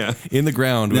down. Yeah. in the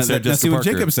ground. Now, with Sarah now, Jessica see, when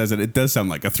Parker. Jacob says it does sound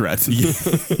like a threat.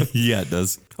 Yeah, it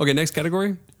does. Okay, next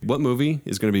category. What movie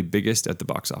is going to be biggest at the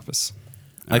box office?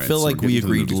 I right, feel so like we're we getting to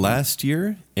the agreed movies now. last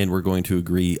year, and we're going to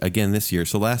agree again this year.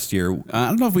 So last year, I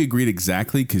don't know if we agreed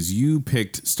exactly because you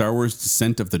picked Star Wars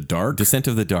Descent of the Dark. Descent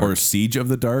of the Dark. Or Siege of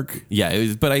the Dark. Yeah, it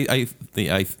was, but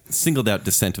I singled out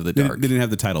Descent of the They Dark. didn't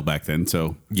have the title back then,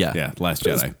 so Yeah, Last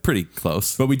It was Jedi. pretty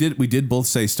close. But we did both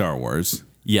say Star Wars,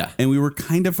 Yeah, and we were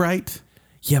kind of right.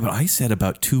 yeah, but I said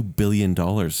about $2 billion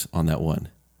on that one.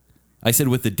 I said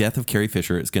with the death of Carrie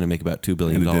Fisher, it's going to make about $2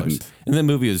 billion. And it didn't. And the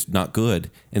movie was not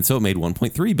good, and so it made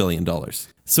 $1.3 billion.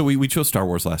 So we chose Star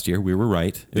Wars last year. We were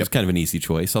right. It was kind of an easy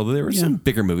choice, although there were some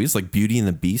bigger movies like Beauty and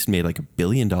the Beast made like $1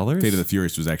 billion. Fate of the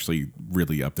Furious was actually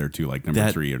really up there too, like number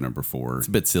That- 3 or number 4. It's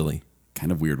a bit silly.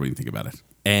 Kind of weird when you think about it.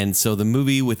 And so the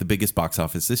movie with the biggest box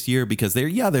office this year, because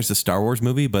there's a Star Wars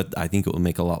movie, but I think it will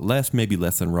make a lot less, maybe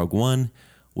less than Rogue One,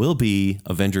 will be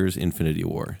Avengers Infinity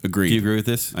War. Agreed. Do you agree with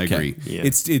this? I Okay. agree. Yeah.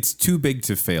 It's too big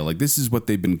to fail. Like this is what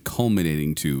they've been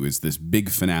culminating to is this big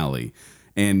finale.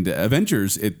 And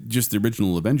Avengers, just the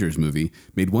original Avengers movie,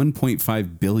 made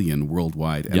 1.5 billion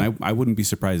worldwide, and Yeah. I wouldn't be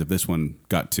surprised if this one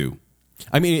got 2.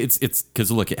 I mean, it's because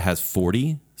look, it has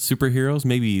 40 superheroes,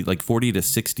 maybe like 40 to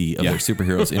 60 of Yeah. their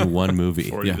superheroes in one movie.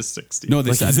 40 Yeah. to 60. No,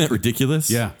 they Like, said, isn't that ridiculous?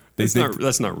 yeah. that's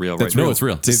not real. That's right? real. No, it's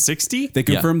real. To 60? They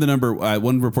confirmed the number.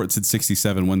 One report said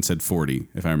 67, one said 40,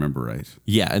 if I remember right.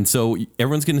 Yeah, and so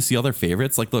everyone's going to see all their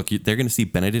favorites. Like, look, they're going to see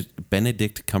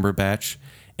Benedict Cumberbatch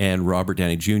and Robert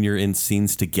Downey Jr. in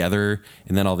scenes together,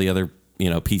 and then all the other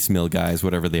piecemeal guys,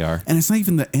 whatever they are. And it's not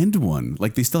even the end one.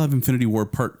 Like they still have Infinity War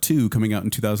Part 2 coming out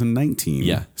in 2019.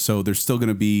 Yeah. So there's still going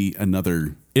to be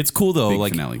another. It's cool though. Big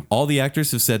Like finale. all the actors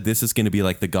have said, this is going to be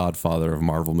like the Godfather of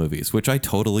Marvel movies, which I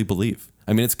totally believe.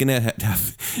 I mean, it's going to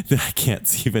have. I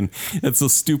can't even. That's so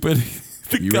stupid.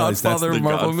 The You realize that's Godfather the of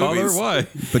Marvel Godfather? movies. Why?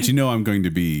 But I'm going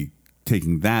to be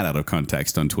taking that out of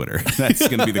context on Twitter. That's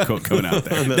going to be the quote coming out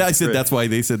there. I said that's why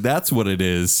they said that's what it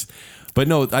is. But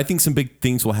no, I think some big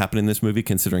things will happen in this movie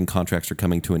considering contracts are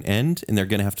coming to an end and they're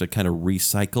going to have to kind of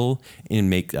recycle and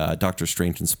make Doctor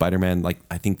Strange and Spider-Man like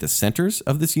I think the centers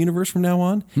of this universe from now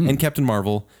on and Captain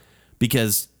Marvel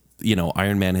because,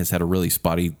 Iron Man has had a really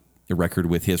spotty record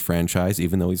with his franchise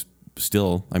even though he's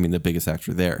still, the biggest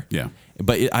actor there. Yeah.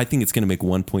 But I think it's going to make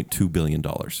 $1.2 billion.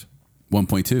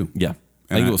 1.2. Yeah.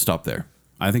 I think it will stop there.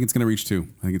 I think it's going to reach 2.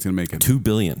 I think it's going to make it. $2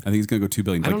 billion. I think it's going to go 2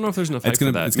 billion. I don't know if there's enough hype It's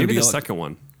gonna- for that. it's gonna Maybe be the a lot- second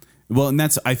one. Well, and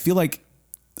that's I feel like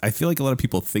a lot of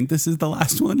people think this is the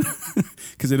last one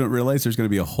because they don't realize there's going to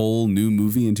be a whole new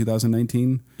movie in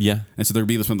 2019. Yeah. And so there'll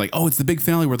be this one like, oh, it's the big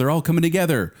finale where they're all coming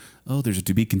together. Oh, there's a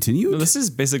to be continued. No, this is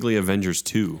basically Avengers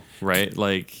 2, right?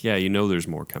 Like, yeah, there's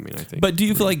more coming, I think. But do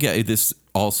you feel like this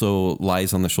also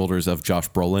lies on the shoulders of Josh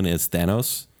Brolin as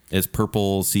Thanos, as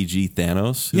purple CG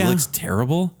Thanos, who Yeah. looks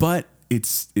terrible? But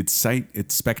it's sight,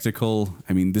 it's spectacle.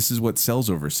 I mean, this is what sells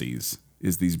overseas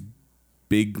is these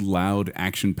big, loud,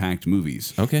 action-packed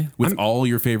movies. Okay. With all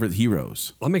your favorite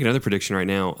heroes. I'll make another prediction right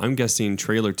now. I'm guessing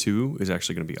trailer 2 is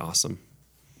actually going to be awesome.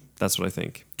 That's what I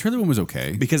think. Trailer 1 was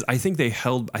okay. Because I think they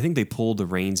pulled the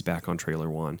reins back on trailer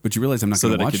 1. But you realize I'm not So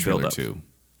going to that it watch could build trailer up. 2.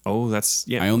 Oh, that's,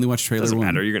 yeah. I only watched trailer Doesn't 1.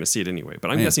 matter. You're going to see it anyway.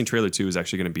 But I'm Yeah. guessing trailer 2 is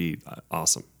actually going to be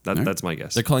awesome. That's my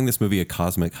guess. They're calling this movie a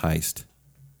cosmic heist.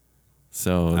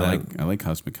 So I like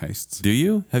cosmic heists. do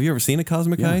you? Have you ever seen a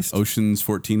cosmic heist? Oceans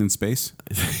 14 in space.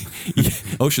 Yeah,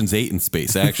 Ocean's 8 in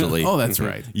space, actually. Oh, that's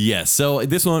right. Yes. So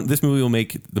this movie will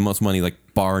make the most money, like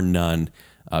bar none.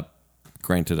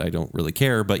 Granted, I don't really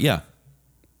care, but yeah.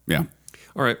 Yeah.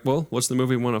 All right. Well, what's the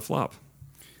movie want to flop?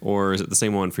 Or is it the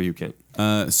same one for you, Kent?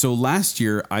 So last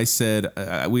year I said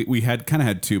we had kind of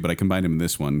had 2, but I combined them in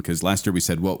this one because last year we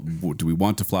said what do we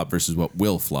want to flop versus what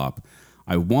will flop.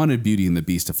 I wanted Beauty and the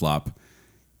Beast to flop.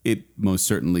 It most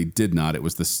certainly did not. It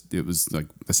was like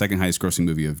the second highest grossing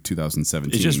movie of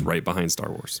 2017. It's just right behind Star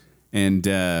Wars. And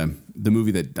the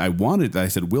movie that I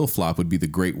said will flop would be The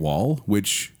Great Wall,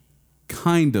 which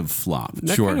kind of flopped.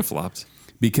 That kind of flopped.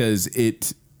 because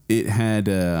It had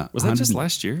Was that just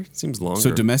last year? It seems longer.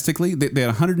 So domestically, they had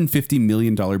a $150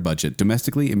 million budget.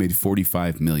 Domestically, it made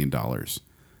 $45 million.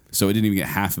 So it didn't even get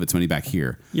half of its money back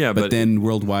here. Yeah, but but then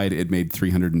worldwide, it made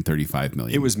 $335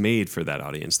 million. it was made for that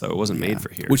audience, though. It wasn't made for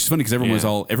here. Which is funny because everyone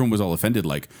Yeah. was all offended,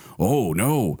 like, "Oh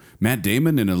no, Matt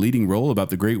Damon in a leading role about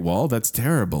the Great Wall? That's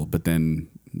terrible." But then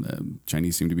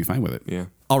Chinese seem to be fine with it. Yeah.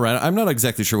 All right, I'm not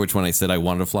exactly sure which one I said I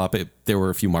wanted to flop it. There were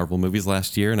a few Marvel movies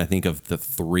last year, and I think of the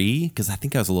three, because I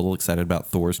think I was a little excited about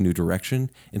Thor's New Direction.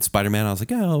 And Spider-Man, I was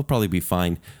like, oh, it'll probably be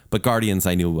fine. But Guardians,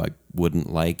 I knew I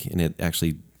wouldn't like, and it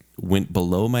actually went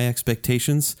below my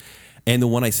expectations. And the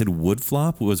one I said would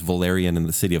flop was Valerian and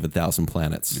the City of a Thousand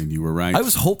Planets. And you were right. I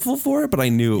was hopeful for it, but I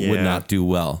knew it would Yeah. not do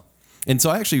well. And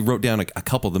so I actually wrote down a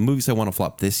couple of the movies I want to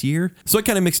flop this year. So I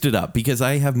kind of mixed it up because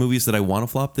I have movies that I want to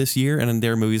flop this year, and then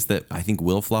there are movies that I think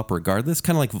will flop regardless,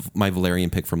 kind of like my Valerian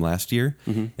pick from last year.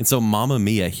 And so Mamma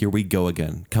Mia, Here We Go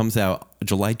Again, comes out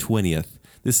July 20th.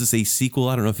 This is a sequel.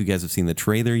 I don't know if you guys have seen the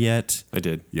trailer yet. I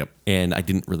did. Yep. And I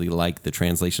didn't really like the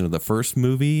translation of the first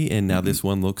movie, and now this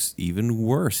one looks even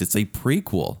worse. It's a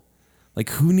prequel.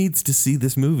 Like, who needs to see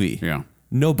this movie? Yeah.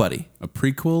 Nobody. A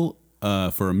prequel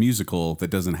for a musical that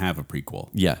doesn't have a prequel.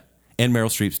 Yeah. And Meryl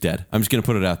Streep's dead. I'm just going to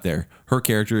put it out there. Her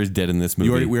character is dead in this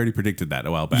movie. We already predicted that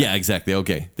a while back. Yeah, exactly.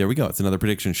 Okay, there we go. It's another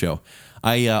prediction show.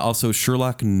 I also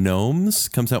Sherlock Gnomes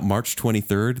comes out March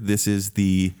 23rd. This is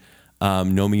the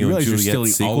Romeo You and realize you're Juliet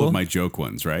stealing sequel. all of my joke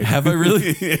ones, right? Have I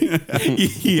really?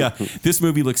 Yeah. This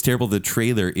movie looks terrible. The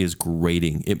trailer is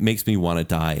grating. It makes me want to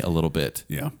die a little bit.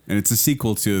 Yeah. And it's a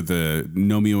sequel to the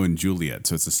Romeo and Juliet.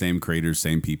 So it's the same creators,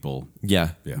 same people.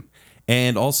 Yeah. Yeah.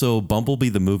 And also Bumblebee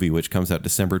the movie, which comes out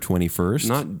December 21st.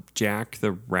 Not Jack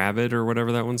the Rabbit or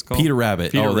whatever that one's called. Peter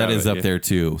Rabbit. Peter That is Rabbit, up yeah. there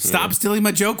too. Stop stealing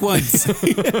my joke ones.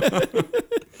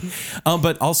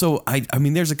 But also, I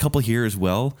mean, there's a couple here as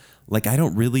well. Like, I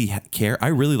don't really care. I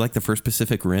really like the first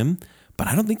Pacific Rim, but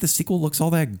I don't think the sequel looks all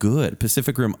that good.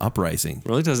 Pacific Rim Uprising.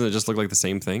 Really? Doesn't it just look like the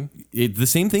same thing? It's the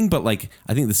same thing, but like,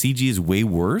 I think the CG is way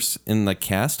worse, and the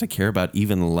cast I care about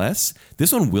even less.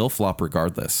 This one will flop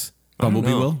regardless. Bumblebee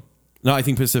know. will? No, I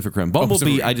think Pacific Rim. Bumblebee,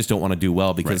 Pacific Rim. I just don't want to do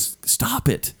well because stop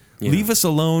it. Leave us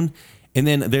alone. And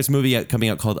then there's a movie coming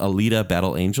out called Alita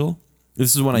Battle Angel.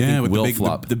 This is one I think with will the big,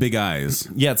 flop. the big eyes.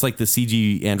 Yeah, it's like the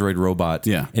CG android robot.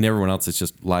 Yeah. And everyone else is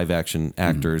just live action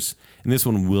actors. And this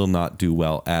one will not do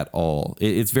well at all.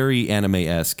 It's very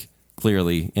anime-esque,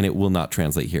 clearly, and it will not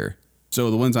translate here.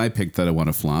 So the ones I picked that I want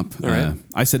to flop, right.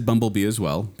 I said Bumblebee as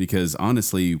well, because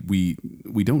honestly, we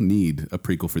don't need a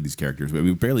prequel for these characters.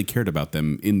 We barely cared about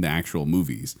them in the actual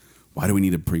movies. Why do we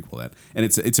need a prequel? That and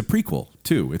it's a prequel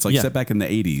too. It's like Yeah. set back in the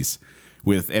 80s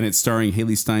and it's starring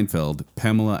Haley Steinfeld,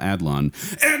 Pamela Adlon,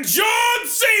 and John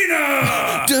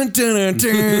Cena, Dun, dun,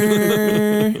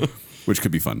 dun, dun. which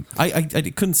could be fun. I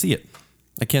couldn't see it.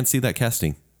 I can't see that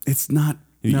casting. It's not.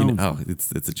 You No, know,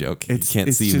 it's a joke. You can't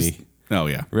it's see just- me. Oh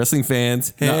yeah. Wrestling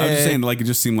fans. No, I'm just hey. saying, like it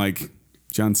just seemed like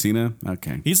John Cena.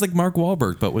 Okay. He's like Mark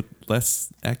Wahlberg, but with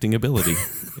less acting ability.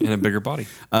 And a bigger body.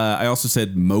 I also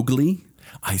said Mowgli.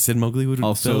 I said Mowgli would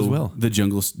Also, sell as well. the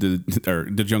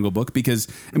Jungle Book, because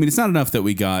I mean it's not enough that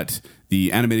we got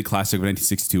the animated classic of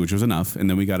 1962, which was enough, and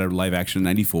then we got a live action in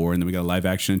 94, and then we got a live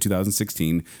action in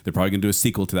 2016. They're probably going to do a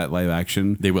sequel to that live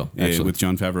action. They will, actually. with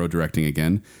Jon Favreau directing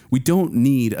again. We don't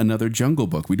need another Jungle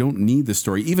Book. We don't need the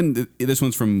story. Even this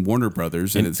one's from Warner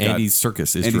Brothers, and And it's got Andy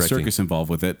Serkis is Andy directing. Serkis involved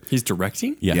with it. He's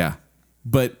directing? Yeah.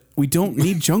 But we don't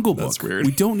need Jungle Book. That's weird.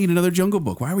 We don't need another Jungle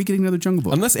Book. Why are we getting another Jungle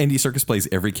Book? Unless Andy Serkis plays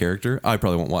every character, I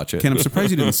probably won't watch it. Ken, I'm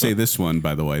surprised you didn't say this one,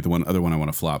 by the way. The other one I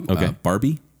want to flop. Okay.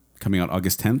 Barbie, coming out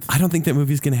August 10th. I don't think that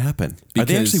movie's going to happen. Are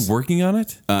they Because- actually working on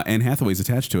it? Anne Hathaway's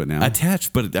attached to it now.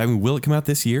 Attached, but I mean, will it come out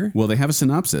this year? Well, they have a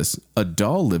synopsis. A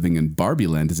doll living in Barbie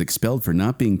Land is expelled for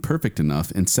not being perfect enough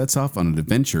and sets off on an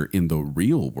adventure in the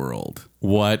real world.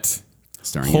 What?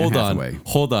 Starring Hold Anne on. Hathaway.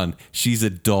 Hold on. She's a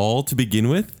doll to begin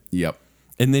with? Yep.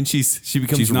 And then she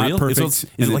becomes She's not real? perfect. Is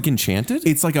And it it- like Enchanted?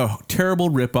 It's like a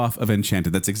terrible ripoff of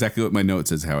Enchanted. That's exactly what my note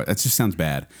says, Howard. That just sounds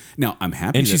bad. Now, I'm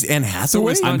happy. And that- she's Anne So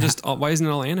Hathaway? it's not just, why isn't it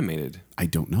all animated? I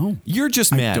don't know. You're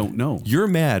just I mad. don't know. You're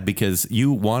mad because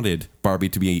you wanted Barbie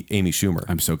to be Amy Schumer.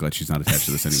 I'm so glad she's not attached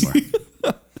to this anymore.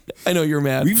 I know you're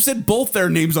mad. We've said both their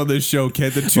names on this show, Ken.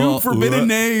 The two Well, forbidden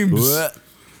names. What?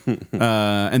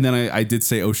 And then I did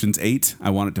say Ocean's 8. I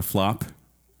want it to flop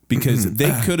because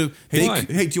they could have. Why?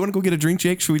 Hey, do you want to go get a drink,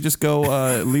 Jake? Should we just go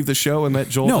leave the show and let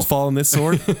Joel No. just fall on this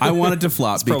sword? I wanted to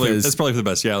flop because That's probably for the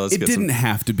best. Yeah, let's it get didn't some.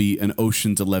 have to be an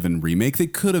Ocean's 11 remake. They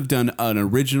could have done an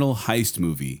original heist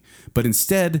movie, but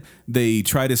instead they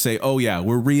try to say, "Oh yeah,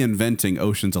 we're reinventing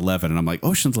Ocean's 11," and I'm like,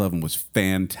 Ocean's 11 was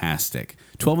fantastic.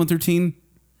 12 and 13,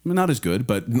 Not as good,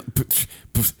 but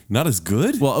Not as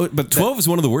good? Well, but 12 is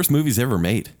one of the worst movies ever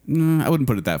made. I wouldn't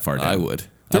put it that far down. I would.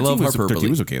 I love hyperbole. 13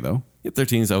 was okay though. Yeah,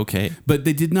 13 is okay. But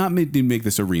they did not make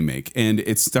this a remake, and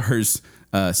it stars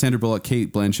Sandra Bullock,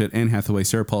 Kate Blanchett, Anne Hathaway,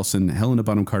 Sarah Paulson, Helena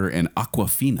Bonham Carter, and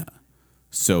Awkwafina.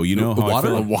 So you know how I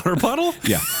feel. A water bottle?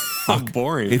 Yeah, How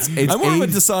boring. it's I'm more of a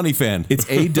Dasani fan. It's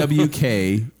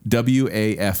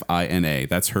AWKWAFINA.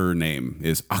 That's her name.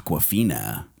 Is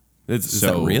Awkwafina. Is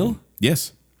that real?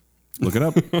 Yes. Look it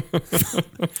up.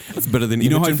 It's better than You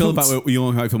know how I Imogen feel Poots.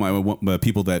 about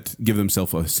people that give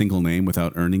themselves a single name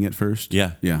without earning it first.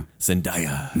 Yeah. Yeah.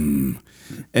 Zendaya.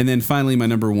 And then finally, my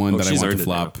number one that I she's want to earned it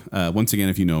flop. Once again,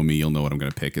 if you know me, you'll know what I'm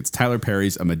going to pick. It's Tyler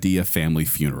Perry's A Medea Family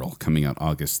Funeral, coming out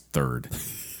August 3rd.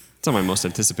 It's on my most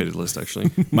anticipated list, actually.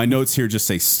 My notes here just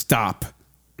say, stop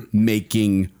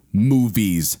making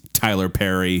movies, Tyler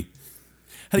Perry.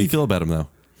 How do you feel about him, though?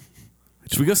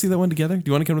 Should we go see that one together? Do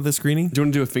you want to come to the screening? Do you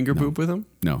want to do a finger poop with him?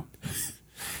 No.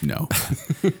 No.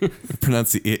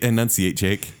 Enunciate,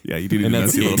 Jake. Yeah, you did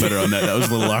enunciate a little better on that. That was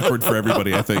a little awkward for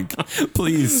everybody, I think.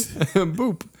 Please.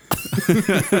 Boop.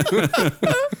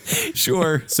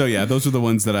 Sure. So yeah, those are the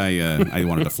ones that I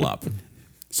wanted to flop.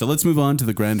 So let's move on to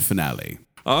the grand finale.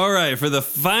 All right, for the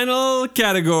final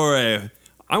category,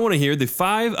 I want to hear the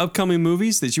 5 upcoming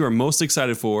movies that you are most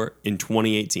excited for in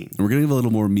 2018. And we're going to give a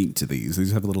little more meat to these.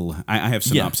 These have a little... I have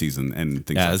synopses and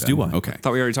things like as that. do I. Okay.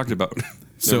 Thought we already talked about.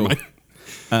 So Never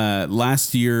mind.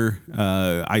 last year,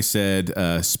 I said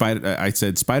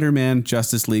Spider-Man,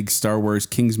 Justice League, Star Wars,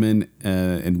 Kingsman,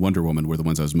 and Wonder Woman were the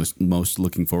ones I was most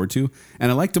looking forward to,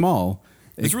 and I liked them all.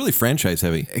 It's really franchise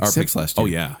heavy. Our picks last year.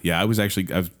 Oh yeah. I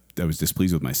was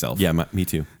displeased with myself. Yeah, me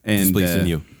too. And Displeased in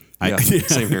you. Yeah,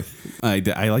 same here.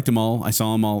 I liked them all. I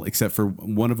saw them all except for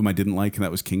one of them I didn't like, and that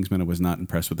was Kingsman. I was not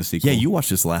impressed with the sequel. Yeah, you watched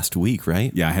this last week,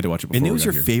 right? Yeah, I had to watch it before. And it we was got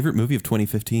your here. favorite movie of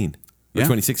 2015 or Yeah.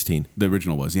 2016. The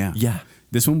original was, yeah. Yeah.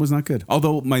 This one was not good.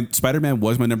 Although my Spider-Man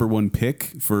was my number one pick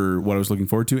for what I was looking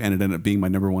forward to, and it ended up being my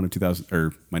number one of 2000,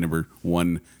 or my number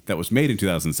one that was made in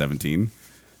 2017.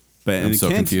 But I'm so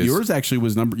Kent, confused. yours actually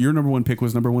was your number one pick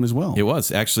was number one as well. It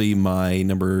was actually my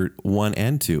number 1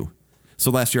 and 2. So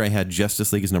last year I had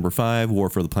Justice League as number 5, War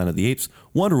for the Planet of the Apes,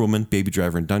 Wonder Woman, Baby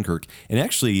Driver, and Dunkirk. And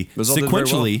actually, Those all did very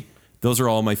sequentially, those are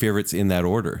all my favorites in that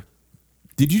order.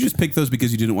 Did you just pick those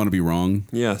because you didn't want to be wrong?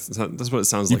 Yeah, that's what it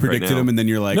sounds You like right predicted now. them, and then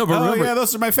you're like, No, but "Oh remember- yeah,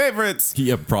 those are my favorites."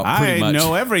 Yeah, pretty I much.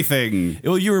 know everything.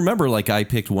 Well, you remember, like, I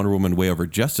picked Wonder Woman way over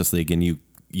Justice League, and you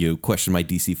questioned my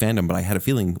DC fandom, but I had a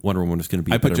feeling Wonder Woman was going to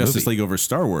be a I put better Justice movie. League over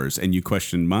Star Wars, and you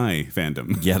questioned my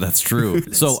fandom. Yeah, that's true.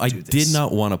 So I did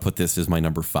not want to put this as my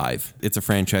number 5. It's a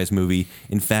franchise movie.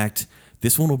 In fact,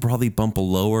 this one will probably bump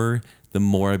lower the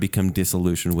more I become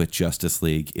disillusioned with Justice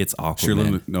League. It's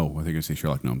Aquaman. No, I think you're going to say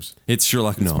Sherlock Gnomes. It's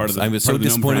Sherlock Gnomes. part of the- I was part so of the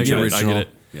gnome disappointed in the franchise. I get original. it.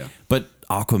 Yeah. But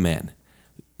Aquaman,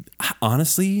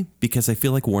 honestly, because I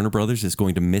feel like Warner Brothers is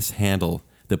going to mishandle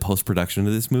the post-production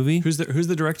of this movie. Who's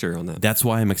the director on that? That's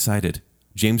why I'm excited.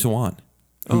 James Wan.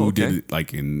 Who okay. did it,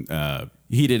 like in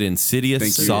He did Insidious,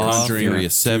 Thank you. Saw, Conjuring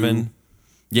Furious 7.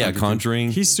 Yeah,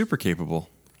 Conjuring. He's super capable.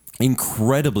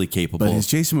 Incredibly capable. but it's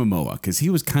Jason Momoa, because he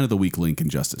was kind of the weak link in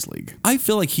Justice League. I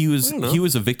feel like he was don't know.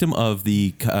 a victim of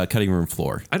the cutting room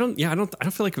floor. I don't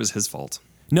feel like it was his fault.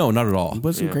 No, not at all.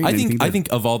 wasn't great in I anything think that- I think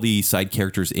of all the side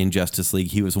characters in Justice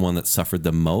League, he was the one that suffered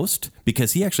the most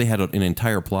because he actually had an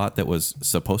entire plot that was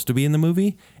supposed to be in the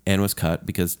movie and was cut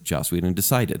because Joss Whedon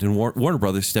decided, and Warner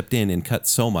Brothers stepped in and cut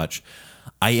so much.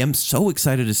 I am so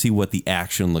excited to see what the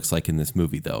action looks like in this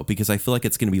movie, though, because I feel like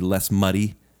it's going to be less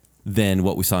muddy than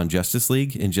what we saw in Justice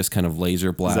League and just kind of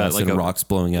laser blasts and rocks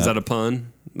blowing up. Is that a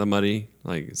pun? The muddy,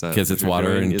 like is that Because what it's you're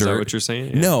water doing? and Is dirt. that what you're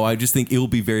saying? Yeah. No, I just think it will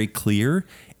be very clear,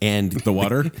 and The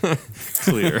water?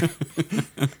 Clear.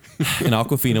 and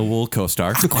Aquafina will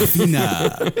co-star.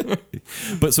 Aquafina.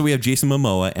 But so we have Jason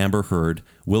Momoa, Amber Heard,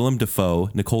 Willem Dafoe,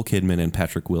 Nicole Kidman, and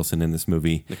Patrick Wilson in this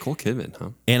movie. Nicole Kidman, huh?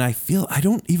 And I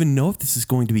don't even know if this is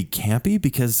going to be campy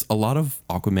because a lot of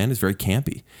Aquaman is very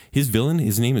campy. His villain,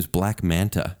 his name is Black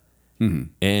Manta.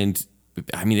 And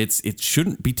I mean, it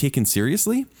shouldn't be taken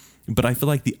seriously, but I feel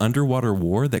like the underwater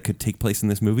war that could take place in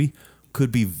this movie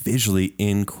could be visually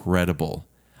incredible.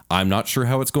 I'm not sure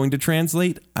how it's going to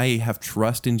translate. I have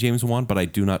trust in James Wan, but I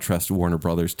do not trust Warner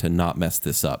Brothers to not mess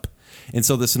this up. And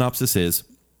so the synopsis is,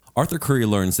 Arthur Curry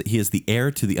learns that he is the heir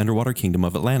to the underwater kingdom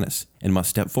of Atlantis and must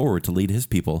step forward to lead his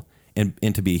people and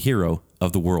to be a hero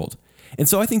of the world. And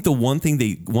so I think the one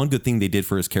good thing they did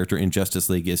for his character in Justice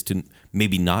League is to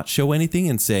maybe not show anything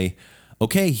and say,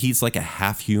 okay, he's like a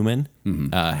half human,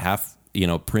 half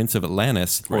Prince of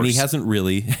Atlantis, and he Horse. hasn't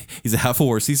really. He's a half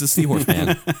horse. He's a seahorse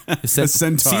man. A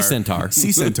centaur. Sea centaur.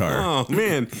 Sea centaur. Oh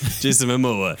man, Jason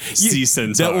Momoa, sea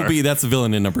centaur. That's the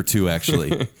villain in number 2,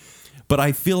 actually. But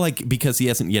I feel like because he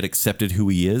hasn't yet accepted who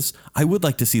he is, I would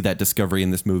like to see that discovery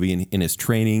in this movie, in his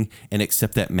training, and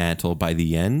accept that mantle by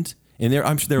the end. And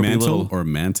I'm sure there will be a Mantle little or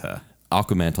manta?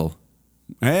 Aquamantle.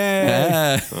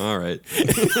 Hey. All right.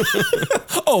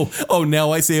 Oh,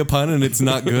 now I say a pun and it's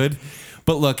not good.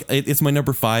 But look, it's my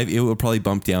number 5. It will probably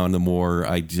bump down the more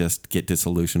I just get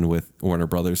disillusioned with Warner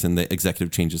Brothers and the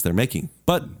executive changes they're making.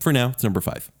 But for now, it's number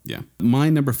 5. Yeah.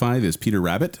 My number 5 is Peter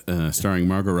Rabbit, starring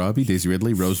Margot Robbie, Daisy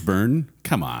Ridley, Rose Byrne.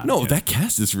 Come on. No, that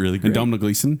cast is really And great. Domhnall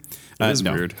Gleeson. It is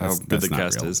weird how good the not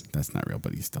cast real. is. That's not real,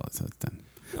 but he's still, so it's done.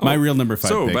 My real number 5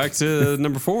 So pick. back to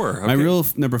number 4. My Okay. real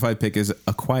number 5 pick is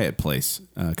A Quiet Place.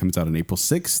 Comes out on April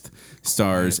 6th.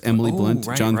 Stars Emily Blunt,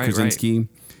 John Krasinski.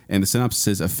 And the synopsis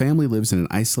says a family lives an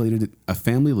isolated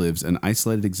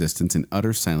existence in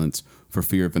utter silence for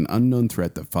fear of an unknown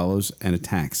threat that follows and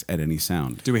attacks at any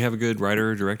sound. Do we have a good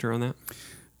writer or director on that?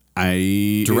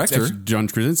 It's actually John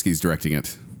Krasinski's directing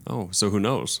it. Oh, so who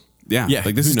knows? Yeah, Yeah,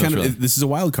 like this who is knows, kind of really? this is a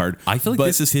wild card. I feel like but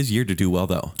this is his year to do well,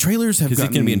 though. trailers have Because he's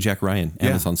gotten going to be in Jack Ryan,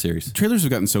 Amazon series. Trailers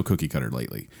have gotten so cookie cutter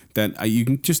lately that you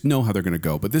can just know how they're going to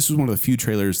go. But this was one of the few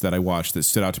trailers that I watched that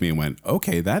stood out to me and went,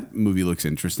 "Okay, that movie looks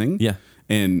interesting." Yeah.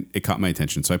 and it caught my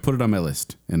attention, so I put it on my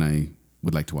list, and I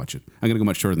would like to watch it. I'm going to go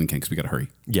much shorter than Ken because we got to hurry.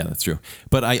 Yeah, that's true.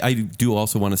 But I do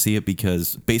also want to see it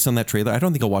because based on that trailer, I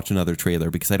don't think I'll watch another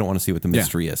trailer because I don't want to see what the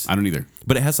mystery is. I don't either.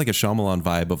 But it has like a Shyamalan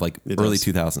vibe of like early does.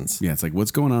 2000s. Yeah, it's like,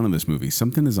 what's going on in this movie?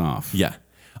 Something is off. Yeah.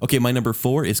 Okay, my number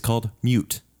 4 is called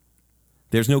Mute.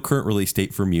 There's no current release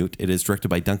date for Mute. It is directed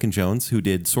by Duncan Jones, who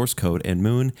did Source Code and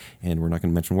Moon, and we're not going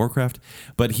to mention Warcraft,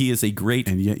 but he is a great...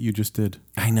 And yet you just did.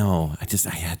 I know.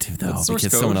 I had to, though, Source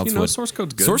because Code, someone else you know, would. Source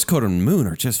Code's good. Source Code and Moon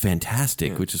are just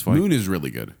fantastic, which is why... Moon is really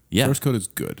good. Yeah. Source Code is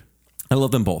good. I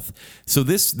love them both. So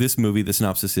this movie, the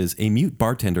synopsis is a mute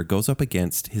bartender goes up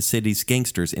against his city's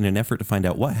gangsters in an effort to find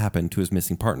out what happened to his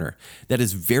missing partner. That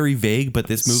is very vague, but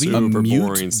this movie, Super A mute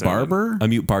boring sounding. barber? a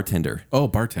mute bartender. Oh,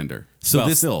 bartender. So Well,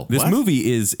 this still, this what? movie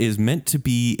is meant to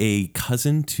be a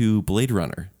cousin to Blade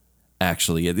Runner.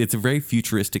 Actually, it's a very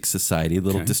futuristic society, a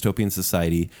little dystopian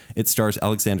society. It stars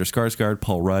Alexander Skarsgård,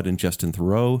 Paul Rudd, and Justin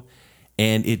Theroux,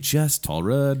 and it just Paul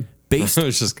Rudd. based I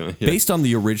was just gonna based on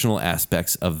the original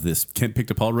aspects of this. Kent picked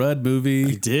a Paul Rudd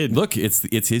movie. did. Look, it's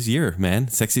his year, man.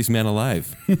 Sexiest man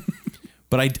alive.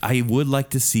 But I would like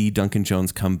to see Duncan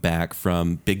Jones come back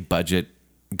from big budget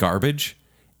garbage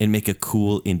and make a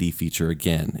cool indie feature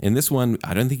again. And this one,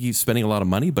 I don't think he's spending a lot of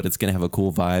money, but it's going to have a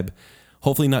cool vibe.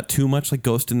 Hopefully not too much like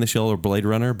Ghost in the Shell or Blade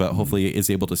Runner, but hopefully it is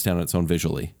able to stand on its own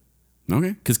visually. Okay.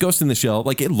 Because Ghost in the Shell,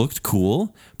 like it looked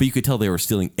cool, but you could tell they were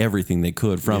stealing everything they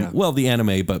could from, well, the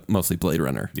anime, but mostly Blade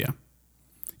Runner. Yeah.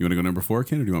 You want to go number 4,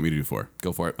 Ken, or do you want me to do 4?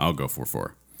 Go for it. I'll go for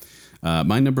 4.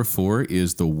 My number 4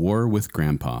 is The War with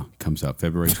Grandpa. Comes out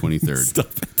February 23rd. Stop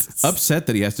it. Upset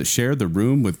that he has to share the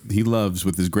room he loves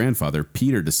with his grandfather,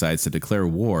 Peter decides to declare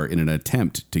war in an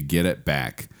attempt to get it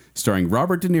back. Starring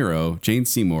Robert De Niro, Jane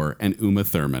Seymour, and Uma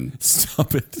Thurman.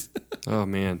 Stop it. Oh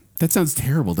man, That sounds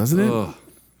terrible, doesn't it? Ugh.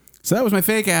 So that was my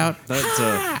fake out.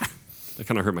 that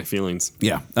kind of hurt my feelings.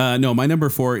 Yeah. No, my number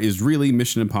 4 is really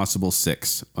Mission Impossible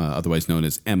 6, otherwise known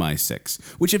as MI6,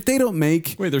 which if they don't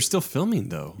make... Wait, they're still filming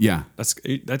though. Yeah. That's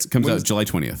Comes when out is- July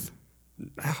 20th.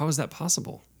 How is that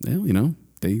possible? Well,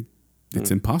 it's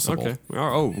impossible. Okay.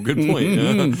 Oh, good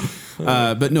point.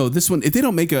 Yeah. But no, this one, if they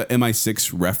don't make a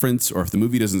MI6 reference, or if the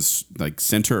movie doesn't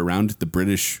center around the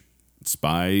British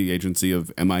spy agency of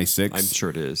MI6, I'm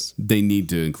sure it is they need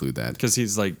to include that. because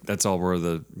he's like that's all where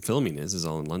the filming is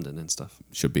all in London and stuff.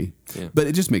 Should be. Yeah. But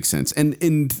it just makes sense. And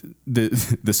in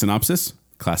the synopsis,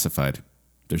 classified.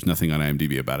 There's nothing on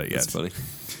IMDb about it yet. That's funny.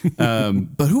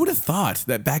 But who would have thought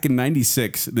that back in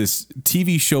 '96, this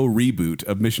TV show reboot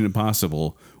of Mission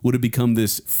Impossible would have become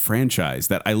this franchise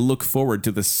that I look forward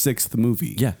to the 6th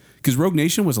movie? Yeah. Because Rogue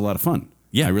Nation was a lot of fun.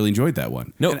 Yeah. I really enjoyed that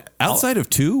one. No, And outside of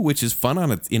 2, which is fun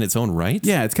in its own right,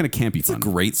 yeah, it's kind of campy it's a fun.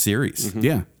 great series.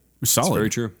 Yeah, it's solid. It's very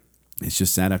true. It's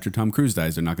just sad after Tom Cruise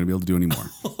dies, they're not going to be able to do anymore.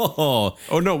 Oh,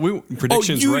 Oh no,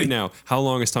 predictions you- right now. How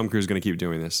long is Tom Cruise going to keep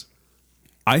doing this?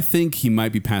 I think he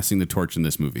might be passing the torch in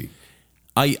this movie.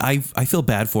 I feel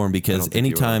bad for him because think he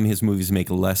anytime his movies make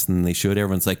less than they should,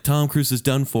 everyone's like, Tom Cruise is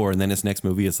done for. And then his next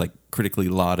movie is like critically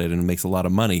lauded and makes a lot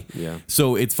of money. Yeah.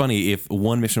 So it's funny, if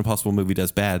one Mission Impossible movie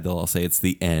does bad, they'll all say it's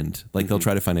the end. Like they'll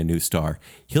try to find a new star.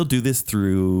 He'll do this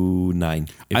through 9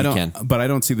 if I he don't, can. but I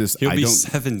don't see this. He'll I be don't,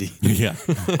 70. Yeah.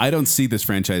 I don't see this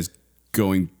franchise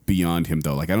going beyond him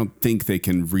though. Like I don't think they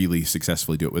can really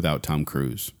successfully do it without Tom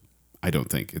Cruise. I don't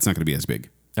think it's not going to be as big.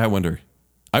 I wonder.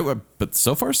 But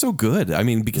so far so good. I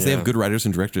mean, because they have good writers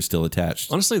and directors still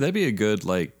attached. Honestly, that'd be a good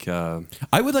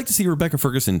I would like to see Rebecca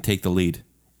Ferguson take the lead.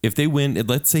 If they win,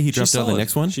 let's say he dropped out of the solid.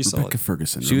 next one. She's Rebecca solid.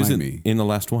 Ferguson. She was remind me. in the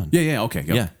last one. Yeah. Okay.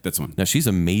 Yep, Yeah, that's one. Now she's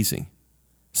amazing.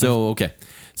 So okay,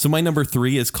 so my number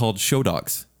 3 is called Show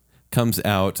Dogs. Comes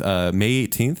out May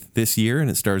 18th this year, and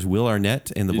it stars Will Arnett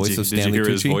and the voice of Stanley Did you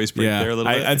hear his Tucci. voice break there a little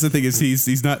bit? That's the thing is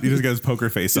he's not. He just got his poker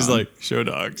face. He's on. like, show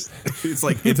dogs. it's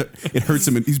like it hurts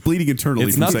him. And he's bleeding internally.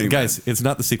 It's from not, saying guys. It's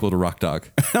not the sequel to Rock Dog.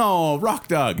 that. Oh, Rock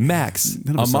Dog. Max,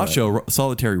 None of a us saw macho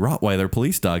solitary Rottweiler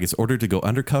police dog, is ordered to go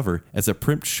undercover as a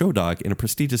primped show dog in a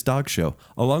prestigious dog show,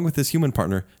 along with his human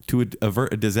partner, to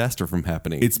avert a disaster from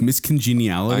happening. It's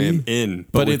miscongeniality. I am in.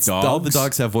 but with it's all the dogs?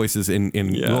 dogs have voices in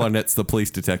Yeah. Will Arnett's the police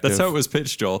detective. That's how it was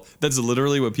pitched, Joel. That's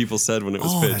literally what people said when it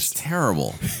was Oh, that's pitched.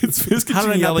 terrible. It's How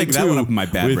did I not pick that one up on my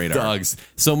bad with radar? dogs.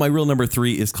 So my real number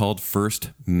 3 is called First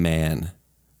Man.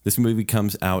 This movie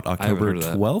comes out October heard of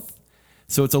that. 12th.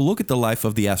 So it's a look at the life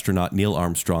of the astronaut Neil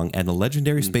Armstrong and a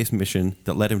legendary space mission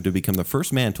that led him to become the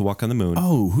first man to walk on the moon.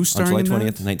 Oh, who's starring on July in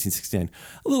 20th, that? 1969.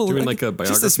 A little Doing like a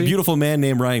just this biography? beautiful man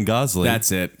named Ryan Gosling.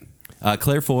 That's it.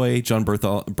 Claire Foy, John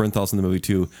Bernthal's in the movie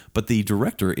too, but the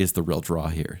director is the real draw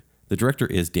here. The director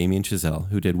is Damien Chazelle,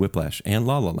 who did Whiplash and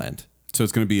La La Land. So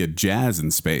it's going to be a jazz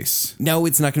in space. No,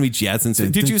 it's not going to be jazz and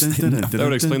did you? That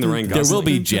would explain the Ryan There Gosling. will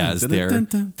be jazz there.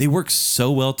 They work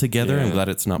so well together. I'm Yeah. glad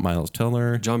it's not Miles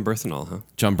Teller. John Berthenol, huh?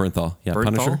 John Bernthal. Yeah, Bernthal?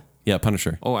 Punisher. Yeah,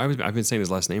 Punisher. Oh, I've been saying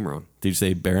his last name wrong. Did you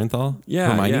say Barenthal? Yeah,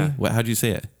 Hermione? yeah. What, how'd you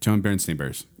say it? John Bernstein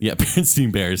Bears. Yeah,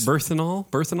 Bernstein Bears. Barenthal?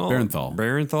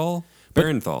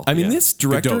 Barenthal? I mean, Yeah. this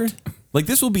director, Godot. like,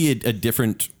 this will be a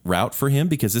different route for him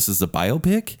because this is a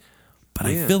biopic, but I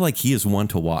Yeah. feel like he is one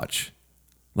to watch.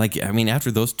 Like, I mean,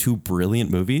 after those 2 brilliant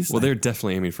movies. Well, they're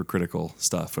definitely aiming for critical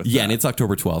stuff. With yeah, that. and it's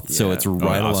October 12th, so Yeah. it's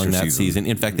right Oscar along that season. season.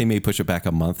 In fact, they may push it back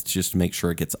a month just to make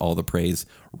sure it gets all the praise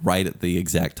right at the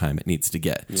exact time it needs to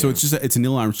get. So it's a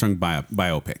Neil Armstrong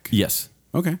biopic. Yes.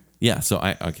 Okay. Yeah, so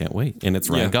I can't wait. And it's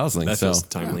Ryan Yeah, Gosling. That so, feels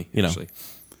timely, you know. actually.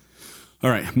 All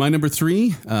right. My number 3,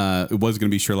 it was going to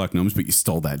be Sherlock Gnomes, but you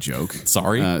stole that joke.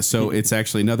 Sorry. So it's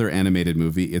actually another animated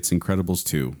movie. It's Incredibles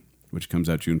 2, which comes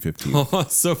out June 15th. Oh,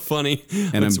 it's so funny.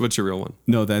 And What's your real one?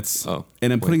 No, that's. Oh,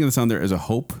 and I'm putting this on there as a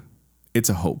hope. It's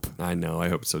a hope. I know. I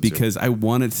hope so, too. Because I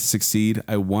want it to succeed.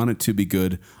 I want it to be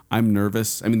good. I'm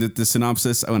nervous. I mean, the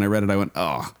synopsis, when I read it, I went,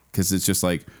 oh, because it's just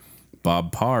like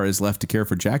Bob Parr is left to care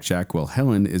for Jack Jack while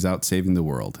Helen is out saving the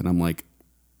world. And I'm like,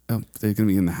 oh, they're going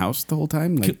to be in the house the whole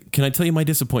time? Like, Can I tell you my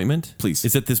disappointment? Please.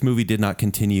 Is that this movie did not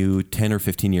continue 10 or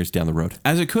 15 years down the road.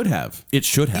 as it could have. It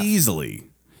should have. Easily.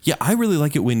 Yeah, I really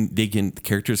like it when the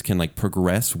characters can like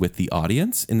progress with the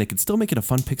audience, and they could still make it a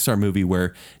fun Pixar movie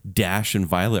where Dash and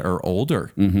Violet are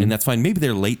older, and that's fine. Maybe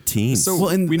they're late teens. So Well,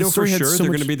 and we the know for story had sure so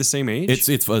they're much- going to be the same age?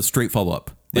 it's a straight follow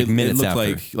up, like minutes it looked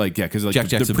after. like because like Jack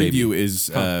Jack's the a baby. preview is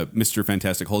Mr.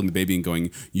 Fantastic holding the baby and going,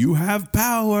 "You have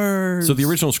powers." So the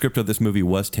original script of this movie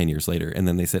was 10 years later, and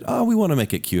then they said, "Oh, we want to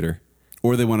make it cuter."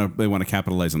 or they want to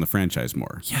capitalize on the franchise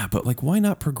more. Yeah, but like, why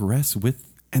not progress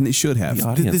with? And they should have. The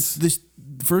audience. This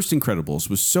first Incredibles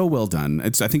was so well done. I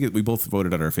think we both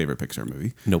voted out our favorite Pixar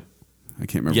movie. Nope. I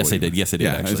can't remember. Yes, what I you- did. Yes, I did,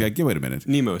 Yeah, I was actually. like, wait a minute.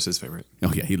 Nemo is his favorite.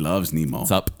 Oh yeah, he loves Nemo.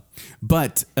 It's up.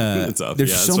 But It's up. there's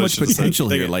Yeah, so that's what I much should've said. potential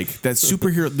Dang here. it. Like that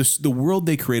superhero, the world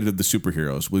they created of the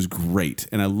superheroes was great,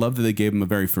 and I love that they gave him a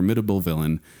very formidable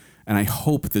villain. And I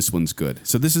hope this one's good.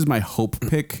 So this is my hope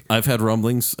pick. I've had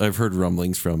rumblings. I've heard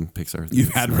rumblings from Pixar. You've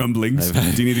had rumblings.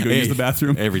 Do you need to go use the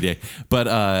bathroom? every day? But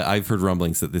I've heard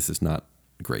rumblings that this is not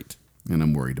great. And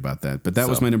I'm worried about that. But that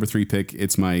was my number 3 pick.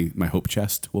 It's my hope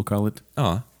chest, we'll call it.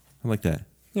 Oh, I like that.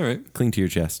 All right. Cling to your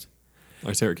chest.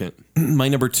 I Sarah Kent. My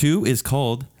number 2 is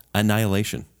called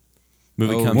Annihilation.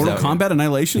 Movie Oh, comes Mortal out. Kombat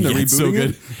Annihilation. They're Yeah, it's so rebooting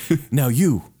good. it? Now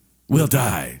you will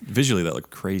die. Visually, that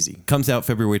looked crazy. Comes out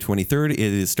February 23rd.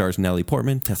 It stars Natalie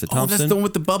Portman, Tessa Oh, Thompson, that's the one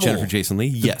with the bubble. Jennifer Jason Leigh.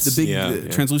 Yes, The big Yeah.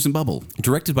 translucent bubble.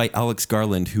 directed by Alex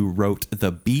Garland, who wrote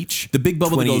The Beach. The big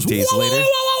bubble that 28 goes days whoa, whoa, later. whoa,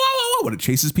 whoa, whoa, whoa, when it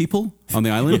chases people on the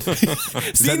island.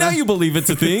 See, now you believe it's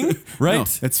a thing, right? No,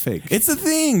 that's fake. It's a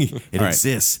thing. It All right.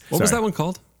 exists. What was Sorry. that one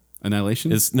called?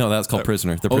 Annihilation? No, that's called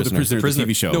Prisoner. The Prisoner. The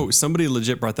TV show. No, somebody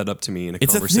legit brought that up to me in a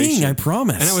It's a conversation. thing, I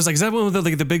promise. And I was like, is that one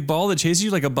with the big ball that chases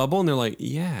you like a bubble? And they're like,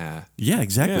 yeah. Yeah,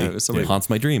 exactly. Yeah, it was somebody- It haunts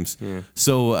my dreams.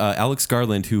 So Alex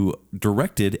Garland, who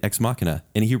directed Ex Machina,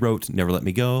 and he wrote Never Let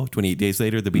Me Go, 28 Days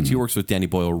Later, The Beach. He works with Danny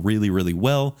Boyle really, really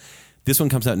well. This one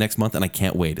comes out next month, and I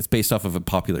can't wait. It's based off of a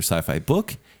popular sci-fi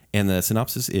book, and the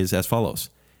synopsis is as follows.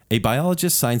 A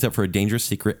biologist signs up for a dangerous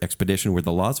secret expedition where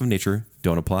the laws of nature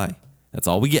don't apply. That's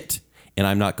all we get. and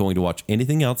I'm not going to watch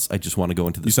anything else. I just want to go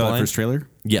into this. You saw blind. that first trailer?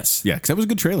 Yes. Yeah, because that was a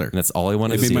good trailer. And that's all I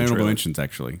wanted It to made see. my in honorable trailer. mentions,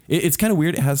 actually. It's kind of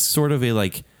weird. It has sort of a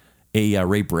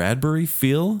Ray Bradbury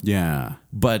feel, Yeah.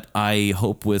 but I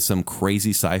hope with some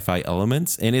crazy sci-fi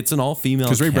elements. And it's an all-female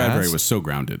Because Ray cast. Bradbury was so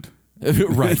grounded.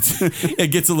 Right.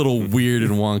 It gets a little weird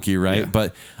and wonky, right? Yeah.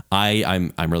 But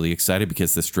I'm really excited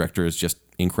because this director is just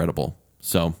incredible.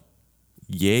 So,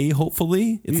 yay!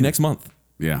 Hopefully, it's next month.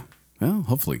 Yeah. Well,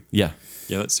 hopefully. Yeah,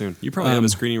 Yeah, that's soon. You probably have a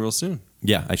screening real soon.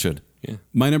 yeah, I should. Yeah.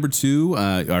 My number 2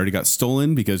 already got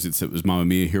stolen because it was Mamma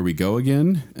Mia, Here We Go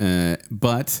Again.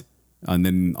 And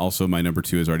then also my number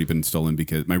 2 has already been stolen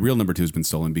because my real number 2 has been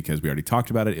stolen because we already talked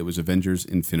about it. It was Avengers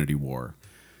Infinity War.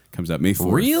 Comes out May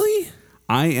 4th. Really?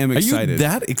 I am excited. Are you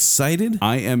that excited?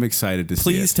 I am excited to see it.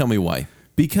 Please tell me why.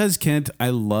 Because, Kent, I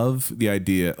love the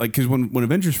idea. Because when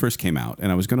Avengers first came out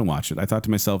and I was going to watch it, I thought to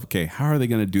myself, okay, how are they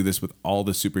going to do this with all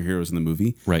the superheroes in the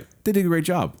movie? Right. They did a great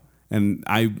job. And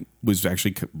I was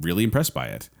actually really impressed by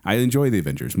it. I enjoy the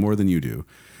Avengers more than you do.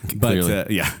 But,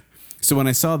 Clearly. yeah. So when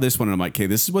I saw this one, I'm like, okay,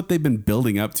 this is what they've been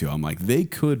building up to. I'm like, they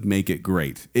could make it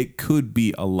great. It could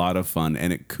be a lot of fun,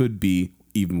 and it could be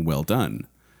even well done.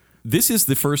 This is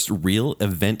the first real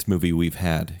event movie we've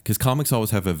had because comics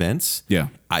always have events. Yeah.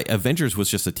 Avengers was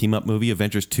just a team up movie.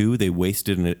 Avengers 2, they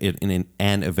wasted in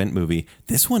an event movie.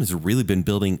 This one has really been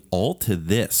building all to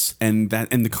this. And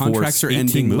the contracts are 18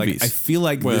 ending. movies. Like, I feel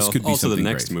like Well, this could be also the something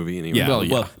next great. movie anyway. Yeah, Well,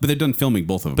 yeah. but they're done filming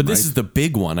both of them. But this right? is the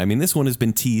big one. I mean, this one has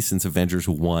been teased since Avengers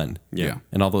 1. Yeah.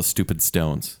 And all those stupid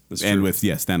stones. That's and true. with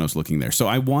Thanos looking there. So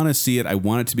I want to see it. I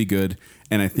want it to be good,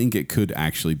 and I think it could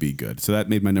actually be good. So that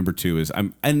made my number 2 is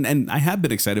and I have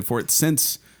been excited for it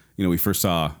since we first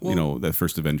saw the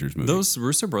first Avengers movie. Those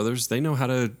Russo brothers, they know how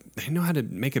to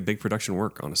make a big production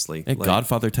work. Honestly, And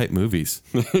Godfather type movies.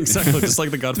 exactly, just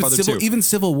like the Godfather too. Even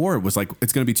Civil War was like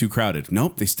it's going to be too crowded.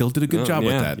 Nope, they still did a good job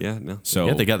with that. Yeah, no. So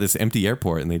Yeah, they got this empty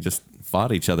airport and they just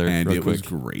fought each other. and real it was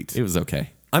quick. great. It was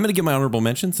okay. I'm going to give my honorable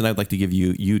mentions, and I'd like to give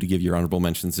you to give your honorable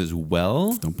mentions as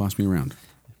well. Don't boss me around.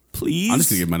 Please. I'm just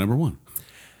going to give my number 1.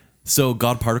 So,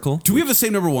 God Particle. Do we have the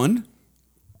same number 1?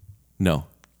 No,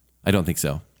 I don't think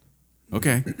so.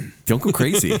 Okay. Don't go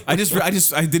crazy. I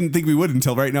didn't think we would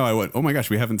until right now. I went, oh my gosh,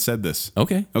 we haven't said this.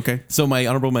 Okay. Okay. So my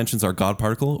honorable mentions are God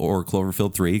Particle or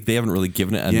Cloverfield 3. They haven't really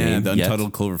given it a Yeah, name the yet.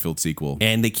 Untitled Cloverfield sequel.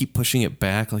 And they keep pushing it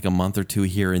back like a month or two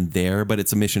here and there, but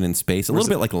it's a mission in space. A little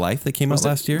bit like Life that came out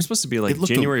last year. It's supposed to be like It looked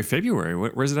January, February.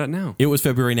 Where's it at now? It was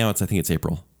February now. I think it's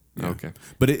April. Okay.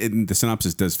 But the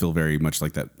synopsis does feel very much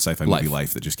like that sci-fi movie Life.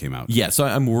 Life that just came out. Yeah, so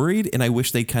I'm worried, and I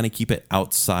wish they kind of keep it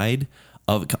outside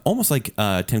of almost like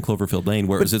 10 Cloverfield Lane,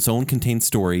 where it was its own contained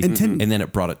story, and then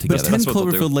it brought it But together. 10 That's what they'll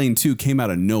Cloverfield do. Lane 2 came out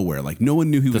of nowhere. Like no one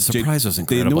knew who was surprise was No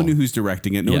incredible. one knew who's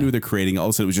directing it. No one Yeah. knew they're creating it. All of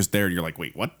a sudden it was just there and you're like,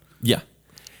 wait, what? Yeah.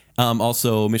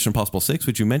 Also, Mission Impossible 6,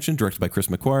 which you mentioned, directed by Chris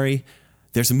McQuarrie.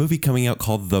 There's a movie coming out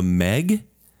called The Meg,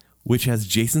 which has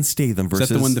Jason Statham versus... Is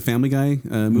that the one, the Family Guy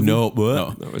movie? No, what?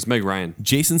 No. No, it was Meg Ryan.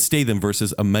 Jason Statham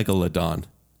versus a megalodon.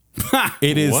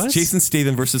 It is What? Jason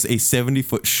Statham versus a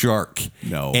 70-foot shark.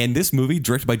 No. And this movie,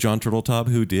 directed by John Turteltaub,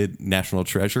 who did National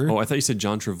Treasure. Oh, I thought you said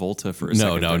John Travolta for a No,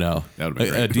 second. no, there. no. That would've been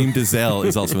great. Adeem Dazelle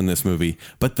is also in this movie.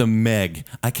 But The Meg,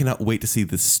 I cannot wait to see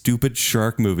this stupid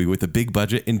shark movie with a big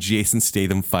budget and Jason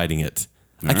Statham fighting it.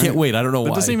 I can't right. wait. I don't know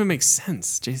That why. doesn't even make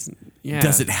sense, Jason. Yeah.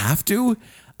 Does it have to?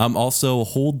 Also,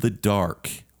 Hold the Dark,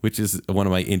 which is one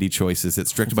of my indie choices.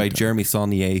 It's directed by Jeremy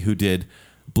Saulnier, who did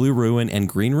Blue Ruin and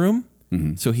Green Room.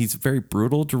 So he's a very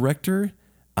brutal director.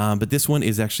 But this one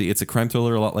is actually, it's a crime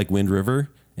thriller, a lot like Wind River.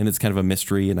 And it's kind of a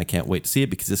mystery, and I can't wait to see it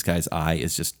because this guy's eye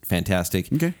is just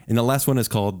fantastic. Okay. And the last one is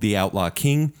called The Outlaw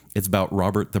King. It's about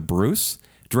Robert the Bruce,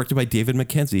 directed by David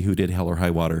Mackenzie, who did Hell or High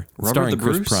Water, Robert starring the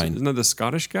Chris Bruce? Pine. Isn't that the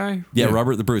Scottish guy? Yeah,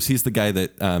 Robert the Bruce. He's the guy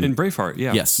that... In Braveheart,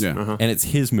 yeah. yes. Yeah. And it's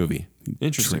his movie.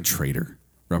 Interesting. Traitor.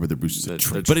 Robert the Bruce is a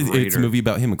traitor. But it's a Traitor. movie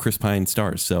about him and Chris Pine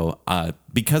stars. So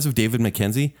because of David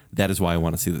Mackenzie, that is why I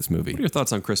want to see this movie. What are your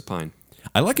thoughts on Chris Pine?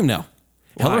 I like him now.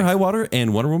 Hell or Why? High Water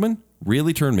and Wonder Woman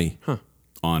really turned me.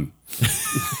 On.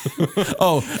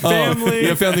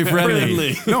 Family family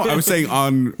friendly. No, I was saying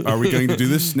on. Are we going to do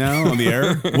this now on the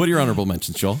air? What are your honorable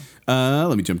mentions, Joel?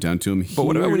 Let me jump down to him. But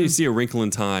what about when you see A Wrinkle in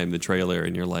Time, the trailer,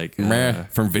 and you're like, Meh,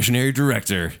 from visionary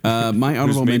director. My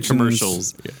honorable made mentions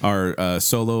commercials? are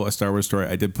Solo, A Star Wars Story.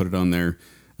 I did put it on there.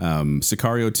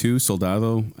 Sicario 2,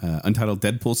 Soldado, Untitled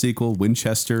Deadpool sequel,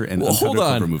 Winchester, and Well, hold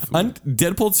Untitled on. Clover movie.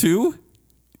 Deadpool 2?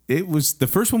 It was the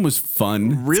first one was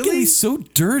fun. It's getting so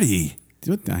dirty.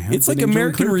 Dude, I have It's like Vin Angel and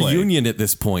American Clear Play. Reunion at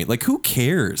this point. Like, who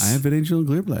cares? I have Vin Angel and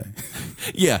Clear Play.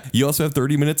 Yeah, you also have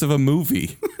 30 minutes of a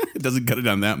movie. It doesn't cut it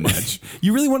down that much.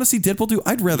 You really want to see Deadpool 2?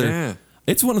 I'd rather. Yeah.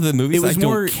 It's one of the movies I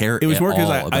don't care. It was more because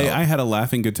about. I had a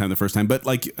laughing good time the first time, but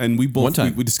and we both One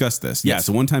time. we discussed this. Yeah, Yes.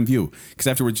 so one time view because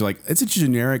afterwards you're like, it's a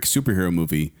generic superhero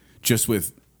movie just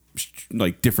with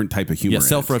like different type of humor. Yeah, in it.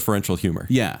 self-referential humor.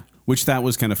 Yeah, which that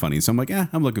was kind of funny. So I'm like,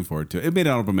 I'm looking forward to it. It made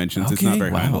honorable mentions. It's not Okay,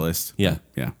 very high on the wow. list. Yeah.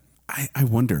 Yeah. I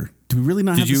wonder, do we really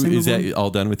not Did have you? the same Is number that one? all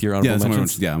done with your Yeah, honorable that's my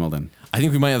mentions? one. Yeah, I'm all done. I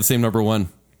think we might have the same number one.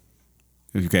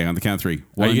 Okay, on the count of three. Are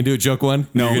One, you gonna do a joke one?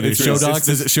 No, You're gonna do it's- show it's- dogs.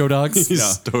 Is it show dogs?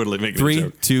 He's totally making a 3,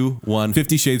 joke. 2, 1.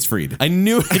 50 Shades Freed. I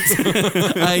knew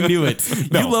it. I knew it.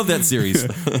 You love that series.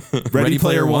 Ready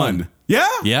Player One. Yeah?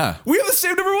 Yeah. We have the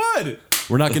same number one.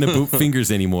 We're not going to boot fingers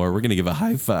anymore. We're going to give a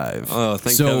high five. Oh,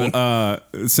 thank So,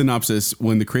 heaven. synopsis: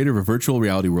 when the creator of a virtual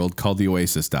reality world called the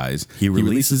Oasis dies, He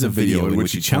releases a video in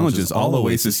which he challenges all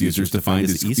Oasis users to find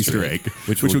his Easter egg,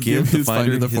 which will give his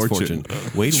finder the his fortune.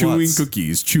 Wade chewing Watts.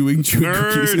 cookies, chewing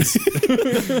cookies.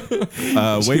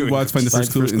 Wade Watts finds the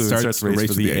first clue and starts a race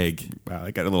for the egg. Wow,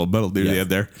 I got a little muddled near the Yeah. end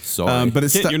there. Sorry. But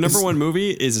it's Kent, your number one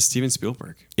movie is a Steven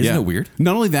Spielberg. Isn't it weird?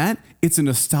 Not only that, it's a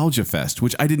nostalgia fest,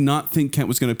 which I did not think Kent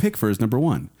was going to pick for his number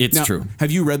one. It's Now, true.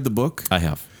 Have you read the book? I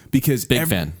have. Because Big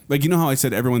fan. Like, you know how I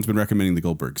said everyone's been recommending the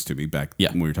Goldbergs to me back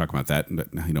Yeah. when we were talking about that,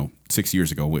 6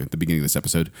 years ago at the beginning of this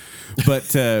episode.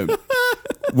 But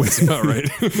All right.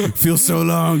 feels so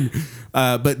long.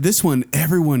 But this one,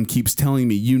 everyone keeps telling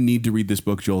me you need to read this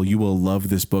book, Joel. You will love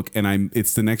this book, and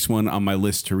it's the next one on my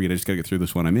list to read. I just got to get through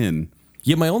this one I'm in.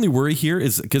 Yeah, my only worry here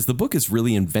is because the book is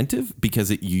really inventive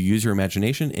because you use your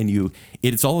imagination and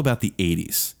it's all about the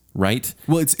 80s, right?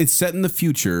 Well, it's set in the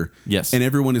future. Yes. And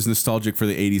everyone is nostalgic for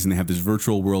the 80s, and they have this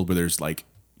virtual world where there's like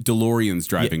DeLoreans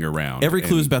driving around. Every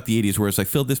clue And- is about the 80s, whereas I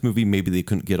feel this movie, maybe they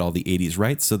couldn't get all the 80s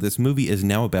right. So this movie is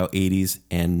now about 80s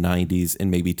and 90s and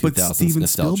maybe 2000s But Steven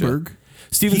nostalgia. Spielberg.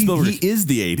 Steven Spielberg. He is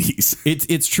the 80s.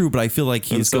 It's true, but I feel like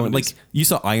he's going 70s. like you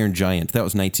saw Iron Giant. That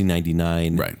was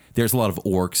 1999. Right. There's a lot of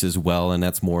orcs as well, and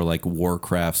that's more like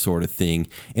Warcraft sort of thing.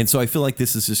 And so I feel like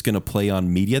this is just going to play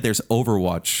on media. There's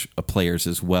Overwatch players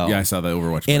as well. Yeah, I saw the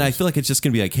Overwatch. And I players. feel like it's just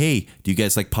going to be like, hey, do you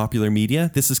guys like popular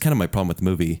media? This is kind of my problem with the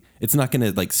movie. It's not going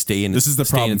to like stay in. This is the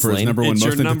stay in problem its for his lane. number one It's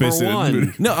your most number anticipated one.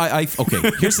 movie. No,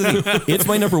 okay. Here's the thing. It's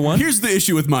my number one. Here's the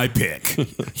issue with my pick.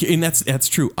 And that's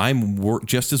true. I'm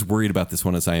just as worried about this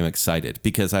one as I am excited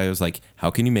because I was like, how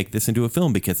can you make this into a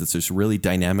film? Because it's this really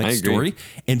dynamic I agree. story.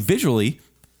 And visually,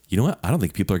 you know what? I don't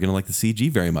think people are going to like the CG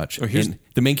very much. And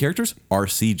the main characters are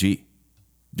CG.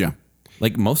 Yeah.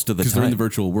 Like most of the Because time. they're in the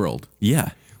virtual world.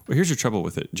 Yeah. Well, here's your trouble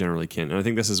with it, generally, Ken. And I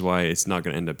think this is why it's not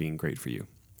going to end up being great for you,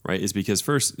 right? Is because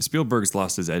first, Spielberg's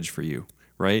lost his edge for you,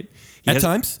 right? At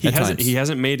times. He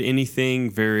hasn't made anything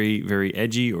very, very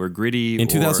edgy or gritty. In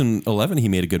 2011, he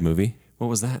made a good movie. What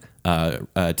was that?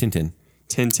 Tintin.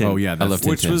 Tintin. Oh, yeah. I love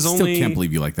Which Tintin. was Still only. can't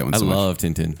believe you like that one I so much. love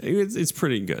Tintin. It's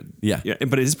pretty good. Yeah.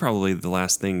 But it is probably the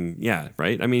last thing. Yeah.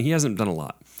 Right. I mean, he hasn't done a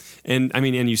lot. And I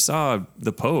mean, and you saw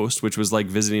The Post, which was like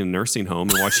visiting a nursing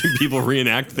home and watching people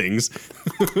reenact things,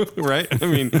 right? I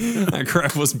mean, that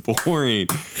crap was boring.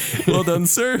 Well done,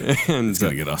 sir. And It's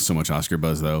going to get so much Oscar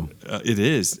buzz, though. it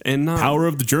is, and not Power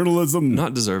of the journalism.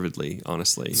 not deservedly,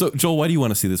 honestly. So, Joel, why do you want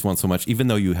to see this one so much, even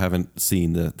though you haven't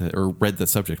seen or read the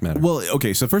subject matter? Well,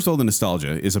 okay. So first of all, the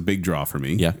nostalgia is a big draw for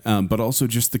me. Yeah. But also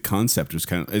just the concept was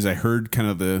kind of, as I heard kind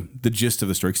of the gist of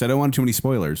the story, because I don't want too many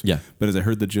spoilers. Yeah. But as I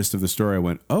heard the gist of the story, I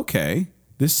went, okay,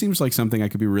 this seems like something I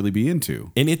could really be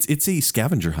into. And it's a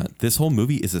scavenger hunt. This whole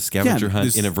movie is a scavenger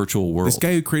hunt in a virtual world. This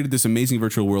guy who created this amazing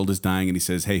virtual world is dying, and he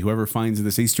says, hey, whoever finds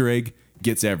this Easter egg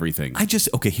gets everything.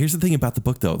 Here's the thing about the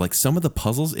book though. Like some of the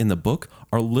puzzles in the book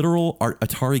are literal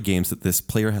Atari games that this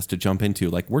player has to jump into.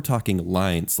 Like we're talking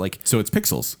lines. Like So it's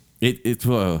pixels.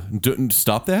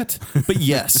 stop that. But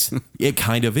yes, it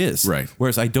kind of is. Right.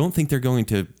 Whereas I don't think they're going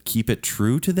to keep it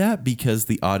true to that because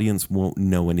the audience won't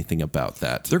know anything about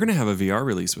that. they're going to have a VR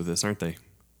release with this, aren't they?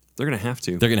 They're going to have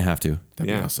to. They're going to have to. That'd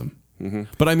Yeah. be awesome.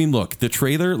 But I mean, look, the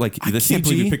trailer, like I the can't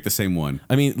believe you CG. picked the same one.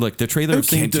 I mean, look, the trailer of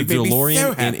seeing Kent, the you made me so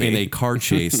DeLorean happy. in a car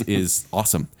chase is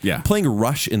awesome. Yeah. Playing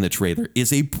Rush in the trailer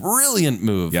is a brilliant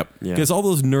move. Yep. Yeah. Because all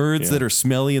those nerds Yeah. that are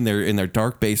smelly in their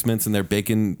dark basements and their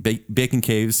bacon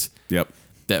caves, Yep.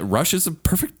 that Rush is a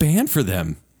perfect band for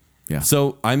them. Yeah.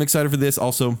 So I'm excited for this.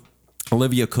 Also,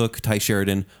 Olivia Cook, Ty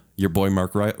Sheridan, your boy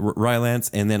Mark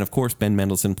Rylance, and then of course Ben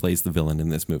Mendelsohn plays the villain in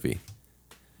this movie.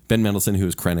 Ben Mendelsohn, who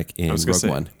is Krennic in was gonna Rogue say.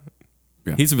 One.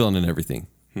 Yeah. He's a villain in everything.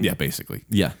 Yeah, basically.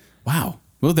 Yeah. Wow.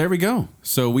 Well, there we go.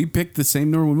 So we picked the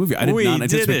same number one movie. I did We not did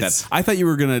anticipate it. that. I thought you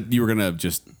were gonna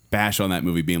just bash on that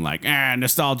movie, being like,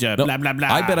 nostalgia, No, blah blah blah.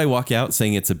 I bet I walk out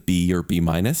saying it's a B or B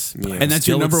minus. Yeah. And that's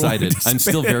your Still number excited. one. I'm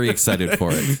still very excited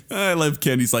for it. I love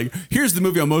Ken. He's like, here's the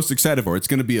movie I'm most excited for. It's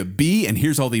going to be a B, and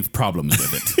here's all the problems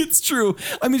with it. It's true.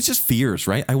 I mean, it's just fears,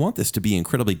 right? I want this to be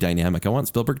incredibly dynamic. I want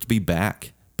Spielberg to be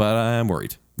back, but I'm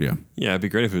worried. Yeah. Yeah, it'd be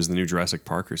great if it was the new Jurassic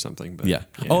Park or something. But Yeah.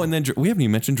 Oh, and then we haven't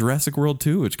even mentioned Jurassic World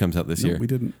 2, which comes out this year. we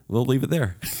didn't. We'll leave it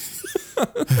there.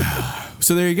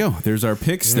 So there you go. There's our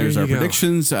picks. There's There our you go.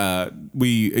 predictions.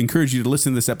 We encourage you to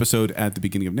listen to this episode at the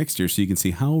beginning of next year so you can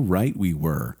see how right we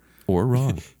were. Or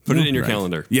wrong. put it in your Right.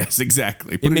 calendar. Yes,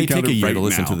 exactly. Put It in may your take a calendar year right to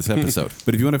listen now. to this episode.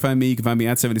 But if you want to find me, you can find me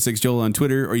at 76Joel on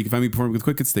Twitter, or you can find me performing with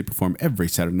Quickwits. They perform every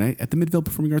Saturday night at the Midvale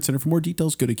Performing Arts Center. For more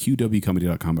details, go to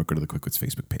qwcomedy.com or go to the Quickwits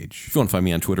Facebook page. If you want to find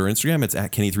me on Twitter or Instagram, it's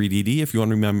at Kenny3DD. If you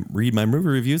want to read my movie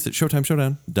reviews, it's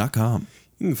ShowtimeShowdown.com.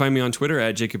 You can find me on Twitter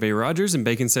at Jacob A. Rogers and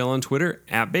Bacon Sale on Twitter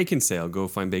at Bacon Sale. Go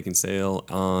find Bacon Sale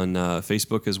on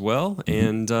Facebook as well.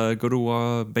 And go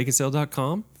to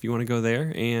baconsale.com if you want to go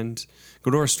there. And go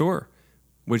to our store,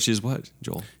 which is what,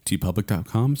 Joel?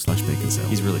 tpublic.com/baconsale.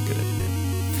 He's really good at it,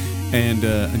 man. And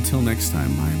until next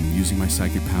time, I'm using my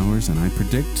psychic powers, and I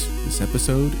predict this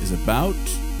episode is about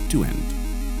to end.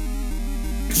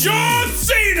 John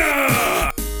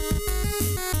Cena!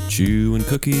 Chewing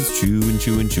cookies, chewing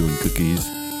cookies.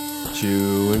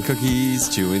 Chewing cookies,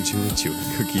 chewing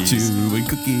cookies. Chewing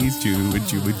cookies, chewing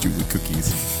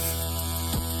cookies.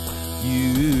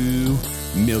 You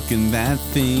milking that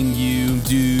thing you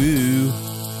do.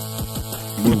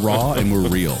 We're raw and we're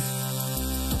real.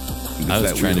 I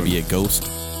was trying to be a ghost.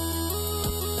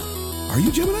 Are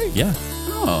you Gemini? Yeah.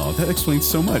 Oh, that explains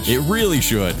so much. It really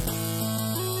should.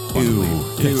 Ew.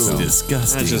 It's Ew.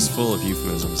 disgusting. That's just full of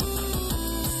euphemisms.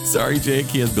 Sorry, Jake.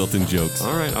 He has built-in jokes.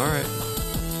 All right.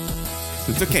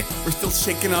 It's okay. We're still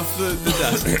shaking off the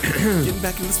dust. Getting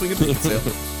back in the swing of Bacon Sale.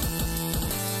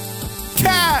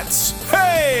 Cats!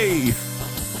 Hey!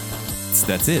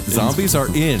 That's it. Zombies are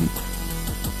in.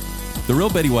 The real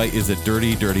Betty White is a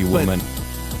dirty, dirty woman.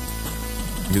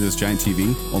 You hear this giant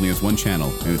TV? Only has one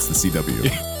channel, and it's the CW.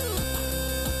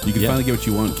 You can finally get what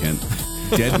you want, Kent.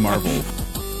 Dead Marvel.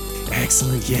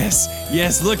 Excellent. Yes.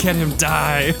 Yes. Look at him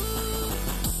die.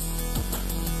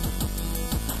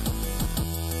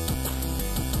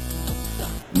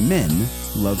 Men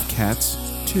love cats,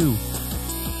 too.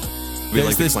 We There's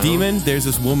like the this clown? demon. There's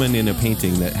this woman in a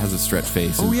painting that has a stretched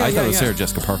face. Oh, and yeah, I thought yeah, it was yeah. Sarah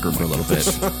Jessica Parker for a little bit.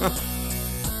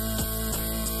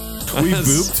 We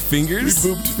booped fingers.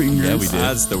 Booped fingers. Yeah, we did.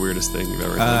 That's the weirdest thing you've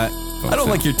ever done. I don't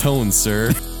like your tone,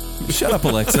 sir. Shut up,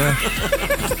 Alexa.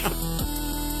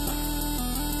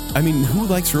 I mean, who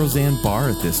likes Roseanne Barr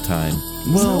at this time?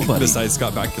 Nobody. Besides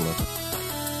Scott Bakula.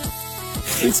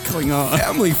 What's going on?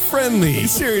 Family friendly.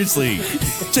 Seriously.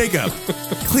 Jacob,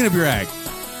 clean up your act.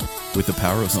 With the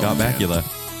power of Scott man. Bakula.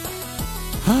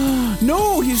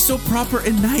 No, he's so proper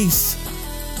and nice.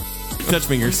 Touch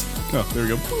fingers. Oh, there we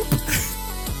go.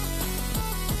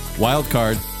 Wild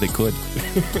card. They could.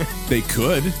 They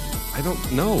could. I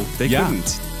don't know. They Yeah.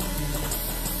 couldn't.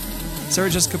 Sarah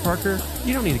Jessica Parker,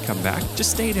 you don't need to come back.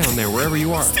 Just stay down there wherever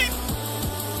you are.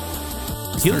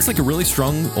 He looks like a really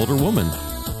strong older woman.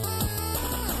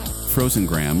 Frozen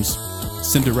Grams,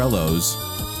 Cinderellos,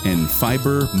 and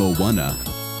Fiber Moana.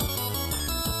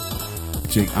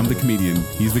 Jake, I'm the comedian.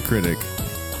 He's the critic.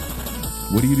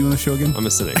 What do you do on the show again? I'm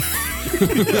a cynic.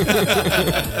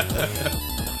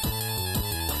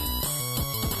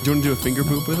 Do you want to do a finger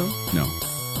poop with him? No.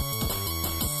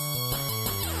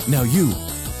 Now you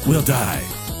will die.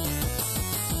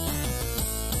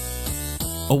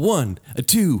 A 1, a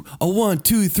 2, a 1,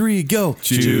 2, 3, go.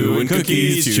 Chewing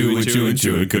cookies, chewing cookies,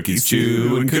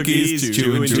 chewing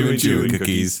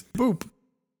cookies. Boop.